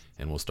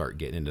we'll start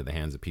getting into the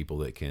hands of people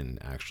that can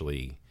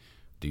actually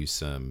do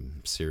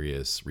some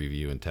serious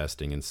review and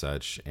testing and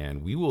such.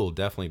 And we will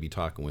definitely be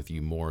talking with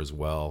you more as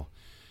well,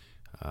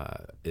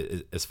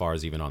 as far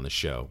as even on the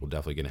show. We're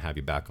definitely going to have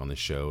you back on the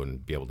show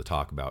and be able to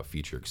talk about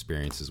future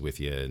experiences with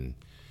you. And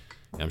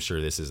I'm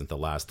sure this isn't the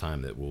last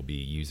time that we'll be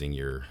using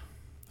your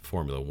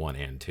Formula 1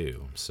 and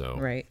 2. So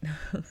right.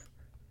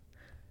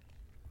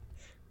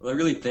 Well, I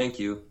really thank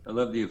you. I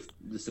love the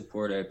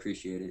support. I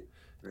appreciate it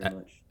very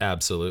much.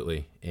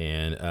 Absolutely.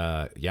 And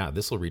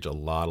this will reach a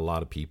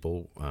lot of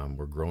people.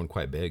 We're growing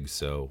quite big,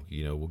 so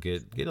we'll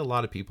get a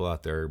lot of people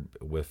out there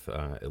with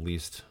at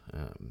least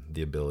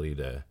the ability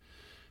to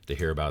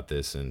hear about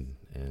this and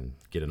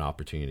get an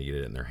opportunity to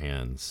get it in their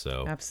hands.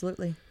 So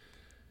absolutely.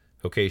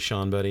 Okay,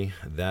 Shawn, buddy,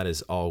 that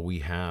is all we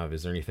have.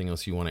 Is there anything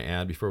else you want to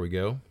add before we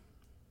go?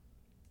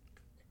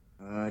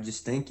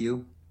 Just thank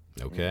you.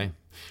 Okay.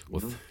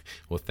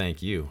 Well,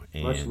 thank you.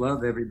 And much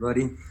love,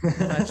 everybody.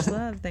 Much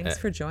love. Thanks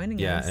for joining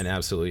us. Yeah, and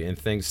absolutely. And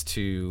thanks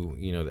to,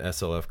 the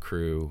SLF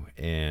crew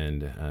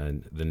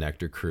and the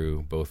Nectar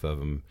crew, both of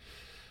them.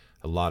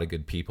 A lot of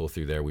good people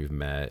through there we've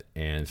met.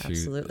 And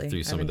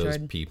through some of those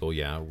people,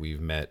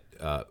 we've met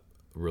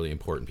really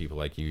important people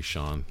like you,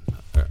 Shawn.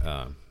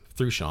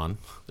 Through Shawn.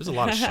 There's a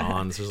lot of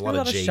Shawns. There's a lot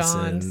of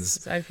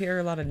Jasons. I hear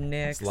a lot of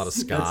Nicks. There's a lot of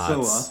Scotts. That's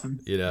so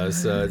awesome.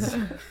 So it's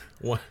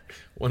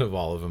one of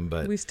all of them.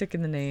 But we stick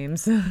in the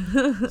names.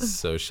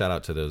 So shout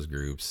out to those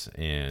groups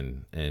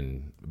and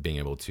being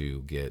able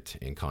to get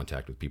in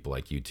contact with people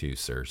like you too,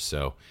 sir.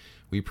 So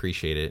we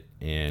appreciate it.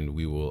 And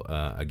we will,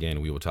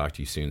 we will talk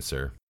to you soon,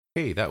 sir.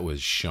 Hey, that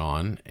was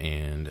Shawn.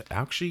 And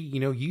actually,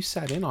 you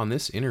sat in on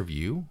this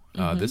interview.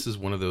 This is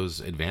one of those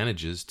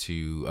advantages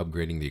to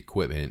upgrading the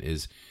equipment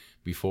is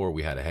before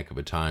we had a heck of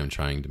a time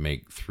trying to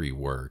make 3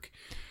 work.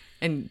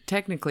 And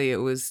technically it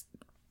was,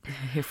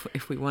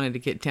 if we wanted to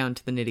get down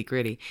to the nitty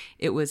gritty,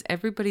 it was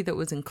everybody that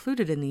was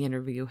included in the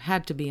interview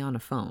had to be on a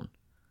phone.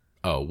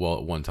 Oh, well,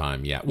 at one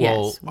time, yeah.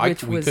 Yes, Well,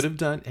 we could have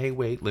done, hey,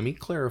 wait, let me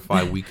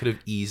clarify. We could have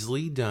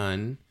easily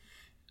done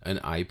an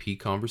IP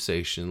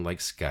conversation like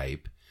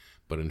Skype,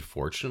 but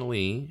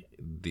unfortunately,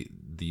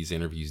 these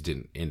interviews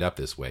didn't end up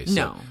this way.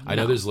 So I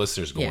know there's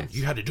listeners going,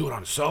 you had to do it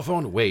on a cell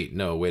phone? Wait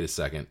a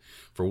second.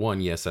 For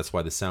one, yes, that's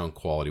why the sound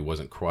quality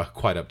wasn't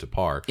quite up to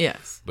par.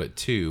 Yes. But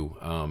two,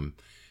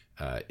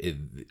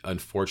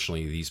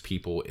 unfortunately, these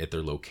people at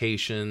their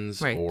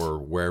locations or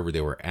wherever they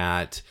were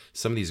at,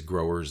 some of these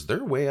growers,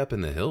 they're way up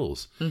in the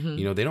hills.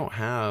 Mm-hmm. They don't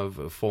have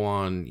a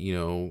full-on,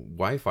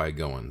 Wi-Fi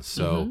going.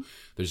 So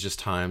there's just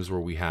times where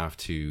we have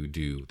to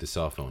do the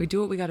cell phone. We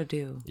do what we got to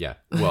do. Yeah.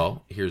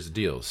 Well, here's the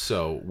deal.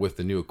 So with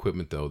the new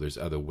equipment, though, there's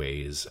other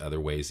ways that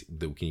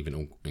we can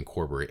even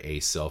incorporate a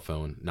cell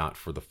phone, not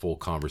for the full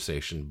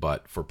conversation,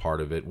 but for part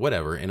of it,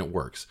 whatever, and it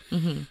works.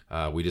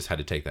 Mm-hmm. We just had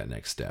to take that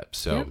next step.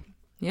 So.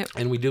 Yep.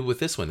 And we did with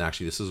this one.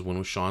 Actually, this is one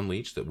with Shawn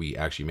Leach that we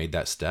actually made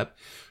that step,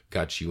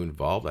 got you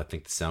involved. I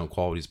think the sound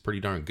quality is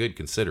pretty darn good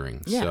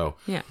considering. Yeah. So,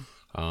 yeah.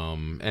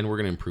 And we're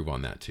going to improve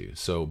on that too.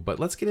 So, but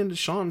let's get into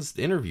Shawn's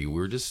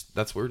interview. That's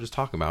what we were just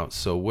talking about.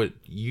 So what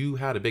you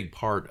had a big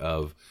part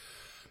of,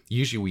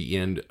 usually we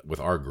end with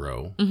our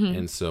grow. Mm-hmm.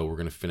 And so we're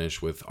going to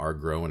finish with our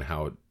grow and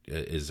how it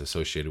is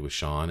associated with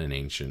Shawn and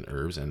Ancient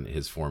Herbs and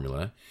his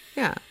formula.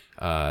 Yeah.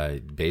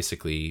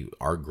 Basically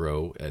our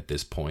grow at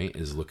this point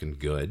is looking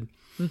good.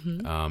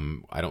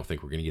 Mm-hmm. I don't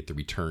think we're going to get the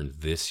return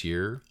this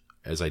year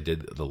as I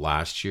did the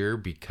last year,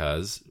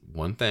 because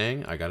one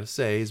thing I got to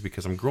say is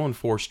because I'm growing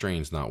 4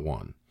 strains, not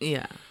 1.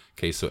 Yeah.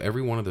 Okay. So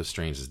every one of those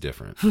strains is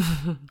different.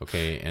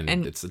 Okay.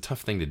 And it's a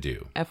tough thing to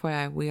do.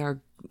 FYI, we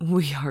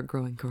are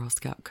growing Girl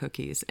Scout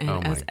cookies.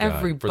 And as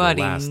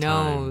everybody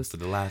knows, for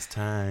the last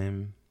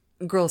time,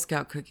 Girl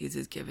Scout cookies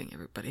is giving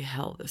everybody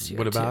hell this year.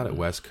 What about it,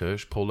 West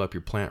Kush? Pulled up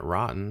your plant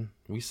rotten.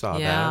 We saw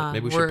that.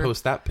 Maybe we should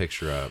post that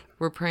picture up.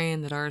 We're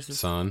praying that ours is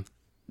Son.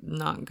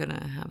 Not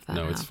gonna have that.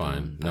 No, it's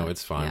fine. No,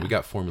 it's fine. Yeah. We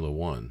got Formula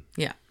 1.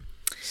 Yeah.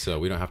 So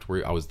we don't have to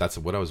worry. That's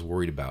what I was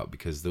worried about,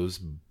 because those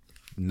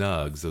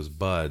nugs, those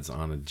buds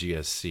on a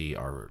GSC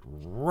are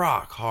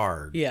rock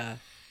hard. Yeah.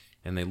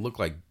 And they look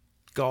like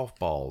golf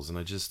balls. And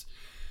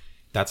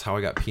that's how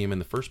I got PM in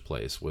the first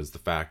place, was the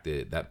fact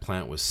that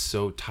plant was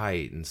so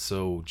tight and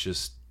so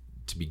just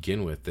to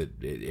begin with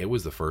that it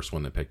was the first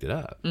one that picked it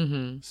up.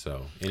 Mm-hmm.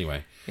 So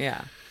anyway.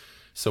 Yeah.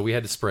 So we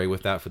had to spray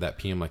with that for that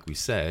PM, like we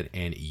said,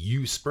 and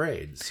you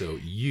sprayed. So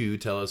you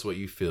tell us what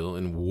you feel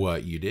and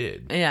what you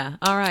did. Yeah.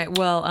 All right.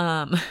 Well,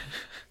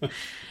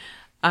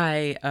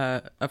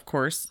 I, of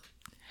course,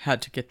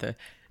 had to get do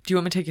you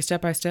want me to take you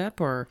step by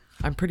step, or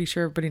I'm pretty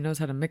sure everybody knows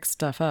how to mix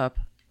stuff up.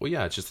 Well,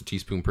 yeah, it's just a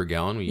teaspoon per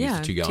gallon. We use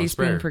a 2-gallon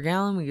sprayer. Teaspoon per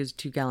gallon. We use a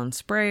 2-gallon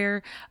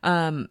sprayer.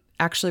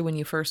 Actually, when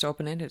you first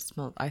open it,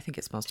 I think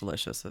it smells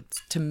delicious.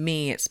 To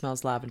me, it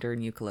smells lavender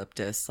and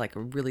eucalyptus, like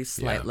a really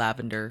slight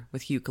lavender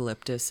with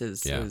eucalyptus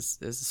is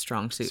a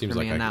strong suit Seems for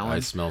like me on that one. I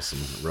smell some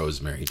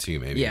rosemary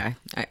too, maybe. Yeah,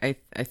 I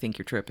think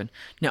you're tripping.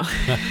 No,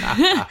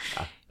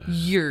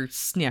 your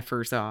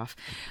sniffer's off.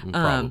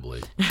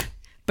 Probably.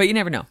 But you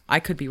never know.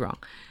 I could be wrong.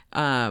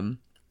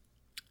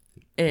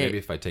 Maybe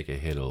if I take a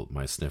hit,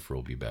 my sniffer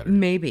will be better.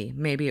 Maybe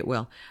it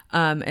will.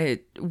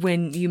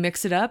 When you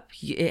mix it up,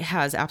 it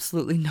has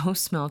absolutely no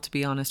smell, to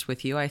be honest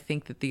with you. I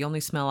think that the only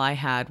smell I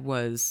had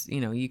was,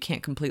 you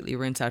can't completely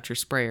rinse out your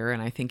sprayer,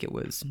 and I think it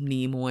was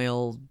neem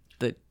oil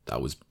that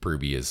was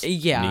previous.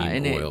 Yeah,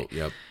 neem oil.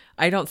 Yep.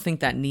 I don't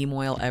think that neem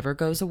oil ever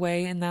goes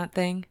away in that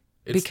thing.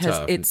 Because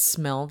tough. It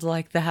smelled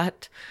like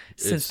that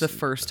since the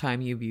first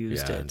time you've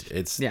used it.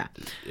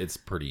 It's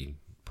pretty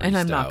and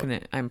stout.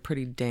 I'm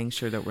pretty dang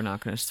sure that we're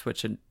not going to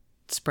switch a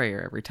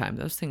sprayer every time.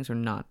 Those things are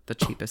not the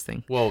cheapest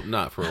thing. Well,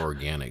 not for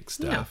organic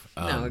stuff.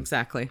 No,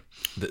 exactly.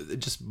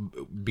 Just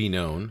be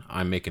known,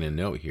 I'm making a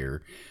note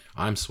here.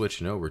 I'm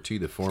switching over to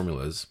the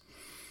formulas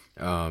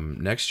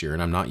next year,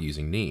 and I'm not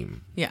using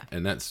neem. Yeah.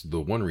 And that's the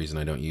one reason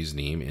I don't use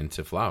neem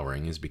into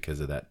flowering, is because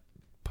of that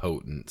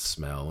potent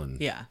smell and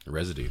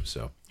residue.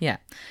 So yeah.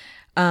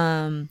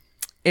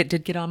 It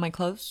did get on my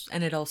clothes,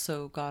 and it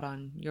also got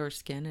on your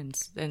skin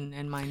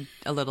and mine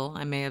a little.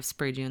 I may have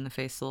sprayed you in the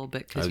face a little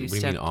bit because you stepped.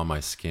 What do you mean on my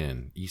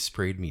skin? You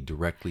sprayed me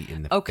directly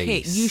in the face.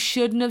 Okay, you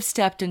shouldn't have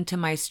stepped into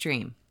my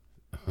stream.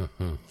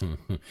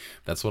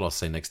 That's what I'll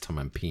say next time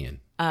I'm peeing.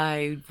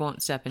 I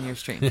won't step in your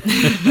stream.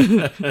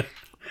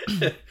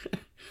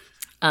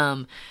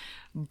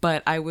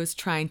 But I was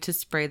trying to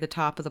spray the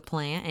top of the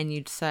plant, and you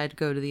decided to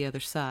go to the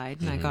other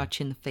side, and I got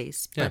you in the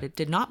face, but it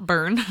did not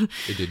burn.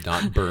 It did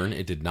not burn.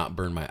 It did not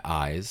burn my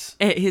eyes.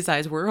 His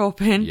eyes were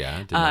open. Yeah,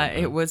 it did not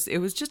burn. It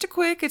was just a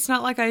quick. It's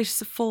not like I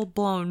full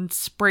blown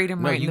sprayed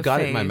him right in the face. No, you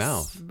got it in my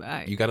mouth.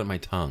 You got it in my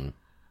tongue.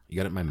 You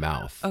got it in my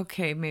mouth.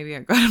 Okay, maybe I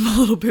got him a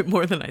little bit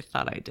more than I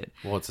thought I did.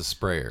 Well, it's a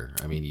sprayer.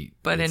 I mean,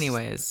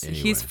 anyway.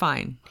 He's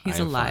fine. He's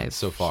alive. Fine.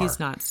 So far, he's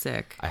not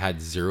sick. I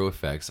had zero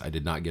effects. I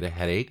did not get a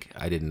headache.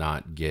 I did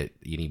not get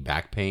any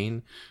back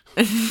pain,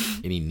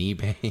 any knee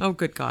pain. Oh,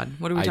 good God!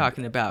 What are we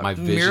talking about? My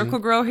vision, Miracle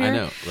Grow here? I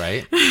know,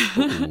 right?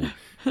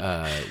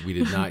 We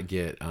did not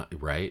get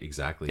right.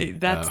 Exactly.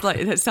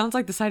 That sounds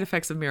like the side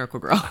effects of Miracle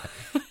Grow.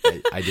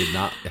 I did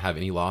not have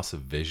any loss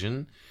of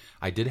vision.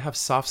 I did have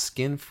soft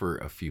skin for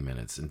a few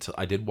minutes until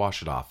I did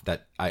wash it off.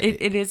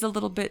 It is a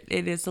little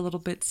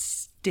bit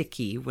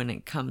sticky when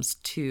it comes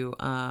to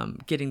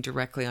getting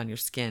directly on your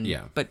skin.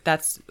 Yeah. But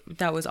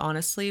that was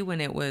honestly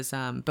when it was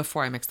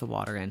before I mixed the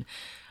water in.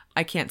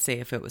 I can't say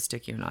if it was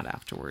sticky or not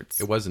afterwards.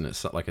 It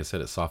wasn't. Like I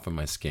said, it softened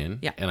my skin.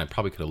 Yeah. And I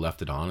probably could have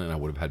left it on and I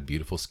would have had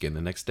beautiful skin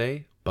the next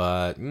day.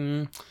 But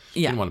didn't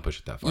want to push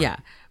it that far. Yeah.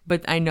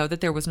 But I know that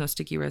there was no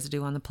sticky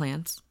residue on the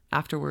plants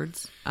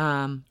afterwards.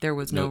 There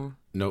was no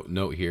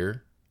note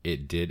here.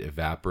 It did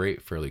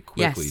evaporate fairly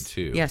quickly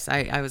too. Yes,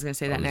 I was going to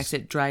say that next.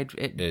 It dried.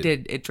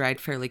 It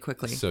dried fairly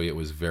quickly. So it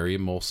was very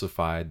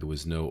emulsified. There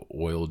was no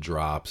oil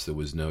drops.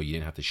 You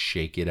didn't have to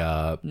shake it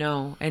up.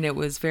 No, and it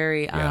was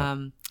very.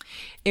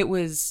 It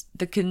was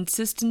the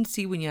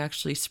consistency when you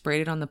actually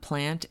sprayed it on the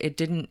plant.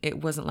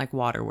 It wasn't like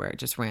water where it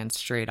just ran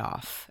straight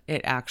off.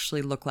 It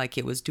actually looked like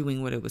it was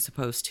doing what it was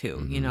supposed to.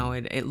 Mm-hmm. You know,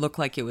 it looked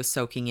like it was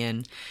soaking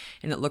in,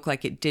 and it looked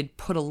like it did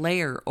put a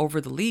layer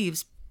over the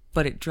leaves.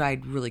 But it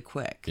dried really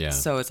quick. Yeah.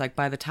 So it's like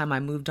by the time I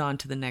moved on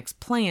to the next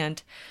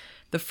plant,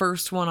 the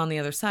first one on the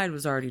other side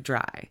was already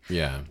dry.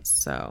 Yeah.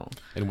 So.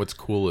 And what's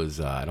cool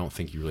is I don't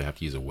think you really have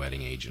to use a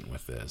wetting agent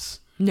with this.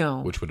 No.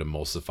 Which would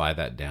emulsify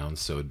that down,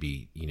 so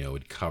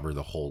it'd cover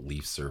the whole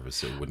leaf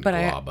surface. It wouldn't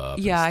glob up.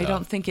 Yeah, I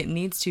don't think it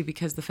needs to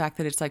because the fact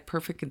that it's like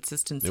perfect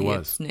consistency. It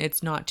was.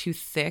 It's not too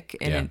thick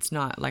and it's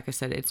not, like I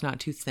said, it's not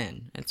too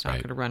thin. It's not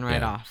going to run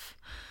right off.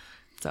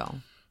 So.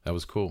 That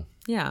was cool.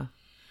 Yeah.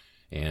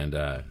 And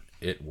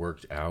it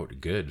worked out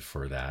good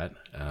for that.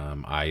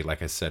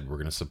 Like I said, we're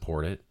going to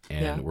support it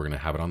and we're going to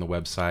have it on the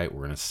website.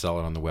 We're going to sell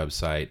it on the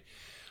website.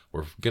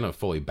 We're going to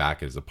fully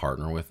back it as a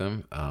partner with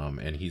him.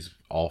 And he's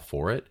all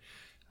for it.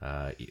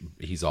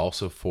 He's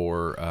also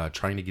for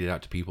trying to get it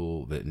out to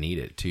people that need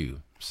it too.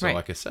 So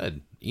like I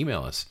said,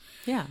 email us.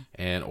 Yeah.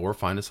 Or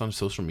find us on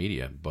social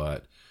media.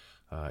 But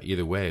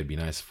either way, it'd be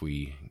nice if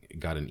we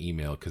got an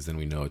email because then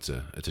we know it's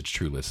a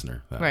true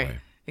listener that way.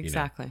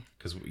 Exactly.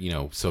 Because,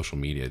 social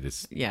media,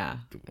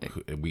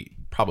 we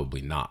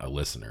probably not a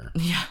listener.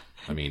 Yeah.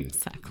 I mean,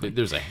 exactly.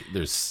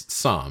 there's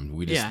some,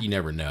 you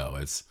never know.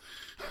 It's,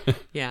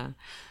 yeah.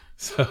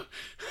 So,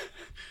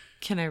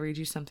 can I read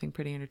you something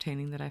pretty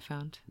entertaining that I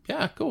found?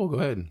 Yeah, cool. Go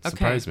ahead.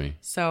 Surprise me.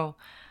 So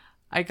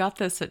I got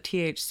this at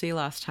THC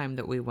last time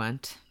that we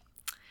went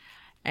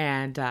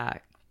and,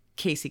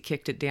 Casey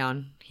kicked it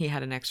down. He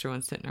had an extra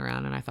one sitting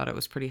around and I thought it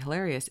was pretty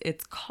hilarious.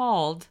 It's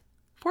called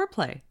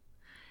Foreplay.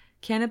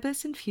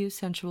 Cannabis infused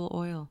sensual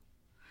oil.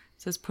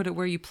 It says put it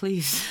where you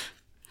please.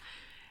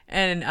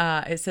 And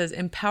it says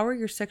empower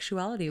your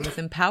sexuality with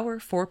Empower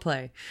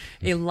Foreplay.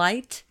 A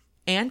light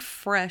and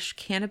fresh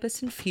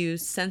cannabis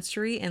infused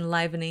sensory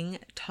enlivening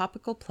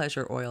topical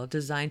pleasure oil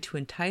designed to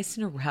entice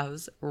and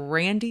arouse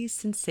randy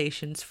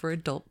sensations for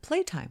adult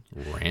playtime.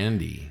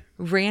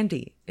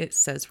 Randy. It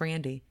says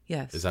Randy.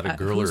 Yes. Is that a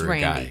girl or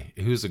a guy?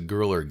 Who's a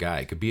girl or a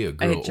guy? It could be a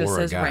girl or a guy. It just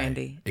says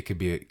Randy. It could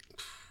be a...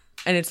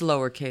 And it's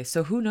lowercase,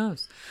 so who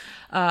knows?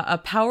 A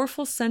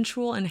powerful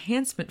sensual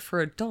enhancement for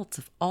adults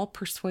of all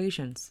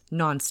persuasions.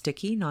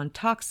 Non-sticky,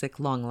 non-toxic,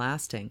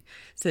 long-lasting.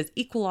 It says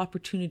equal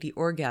opportunity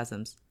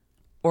orgasms.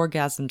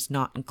 Orgasms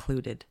not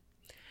included.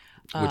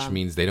 Which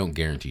means they don't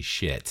guarantee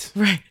shit.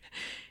 Right.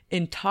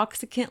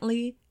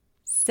 Intoxicantly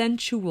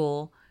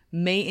sensual,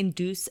 may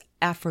induce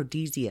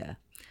aphrodisia.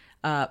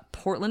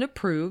 Portland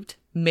approved,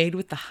 made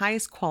with the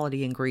highest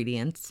quality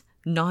ingredients.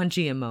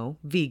 Non-GMO,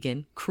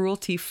 vegan,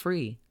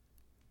 cruelty-free.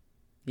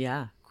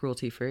 Yeah,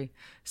 cruelty-free.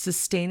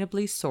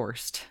 Sustainably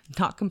sourced.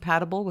 Not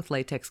compatible with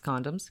latex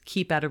condoms.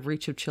 Keep out of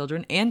reach of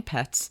children and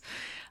pets.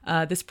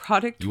 This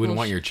product... You wouldn't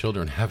want your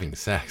children having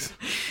sex.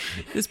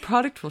 This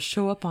product will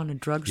show up on a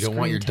drug screen test. You don't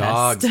want your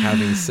dogs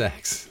having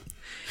sex.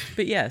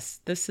 But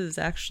yes, this is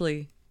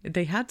actually...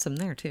 They had some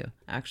there too,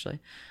 actually.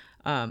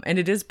 And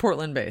it is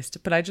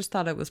Portland-based. But I just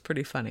thought it was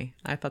pretty funny.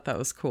 I thought that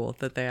was cool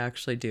that they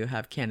actually do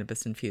have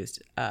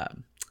cannabis-infused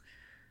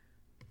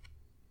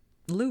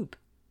lube.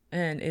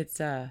 And it's...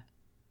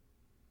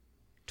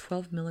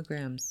 12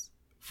 milligrams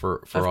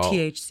for of all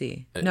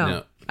THC.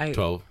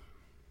 12.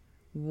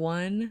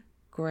 1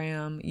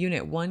 gram,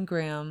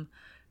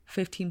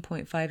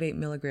 15.58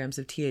 milligrams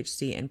of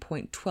THC and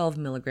 0.12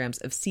 milligrams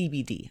of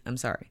CBD. I'm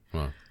sorry.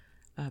 Wow.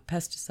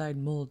 Pesticide,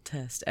 mold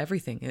test,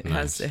 everything. It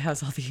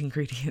has all the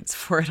ingredients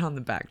for it on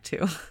the back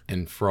too.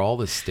 And for all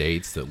the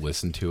states that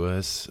listen to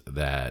us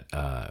that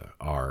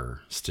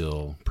are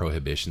still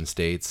prohibition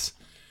states,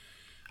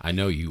 I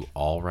know you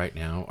all right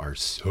now are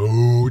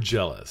so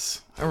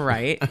jealous.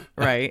 Right.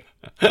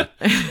 Did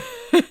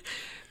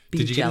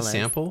you jealous. get a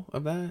sample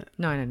of that?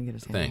 No, I didn't get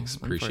a sample. Thanks.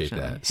 Appreciate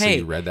that. Hey,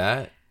 so you read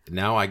that?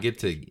 now I get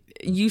to.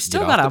 You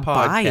still gotta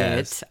buy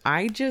it.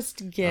 I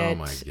just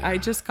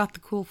got the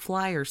cool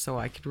flyer so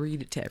I could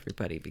read it to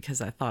everybody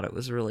because I thought it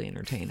was really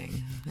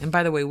entertaining. And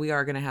by the way, we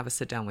are gonna have a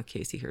sit down with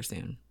Casey here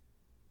soon.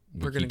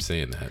 We're keep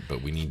saying that,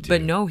 but we need to.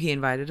 But no, he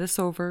invited us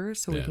over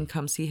so we can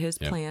come see his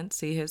plants,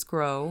 see his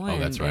grow,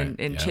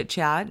 and chit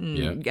chat,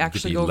 and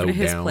actually go over to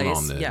his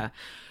place.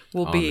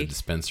 We'll be the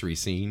dispensary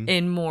scene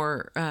in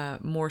more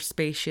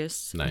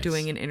spacious,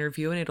 doing an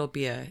interview, and it'll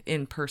be a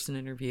in-person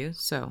interview.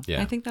 So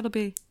I think that'll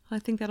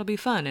be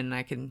fun, and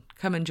I can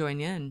come and join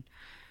you.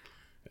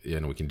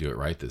 And we can do it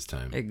right this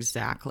time.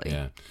 Exactly.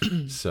 Yeah.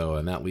 So,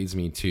 and that leads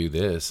me to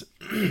this.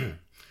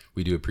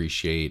 We do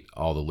appreciate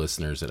all the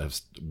listeners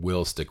that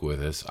will stick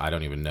with us. I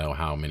don't even know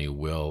how many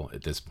will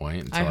at this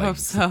point. I hope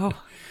so.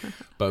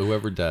 But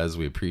whoever does,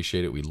 we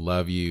appreciate it. We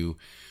love you.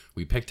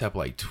 We picked up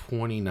like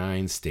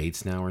 29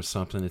 states now or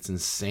something. It's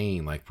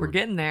insane. Like we're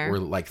getting there. We're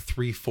like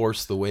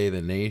 3/4 the way of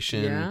the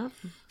nation. Yeah.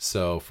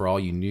 So for all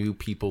you new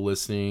people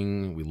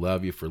listening, we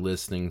love you for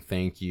listening.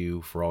 Thank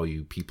you for all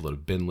you people that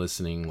have been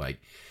listening,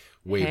 like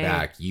way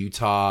back,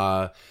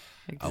 Utah,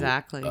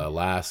 exactly,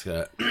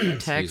 Alaska,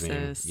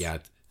 Texas. Yeah,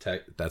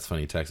 that's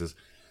funny, Texas.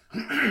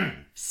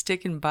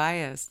 Sticking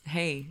by us.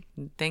 Hey,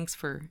 thanks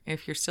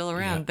if you're still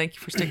around, thank you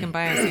for sticking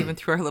by us even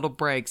through our little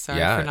break. Sorry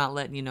for not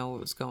letting you know what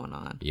was going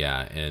on.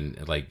 Yeah, and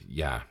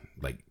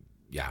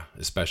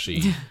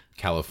especially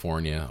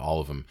California,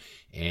 all of them.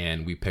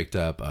 And we picked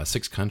up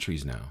 6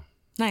 countries now.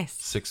 Nice.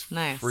 6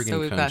 nice. friggin' So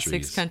we've countries. got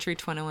 6 countries,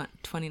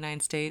 29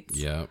 states.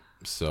 Yeah.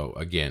 So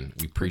again,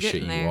 we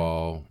appreciate you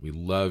all. We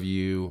love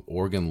you.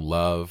 Oregon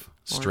love,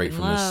 straight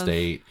from the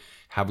state.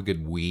 Have a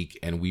good week,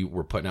 and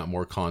we're putting out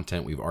more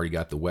content. We've already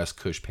got the West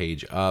Kush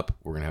page up.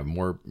 We're gonna have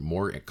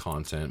more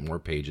content, more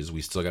pages.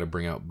 We still got to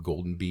bring out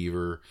Golden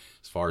Beaver.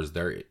 As far as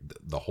the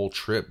whole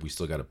trip, we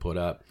still got to put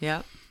up.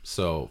 Yeah.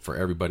 So for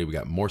everybody, we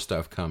got more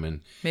stuff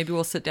coming. Maybe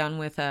we'll sit down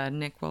with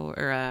Nick with.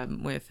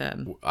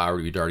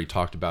 We'd already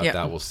talked about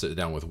that. We'll sit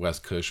down with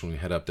West Kush when we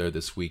head up there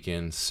this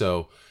weekend.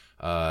 So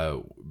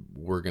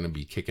we're gonna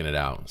be kicking it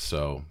out.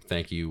 So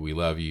thank you. We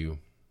love you.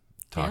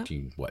 Talk to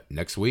you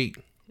next week.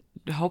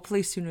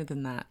 Hopefully sooner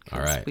than that.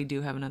 All right. We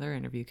do have another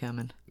interview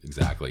coming.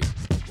 Exactly.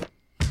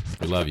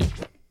 We love you.